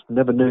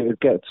 Never knew it would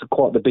get to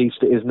quite the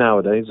beast it is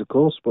nowadays, of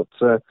course. But,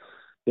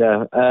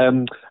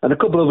 and a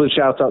couple of other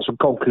shout-outs from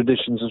Conquer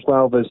Editions as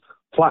well. There's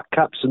Flat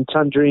Caps and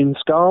Tangerine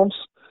Scarves.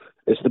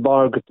 It's the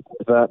biography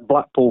of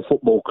Blackpool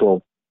Football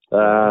Club.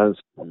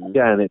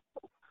 Again, it's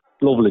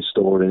a lovely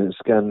story. It's,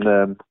 again,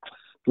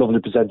 lovely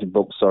presented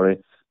book,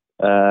 sorry.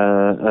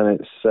 And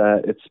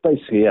it's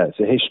basically, it's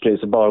a history,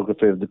 it's a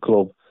biography of the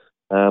club.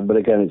 But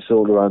again, it's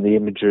all around the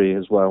imagery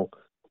as well,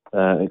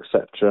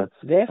 etc.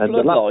 Their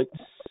floodlights,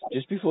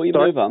 just before you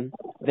move on,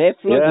 their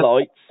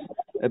floodlights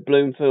at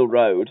Bloomfield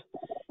Road,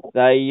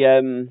 they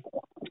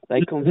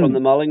come from the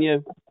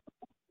Molineux.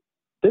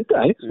 Did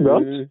they?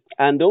 Right.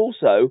 And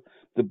also,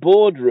 the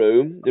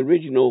boardroom, the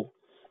original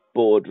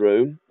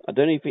boardroom, I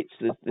don't know if it's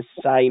the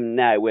same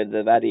now, whether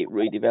they've had it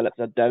redeveloped,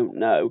 I don't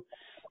know.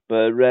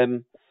 But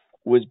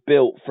was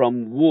built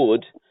from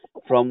wood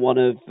from one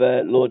of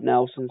Lord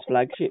Nelson's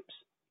flagships.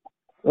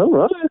 Oh,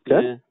 right,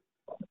 okay.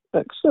 Yeah.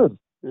 Excellent.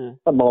 Yeah.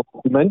 That might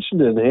be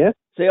mentioned in here.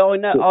 See, I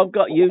know I've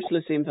got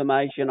useless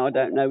information. I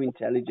don't know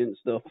intelligent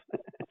stuff.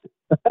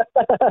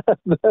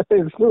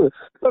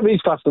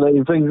 These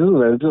fascinating things,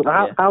 isn't it?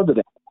 How did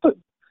it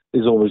happen?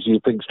 Is always you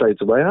think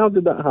straight away. How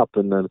did that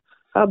happen then?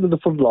 How did the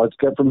floodlights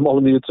get from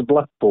Molineux to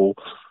Blackpool?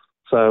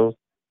 So,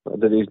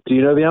 Do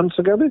you know the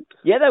answer, Gabby?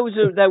 Yeah, they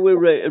were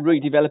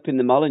redeveloping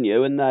the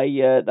Molineux, and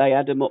they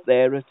had them up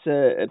there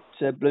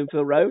at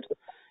Bloomfield Road,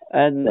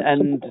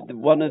 and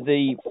one of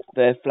the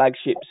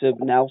flagships of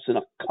Nelson.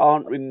 I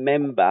can't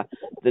remember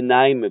the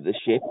name of the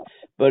ship,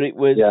 but it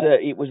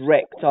was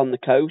wrecked on the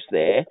coast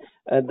there,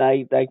 and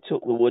they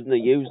took the wood and they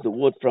used the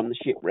wood from the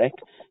shipwreck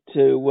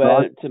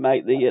to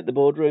make the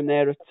boardroom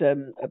there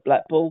at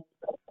Blackpool.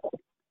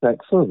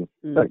 Excellent,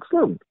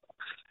 excellent.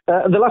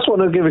 The last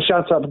one I'll give a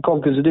shout out to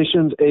Conkers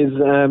Editions is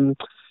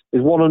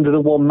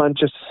 101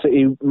 Manchester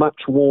City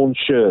match-worn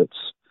shirts,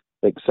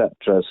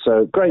 etc.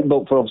 So great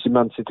book for obviously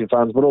Man City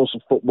fans, but also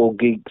football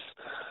geeks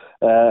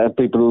and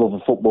people who love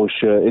a football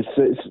shirt.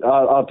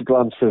 I've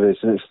glanced through this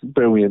and it's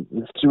brilliant.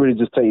 It's really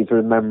just take you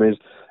through the memories.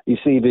 You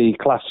see the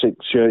classic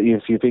shirt,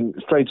 if you think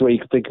straight away you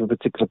can think of a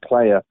particular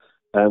player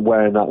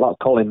wearing that, like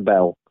Colin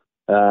Bell.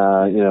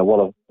 What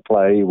a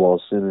player he was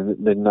in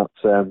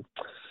that.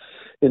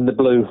 In the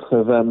blue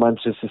of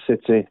Manchester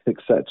City,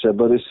 etc.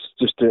 But it's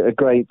just a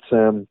great,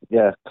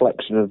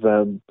 collection of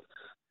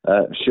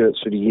shirts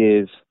for the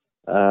years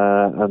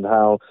and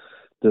how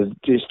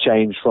it's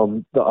changed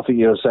from. I think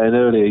you were saying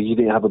earlier, you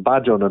didn't have a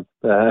badge on them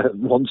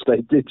once they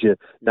did you.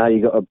 Now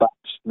you got a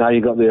badge. Now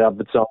you got the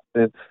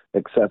advertising,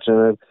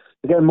 etc.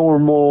 They're getting more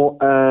and more.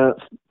 I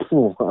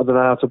don't know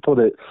how to put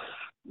it.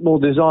 More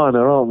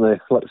designer, aren't they?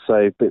 Let's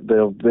say bit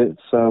by bit.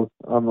 So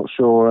I'm not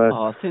sure.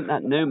 I think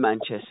that new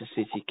Manchester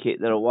City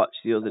kit that I watched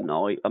the other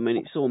night. I mean,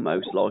 it's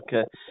almost like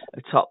a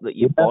top that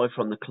you buy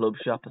from the club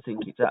shop. I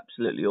think it's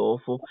absolutely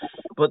awful.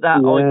 But that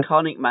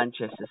iconic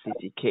Manchester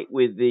City kit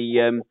with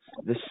the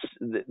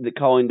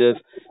kind of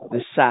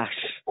the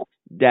sash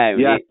down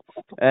it.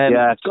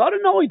 Got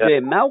an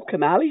idea.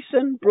 Malcolm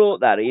Allison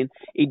brought that in.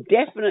 He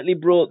definitely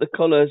brought the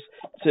colours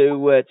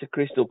to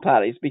Crystal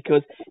Palace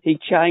because he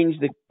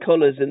changed the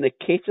colours and the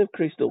kit of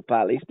Crystal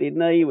Palace,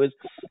 didn't he? He was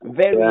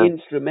very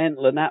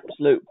instrumental and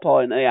absolute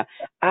pioneer,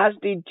 as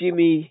did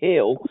Jimmy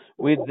Hill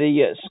with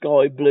the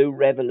Sky Blue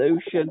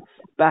Revolution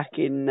back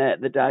in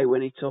the day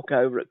when he took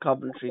over at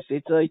Coventry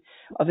City.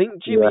 I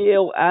think Jimmy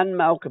Hill and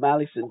Malcolm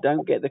Allison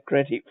don't get the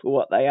credit for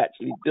what they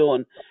actually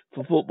done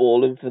for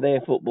football and for their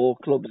football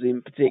clubs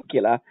in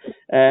particular,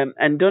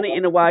 and done it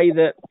in a way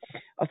that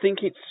I think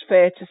it's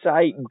fair to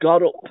say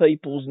got up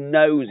people's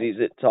noses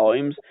at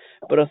times,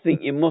 but I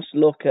think you must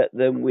look at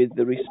them with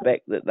the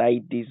respect that they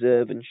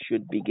deserve and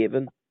should be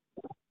given.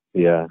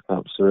 Yeah,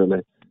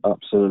 absolutely.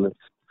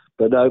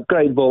 But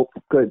great book,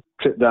 great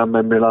trip down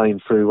memory lane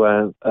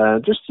through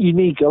just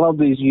unique. I love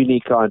these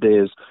unique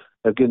ideas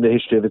of giving the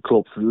history of the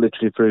club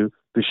literally through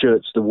the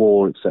shirts, the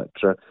war,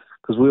 etc.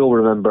 Because we all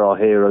remember our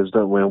heroes,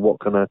 don't we, and what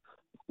kind of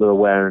they were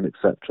wearing,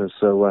 etc.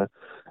 So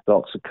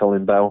lots of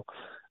Colin Bell.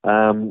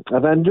 And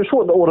then just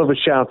one other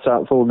shout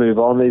out before we move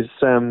on is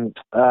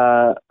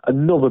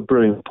another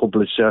brilliant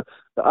publisher,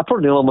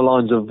 probably along the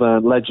lines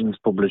of Legends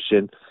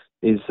Publishing,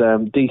 is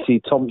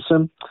DC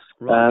Thompson.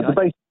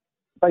 They're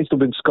based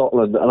up in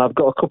Scotland, and I've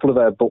got a couple of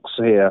their books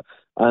here,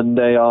 and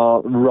they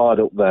are right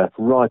up there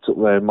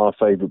in my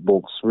favourite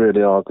books,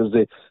 really are, because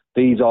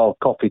these are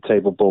coffee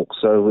table books.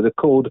 So they're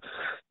called,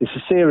 it's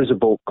a series of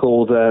books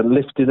called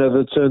Lifting Over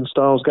the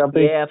Turnstiles,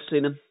 Gabby. Yeah, I've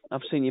seen them.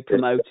 I've seen you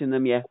promoting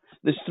them, yeah.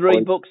 There's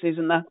 3 books,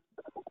 isn't there?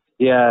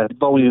 Yeah,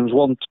 volumes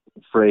 1, 2,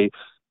 and 3,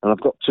 and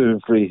I've got 2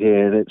 and 3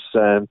 here, and it's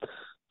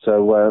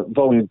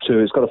volume 2.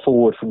 It's got a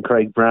foreword from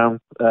Craig Brown.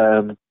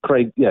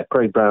 Craig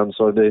Brown,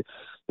 so the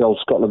old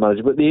Scotland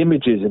manager. But the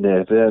images in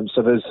there,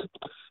 so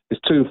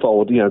it's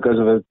twofold. It goes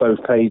over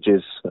both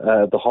pages,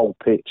 the whole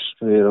pitch.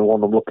 The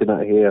one I'm looking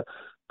at here,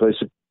 but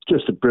it's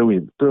just a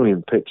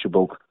brilliant picture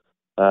book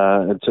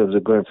in terms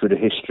of going through the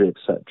history,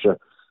 etc.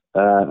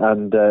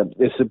 And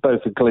it's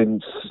both a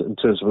glimpse in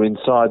terms of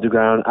inside the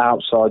ground,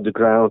 outside the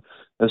ground,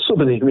 and some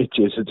of the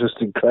images are just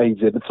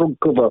crazy. The front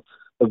cover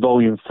of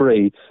volume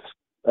 3,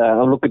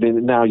 I'm looking at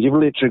it now, you've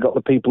literally got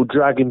the people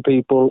dragging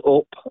people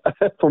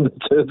up from the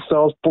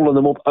turnstiles, pulling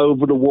them up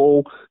over the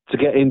wall to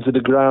get into the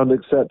ground,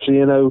 etc.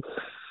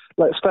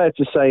 It's fair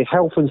to say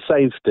health and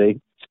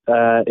safety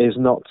is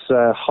not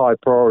high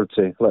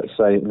priority, let's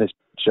say, in this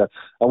picture.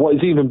 And what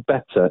is even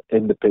better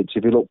in the picture,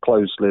 if you look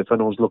closely, if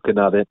anyone's looking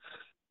at it,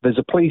 there's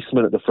a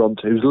policeman at the front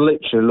who's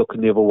literally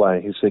looking the other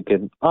way. He's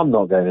thinking, I'm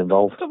not getting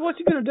involved. So what's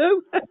he going to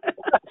do?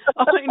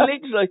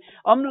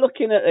 I'm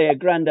looking at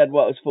Grandad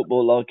What Was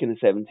Football Like in the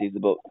 70s, the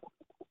book.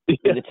 With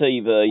the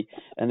TV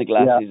and the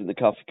glasses and the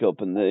coffee cup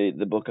and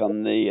the book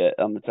on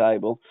the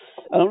table.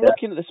 And I'm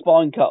looking at the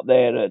spine cup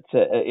there at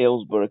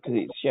Hillsborough because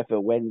it's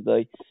Sheffield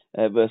Wednesday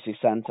versus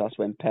Santos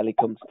when Pelly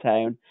comes to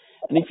town.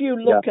 And if you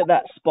look at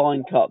that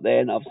spine cup there,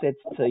 and I've said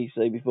to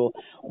TC before,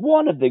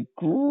 one of the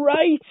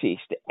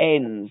greatest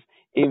ends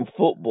in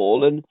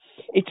football, and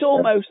it's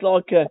almost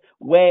like a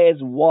Where's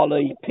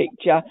Wally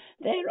picture.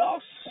 There are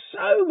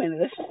so many,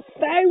 there's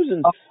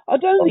thousands. I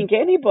don't think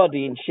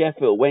anybody in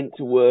Sheffield went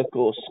to work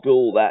or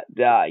school that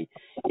day.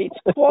 It's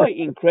quite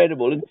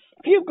incredible. And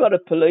if you've got a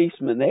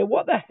policeman there,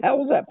 what the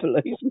hell's that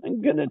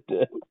policeman going to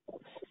do?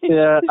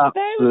 Yeah,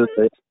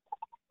 absolutely.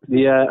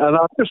 Yeah, and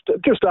I'll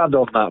just add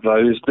on that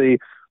though, is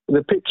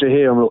the picture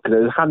here I'm looking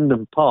at is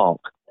Hampden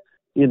Park.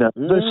 You know,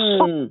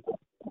 the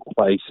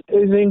place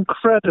is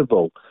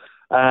incredible.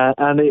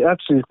 And it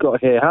actually has got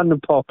here, Hampden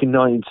Park in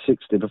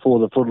 1960, before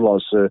the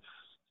floodlights were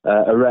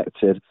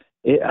erected.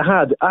 It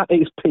had, at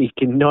its peak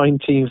in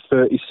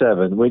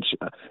 1937, which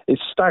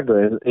is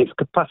staggering, its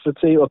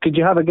capacity, or could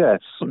you have a guess?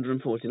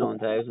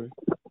 149,000.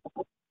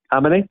 How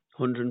many?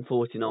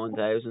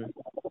 149,000.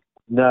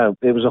 No,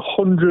 it was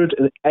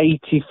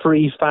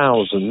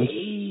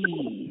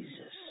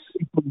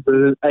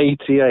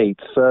 183,388.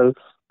 So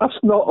that's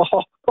not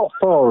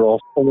far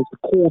off. Almost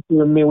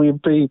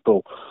 250,000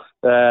 people.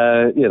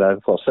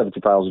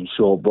 70,000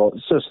 short, but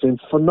it's just been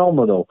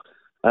phenomenal.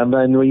 And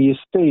then when you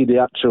see the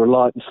actual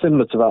light,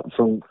 similar to that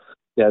from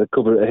the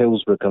cover at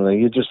Hillsborough, kind of,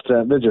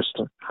 they're just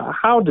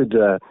how did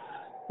but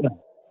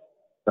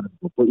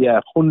yeah,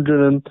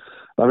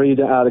 I read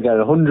it out again,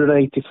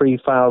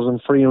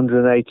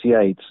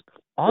 183,388.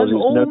 I'm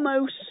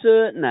almost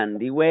certain,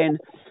 Andy, when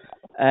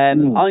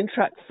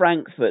Eintracht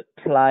Frankfurt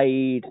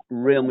played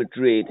Real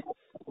Madrid,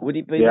 would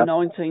it be the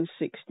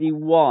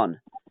 1961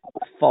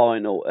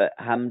 final at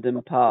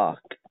Hampden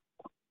Park?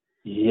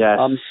 Yes.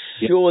 I'm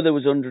sure there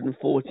was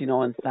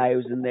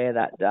 149,000 there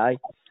that day.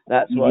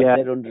 That's why I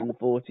said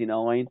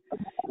 149.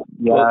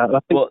 Yeah,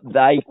 but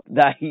they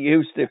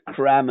used to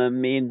cram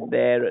them in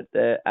there at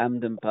the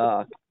Hampden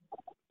Park.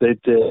 They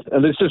did,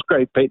 and it's just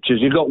great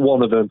pictures. You got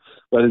one of them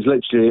where there's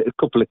literally a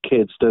couple of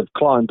kids that have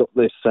climbed up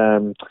this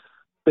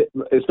bit.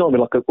 It's not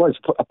like a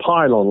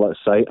pylon,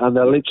 let's say, and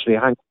they're literally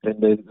hanging in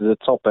the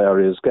top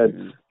areas,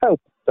 going, "Help,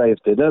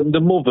 safety!"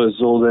 The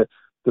mothers or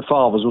the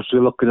fathers will be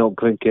looking up,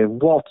 thinking,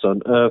 "What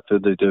on earth are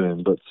they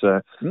doing?" But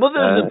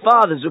mothers and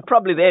fathers were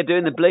probably there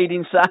doing the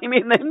bleeding same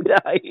in them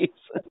days.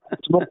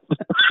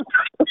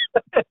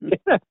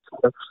 Yeah.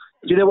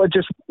 Do you know what?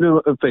 Just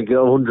thinking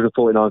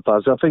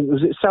 149,000. I think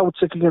was it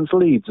Celtic against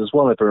Leeds as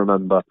well, if I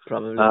remember.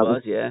 Probably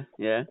was, yeah.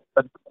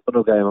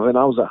 Another game. I mean,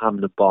 I was at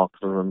Hampden Park,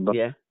 if I remember.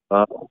 Yeah.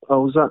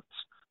 Was that?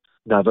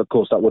 No, but of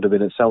course that would have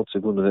been at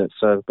Celtic, wouldn't it?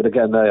 So, but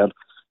again, they had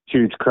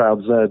huge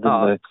crowds there,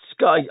 didn't they?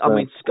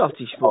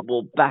 Scottish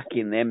football back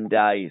in them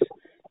days,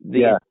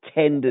 the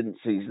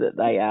attendances that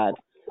they had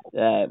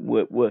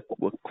were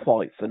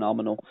quite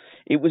phenomenal.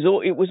 It was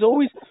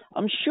always,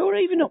 I'm sure,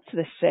 even up to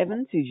the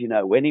 70s, you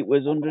know, when it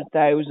was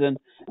 100,000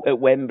 at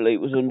Wembley,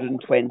 it was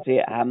 120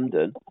 at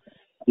Hampden.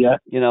 Yeah.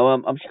 You know,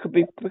 I'm sure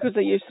because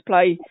they used to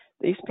play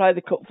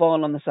the cup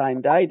final on the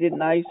same day, didn't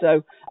they?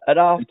 So at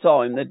half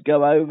time they'd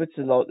go over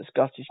to like the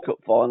Scottish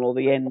Cup final,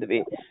 the end of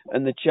it,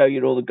 and they'd show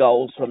you all the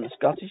goals from the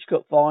Scottish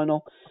Cup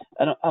final.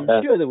 And I'm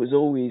sure there was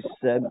always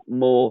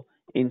more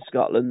in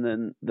Scotland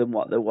than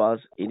what there was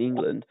in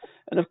England.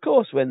 And of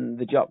course, when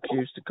the Jocks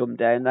used to come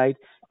down, they'd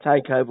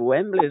take over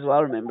Wembley as well.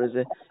 I remember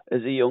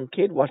as a young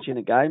kid watching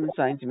a game and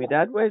saying to me,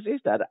 "Dad, where's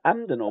this, Dad?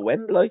 Hampden or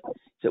Wembley?"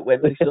 It's at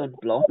Wembley, son.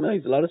 Blimey,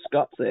 there's a lot of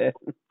Scots there.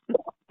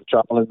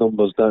 Travelling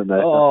numbers, don't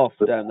they? Oh,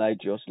 don't they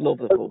just love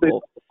the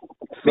football?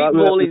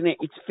 Football, isn't it?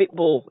 It's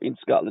football in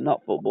Scotland,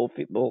 not football.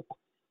 Football.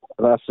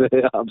 That's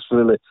it,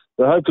 absolutely.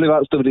 But hopefully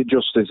that's done it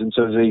justice in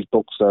terms of these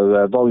books,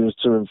 though. Volumes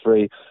 2 and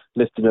 3,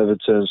 Lifting Over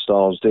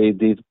Turnstiles.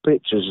 The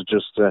pictures are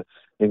just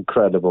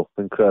incredible.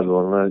 And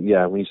when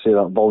you see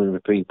that volume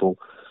of people,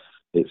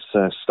 it's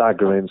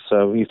staggering.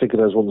 So you think of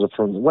those ones up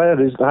front.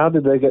 How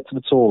did they get to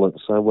the toilet?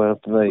 So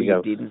there you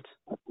go. Didn't.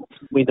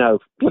 We know.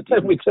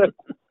 We don't.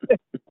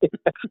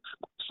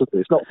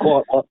 It's not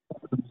quite like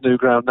new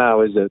ground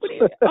now, is it?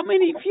 I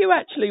mean, if you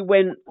actually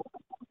went,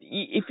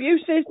 if you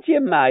said to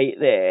your mate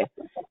there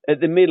at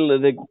the middle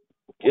of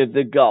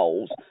the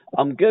goals,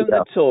 "I'm going to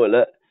the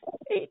toilet,"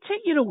 it'd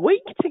take you a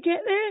week to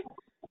get there.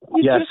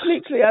 You just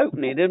literally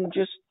open it and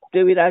just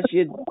do it as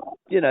you're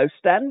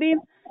standing.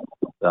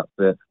 That's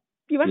it.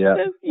 You have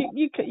to.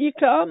 You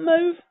can't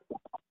move.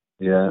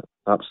 Yeah,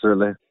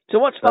 absolutely. So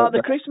what's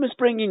Father Christmas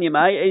bringing you,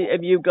 mate?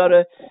 Have you got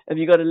a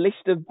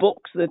list of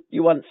books that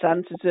you want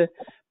Santa to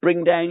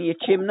bring down your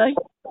chimney?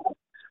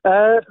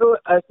 There's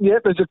always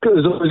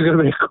going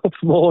to be a couple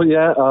more.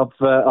 Yeah,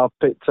 I've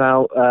picked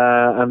out,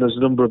 and there's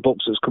a number of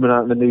books that's coming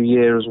out in the new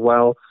year as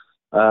well.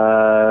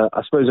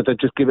 I suppose if I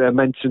just give it a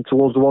mention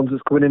towards the ones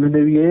that's coming in the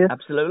new year.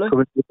 Absolutely.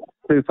 Coming in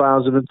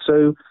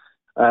 2002.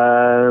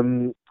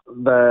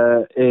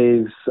 There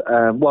is if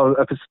I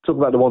talk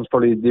about the ones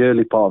probably the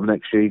early part of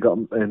next year, you got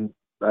in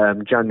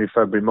January,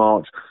 February,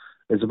 March.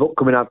 There's a book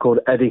coming out called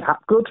Eddie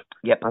Hapgood.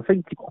 Yep. I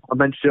think I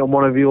mentioned it on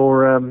one of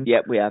your...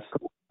 Yep, we have.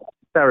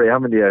 Terry,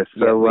 haven't you?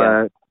 So,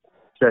 and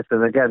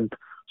again,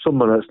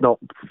 someone that's not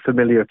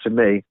familiar to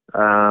me.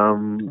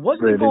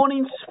 Wasn't he born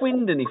in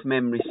Swindon, if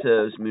memory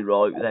serves me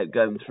right, without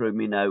going through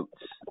my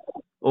notes?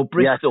 Or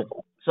Bristol?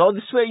 Yes. So I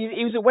swear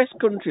he was a West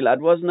Country lad,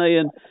 wasn't he?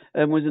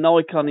 And was an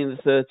icon in the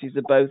 30s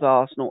of both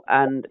Arsenal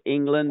and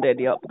England,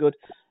 Eddie Hapgood.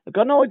 I've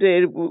got no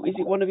idea. Is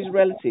it one of his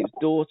relatives,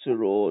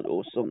 daughter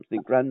or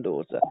something,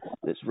 granddaughter,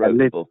 that's wrote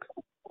the book?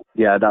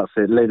 Yeah, that's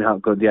it. Lynn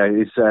Hapgood. Yeah,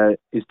 his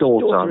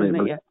daughter. I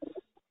mean, yeah.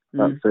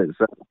 That's it.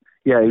 So,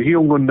 he was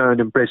young unknown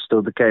in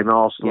Bristol, became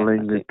Arsenal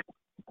and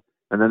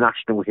a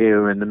national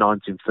hero in the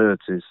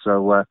 1930s.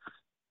 So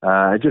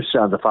It just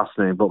sounds a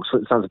fascinating book. So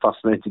it sounds a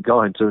fascinating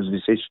guy in terms of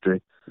his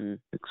history,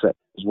 except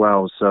as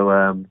well. So,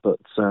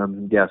 so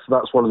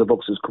that's one of the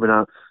books that's coming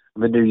out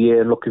in the new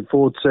year. Looking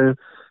forward to.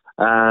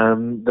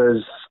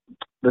 There's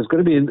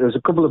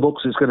a couple of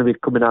books that's going to be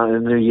coming out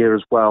in the new year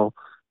as well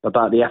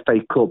about the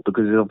FA Cup,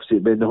 because it's obviously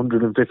been the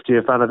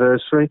 150th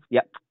anniversary.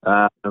 Yep.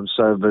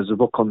 So there's a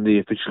book on the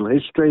official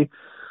history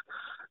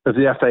of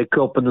the FA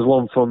Cup, and there's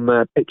one from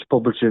Pitch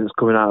Publishing that's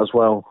coming out as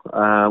well,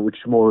 which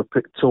is more of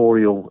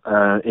pictorial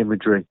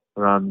imagery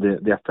around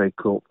the FA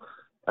Cup.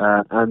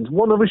 And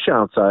one other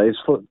shout out is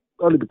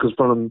only because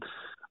I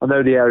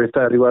know the area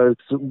fairly well.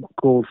 It's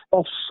called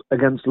Foss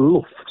against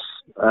Loughs,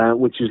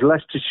 which is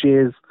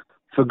Leicestershire's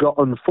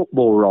forgotten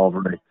football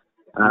rivalry.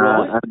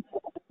 Right. And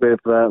with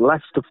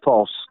Leicester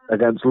Foss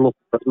against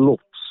Loughs,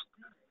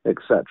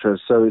 etc.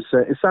 So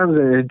it sounds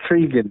an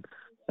intriguing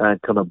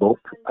kind of book.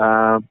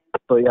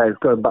 But yeah, it's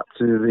going back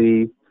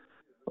to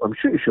I'm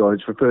sure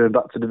it's referring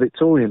back to the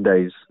Victorian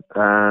days.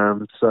 I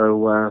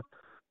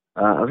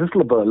just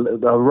love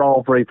a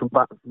rivalry from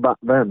back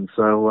then.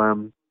 So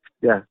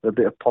a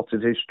bit of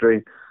potted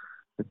history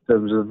in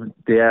terms of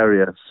the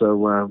area.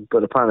 So,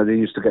 but apparently they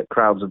used to get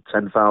crowds of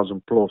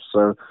 10,000 plus.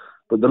 So,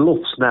 but the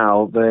Loughs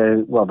now,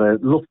 they're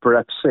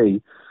Loughborough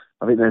FC.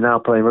 I think they're now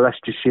playing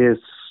Leicestershire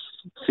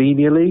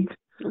Senior League.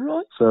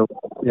 Right. So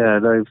yeah,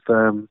 they've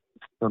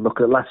and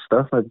look at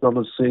Leicester. They've gone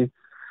to see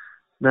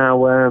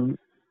now.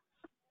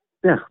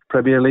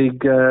 Premier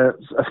League,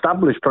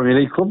 established Premier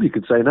League club, you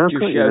could say now.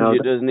 Just shows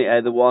you, doesn't it,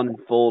 how the one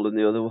fall and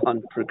the other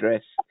one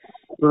progress.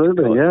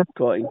 Absolutely, yeah.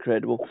 Quite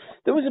incredible.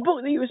 There was a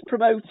book that he was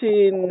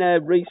promoting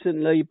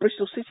recently,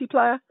 Bristol City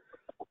player.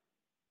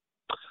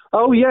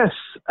 Oh, yes.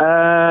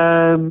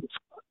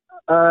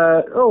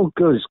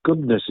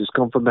 Goodness, it's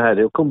gone from my head.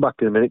 It'll come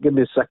back in a minute. Give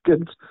me a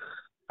second.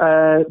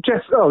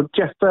 Jeff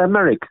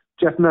Merrick.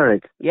 Jeff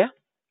Merrick. Yeah?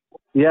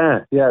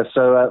 Yeah.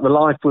 So, The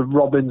Life with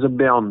Robbins and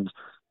Beyond.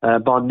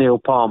 By Neil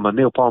Palmer.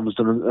 Neil Palmer's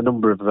done a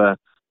number of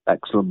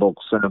excellent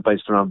books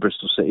based around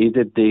Bristol City. He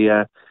did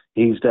the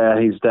He's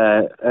Here, He's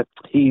There,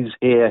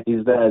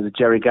 the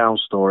Jerry Gow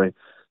story.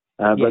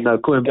 But no,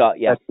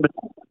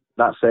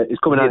 that's it. It's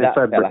coming out in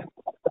February.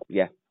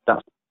 Yeah.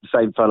 That's the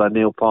same fella,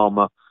 Neil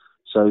Palmer.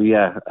 So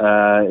yeah,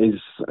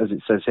 is, as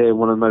it says here,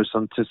 one of the most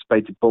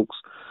anticipated books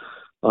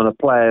on a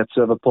player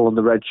to ever pull on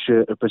the red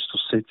shirt of Bristol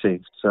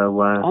City.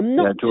 So I'm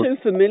not too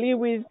familiar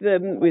with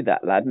that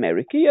lad,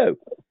 Merrick, are you?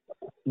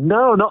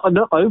 No,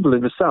 not overly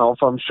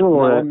myself. I'm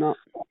sure. No, I'm not.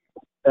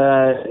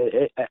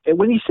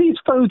 When you see his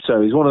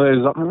photo, he's one of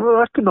those. I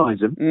recognise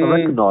him. I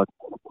recognise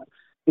him.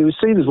 He was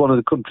seen as one of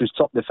the country's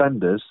top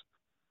defenders,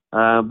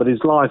 but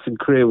his life and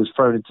career was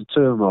thrown into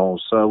turmoil.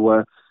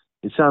 So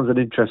it sounds an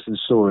interesting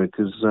story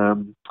because,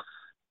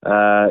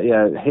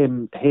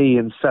 he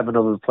and 7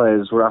 other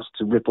players were asked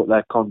to rip up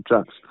their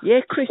contracts.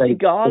 Yeah, Chrissy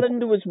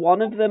Garland was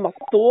one of them. I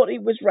thought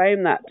it was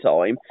round that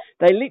time.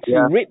 They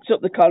literally ripped up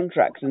the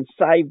contracts and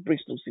saved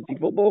Bristol City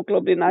Football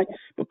Club, didn't they?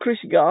 But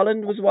Chrissy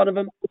Garland was one of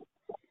them.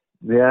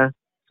 Yeah.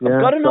 I've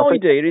got an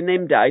idea in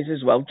them days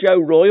as well. Joe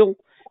Royal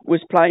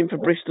was playing for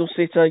Bristol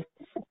City.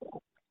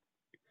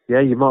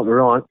 Yeah, you might be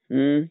right.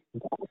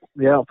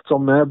 Yeah, it's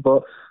on there.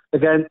 But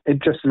again,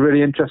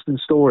 really interesting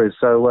stories.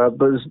 So,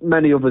 but there's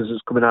many others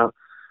that's coming out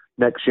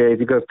next year. If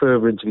you go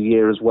further into the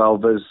year as well,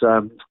 there's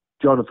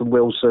Jonathan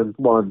Wilson,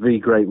 one of the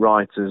great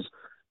writers,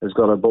 has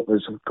got a book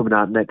that's coming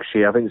out next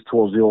year. I think it's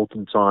towards the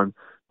autumn time,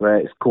 where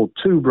it's called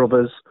Two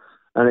Brothers,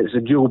 and it's a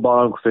dual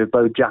biography of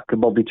both Jack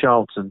and Bobby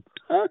Charlton.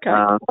 Okay.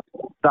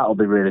 That'll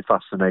be really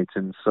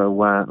fascinating. So,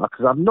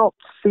 because I've not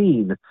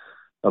seen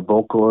a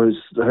book or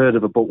heard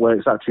of a book where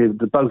it's actually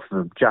the both of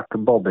them, Jack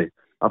and Bobby.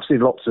 I've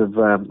seen lots of,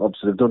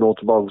 obviously they've done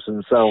autobiographies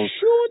themselves.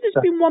 Sure,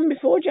 there's been one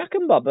before Jack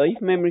and Bobby,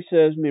 if memory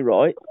serves me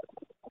right.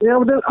 Yeah,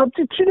 do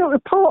you know, the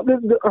part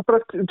that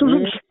it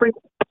doesn't spring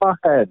to my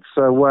head,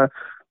 so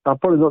I'm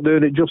probably not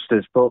doing it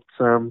justice, but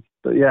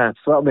yeah,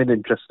 so that'll be an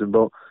interesting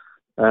book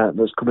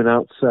that's coming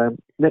out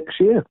next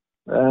year.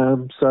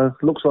 So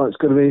it looks like it's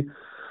going to be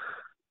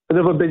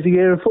another busy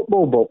year of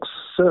football books,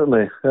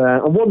 certainly.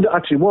 And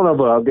one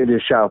other I'll give you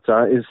a shout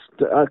out is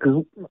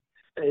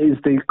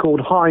called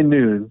High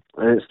Noon,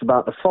 and it's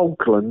about the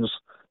Falklands,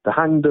 the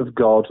Hand of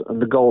God,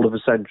 and the Goal of a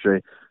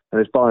Century,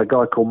 and it's by a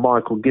guy called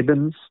Michael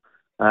Gibbons.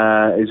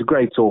 He's a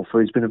great author.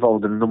 He's been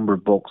involved in a number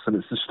of books, and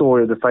it's the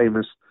story of the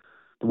famous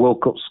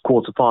World Cup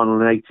quarter-final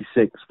in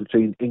 '86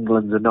 between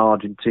England and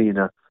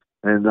Argentina,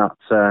 in that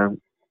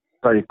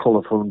very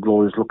colourful and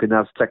glorious-looking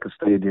Azteca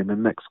Stadium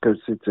in Mexico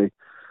City.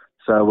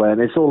 So,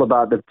 and it's all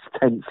about the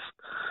tense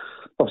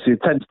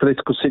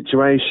political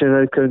situation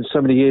occurring so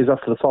many years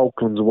after the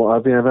Falklands and what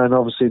have you. And then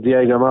obviously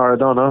Diego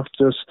Maradona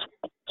just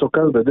took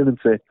over,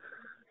 didn't he?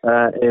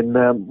 In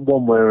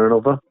one way or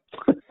another.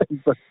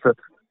 But,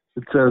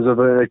 in terms of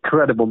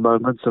incredible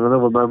moments, and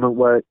another moment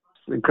where it's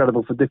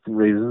incredible for different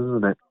reasons,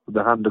 isn't it?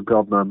 The Hand of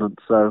God moment.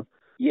 So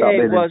yeah,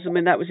 it was. I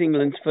mean, that was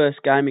England's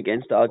first game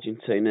against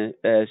Argentina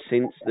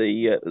since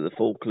the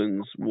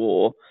Falklands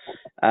War,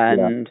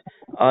 and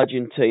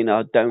Argentina,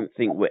 I don't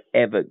think we're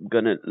ever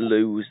going to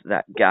lose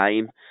that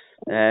game.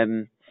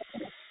 I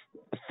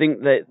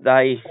think that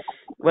they,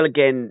 well,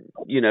 again,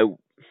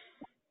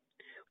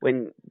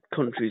 when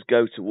countries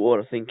go to war,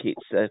 I think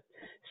it's a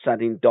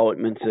sad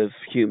indictment of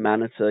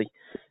humanity.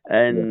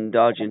 And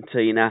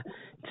Argentina,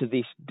 to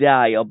this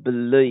day, I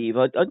believe,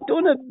 I'd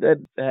done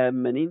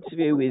an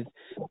interview with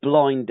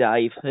Blind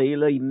Dave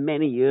Healy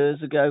many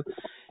years ago.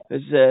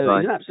 He's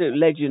an absolute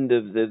legend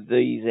of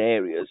these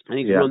areas, and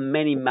he's run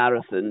many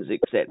marathons,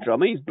 etc. I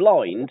mean, he's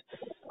blind.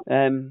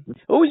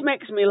 Always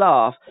makes me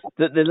laugh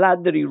that the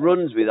lad that he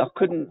runs with, I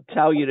couldn't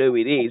tell you who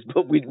it is,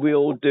 but we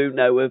all do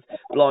know of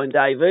Blind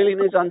Dave Healy,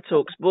 and he's on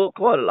TalkSport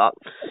quite a lot.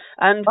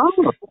 And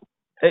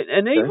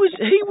he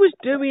was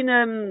doing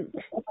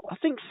I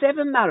think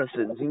 7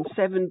 marathons in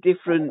 7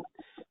 different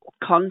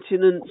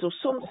continents or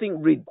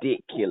something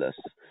ridiculous.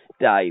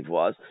 Dave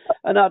was,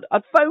 and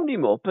I'd phoned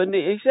him up, and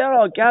he said,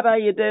 "Oh, Gab, how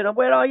you doing?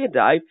 Where are you,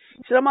 Dave?"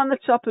 He said, "I'm on the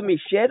top of my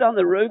shed on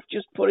the roof,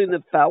 just putting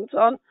the felt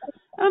on."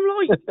 I'm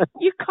like,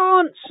 "You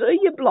can't see,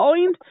 you're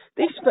blind.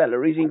 This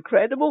fella is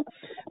incredible."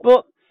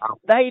 But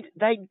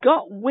they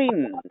got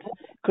wind,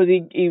 because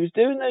he was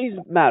doing these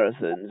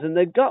marathons, and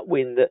they got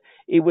wind that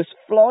he was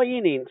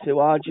flying into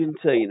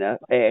Argentina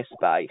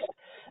airspace,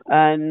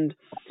 and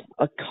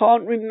I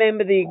can't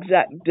remember the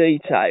exact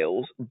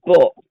details,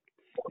 but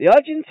the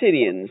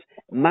Argentinians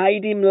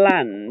made him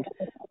land,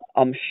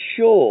 I'm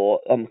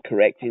sure I'm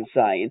correct in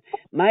saying,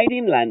 made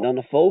him land on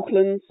the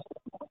Falklands.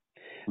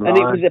 Right. And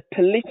it was a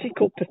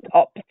political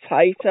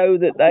potato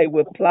that they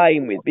were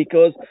playing with,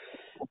 because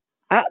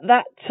at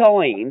that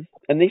time,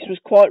 and this was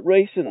quite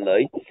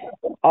recently,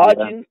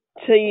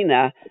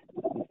 Argentina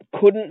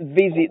couldn't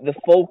visit the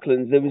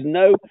Falklands. There was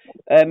no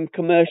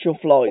commercial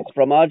flights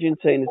from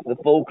Argentina to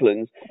the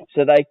Falklands,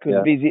 so they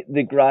could visit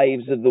the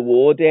graves of the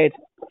war dead.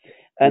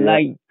 And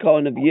they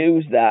kind of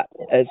used that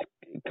as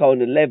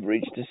kind of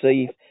leverage to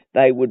see if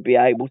they would be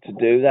able to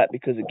do that,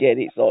 because, again,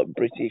 it's like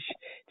British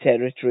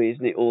territory,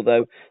 isn't it?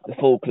 Although the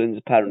Falklands,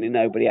 apparently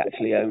nobody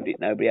actually owned it.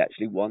 Nobody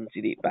actually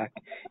wanted it back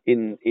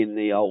in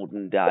the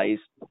olden days.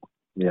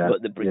 Yeah,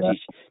 but the British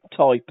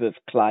type of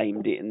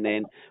claimed it, and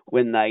then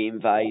when they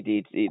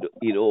invaded,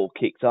 it all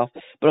kicked off.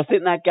 But I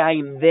think that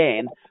game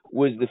then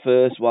was the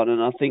first one,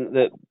 and I think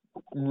that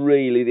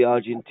really the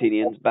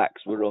Argentinians'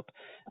 backs were up,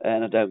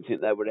 and I don't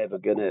think they were ever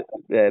going to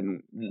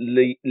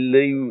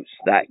lose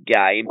that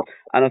game.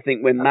 And I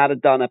think when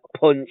Maradona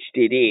punched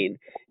it in,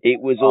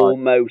 it was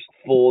almost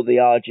for the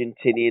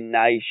Argentinian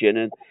nation,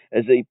 and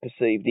as he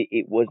perceived it,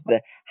 it was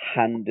the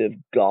hand of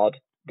God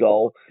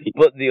goal.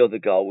 But the other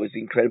goal was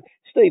incredible.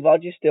 Steve, I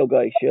just still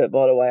got his shirt,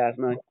 by the way,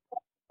 hasn't he?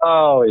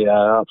 Oh,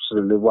 yeah,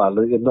 absolutely. Well,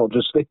 not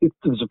just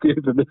there's a few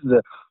of them, isn't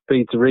there?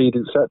 Peter Reid,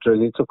 etc.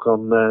 And he took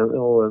on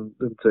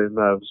into him.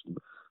 It was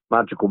a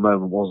magical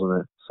moment,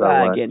 wasn't it? So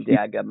again,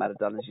 Diego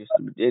Maradona is just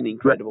an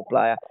incredible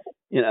player.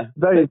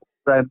 Very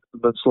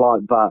moments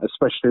like that,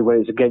 especially when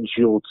it's against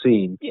your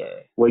team,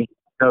 where you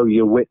know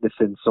you're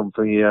witnessing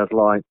something. You're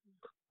like,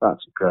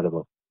 that's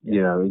incredible.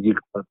 Yeah. You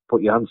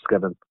put your hands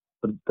together.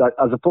 But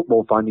as a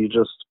football fan,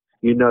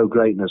 you know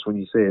greatness when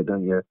you see it,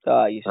 don't you?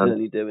 Oh, you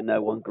certainly do, and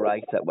no one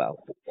greater.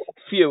 Well,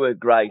 fewer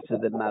greater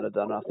than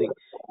Maradona. I think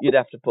you'd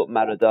have to put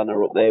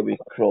Maradona up there with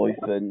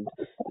Cruyff and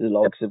the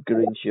likes of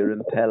Garrincha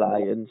and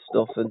Pele and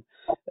stuff,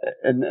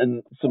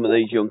 and some of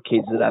these young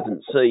kids that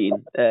haven't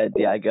seen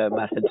Diego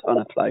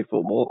Maradona play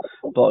football.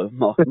 By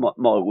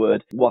my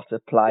word, what a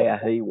player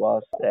he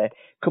was.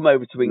 Come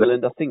over to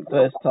England, I think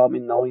first time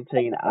in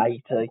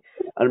 1980.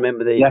 I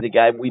remember the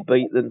game, we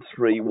beat them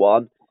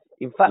 3-1.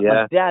 In fact,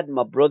 my dad and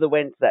my brother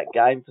went to that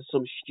game for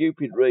some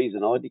stupid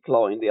reason. I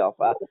declined the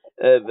offer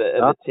of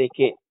a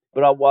ticket,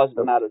 but I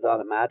wasn't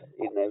Maradona mad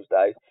in those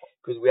days,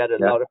 because we had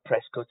a lot of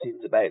press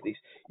cuttings about this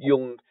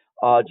young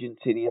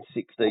Argentinian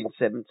 16,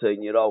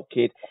 17-year-old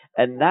kid.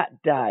 And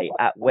that day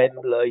at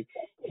Wembley,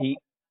 he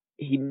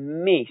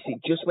missed.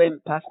 It just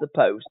went past the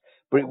post,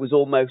 but it was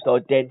almost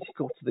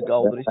identical to the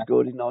goal that he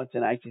scored in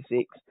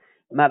 1986.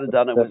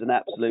 Maradona was an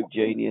absolute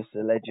genius, a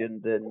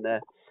legend,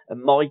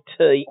 and my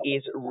tea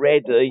is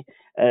ready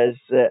as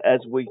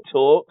we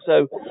talk.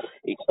 So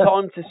it's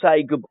time to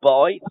say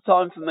goodbye. It's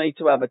time for me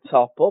to have a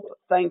top up.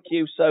 Thank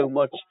you so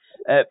much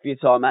for your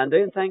time,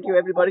 Andy, and thank you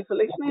everybody for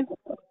listening.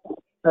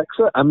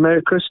 Excellent, and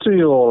Merry Christmas to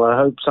you all. I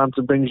hope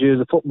Santa brings you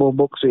the football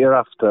books that you're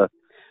after,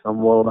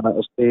 and we'll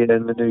see you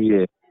in the new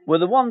year. Well,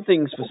 the one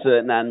thing's for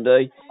certain,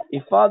 Andy,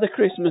 if Father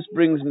Christmas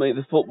brings me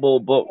the football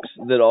books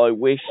that I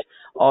wish,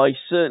 I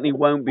certainly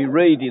won't be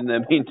reading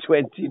them in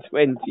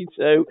 2022,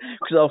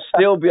 because I'll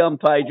still be on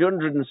page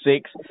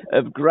 106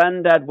 of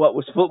Grandad, What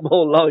Was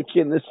Football Like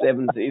in the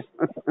 70s.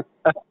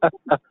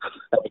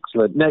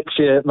 Excellent. Next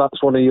year,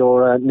 that's one of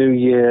your New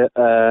Year,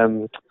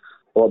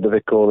 what do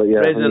they call it? Yeah,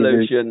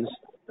 resolutions.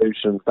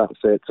 Resolutions, that's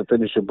it, to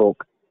finish a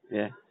book.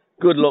 Yeah.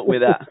 Good luck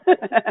with that.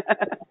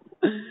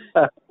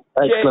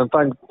 Excellent,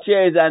 thanks.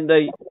 Cheers,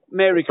 Andy.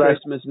 Merry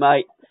Christmas,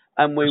 mate.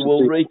 And we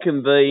will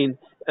reconvene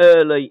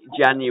early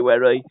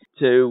January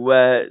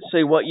to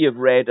see what you've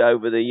read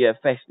over the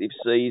festive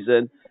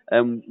season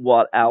and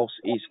what else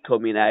is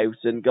coming out.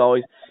 And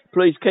guys,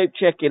 please keep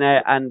checking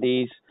out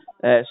Andy's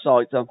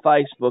sites on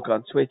Facebook,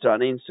 on Twitter, on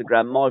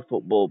Instagram,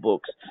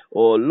 MyFootballBooks,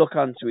 or look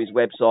onto his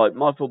website,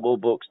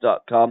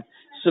 myfootballbooks.com,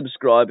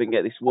 subscribe and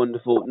get this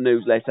wonderful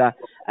newsletter,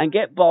 and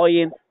get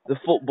buying the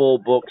football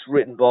books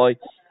written by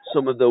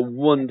some of the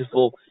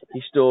wonderful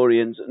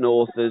historians and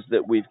authors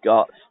that we've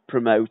got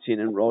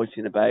promoting and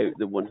writing about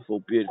the wonderful,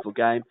 beautiful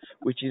game,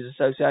 which is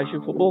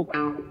association football.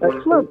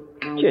 Excellent.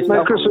 Cheers,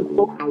 Merry mate. Christmas.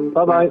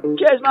 Bye-bye.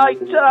 Cheers, mate.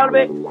 Ta-ra a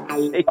bit.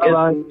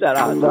 Bye-bye.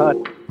 Ta-ra.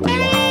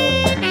 Bye.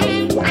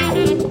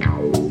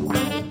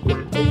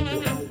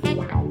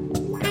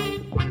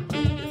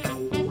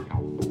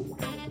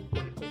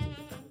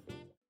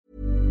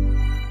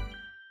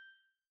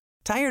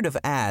 Tired of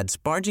ads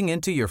barging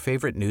into your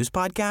favorite news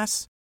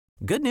podcasts?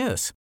 Good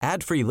news.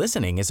 Ad-free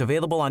listening is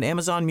available on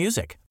Amazon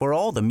Music for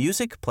all the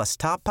music plus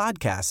top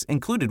podcasts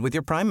included with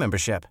your Prime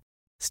membership.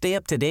 Stay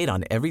up to date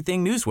on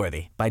everything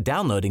newsworthy by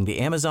downloading the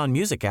Amazon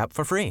Music app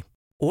for free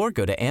or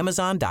go to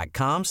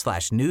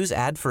amazon.com/news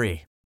ad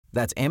free.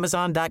 That's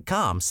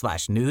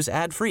amazon.com/news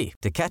ad free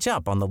to catch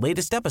up on the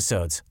latest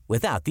episodes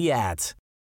without the ads.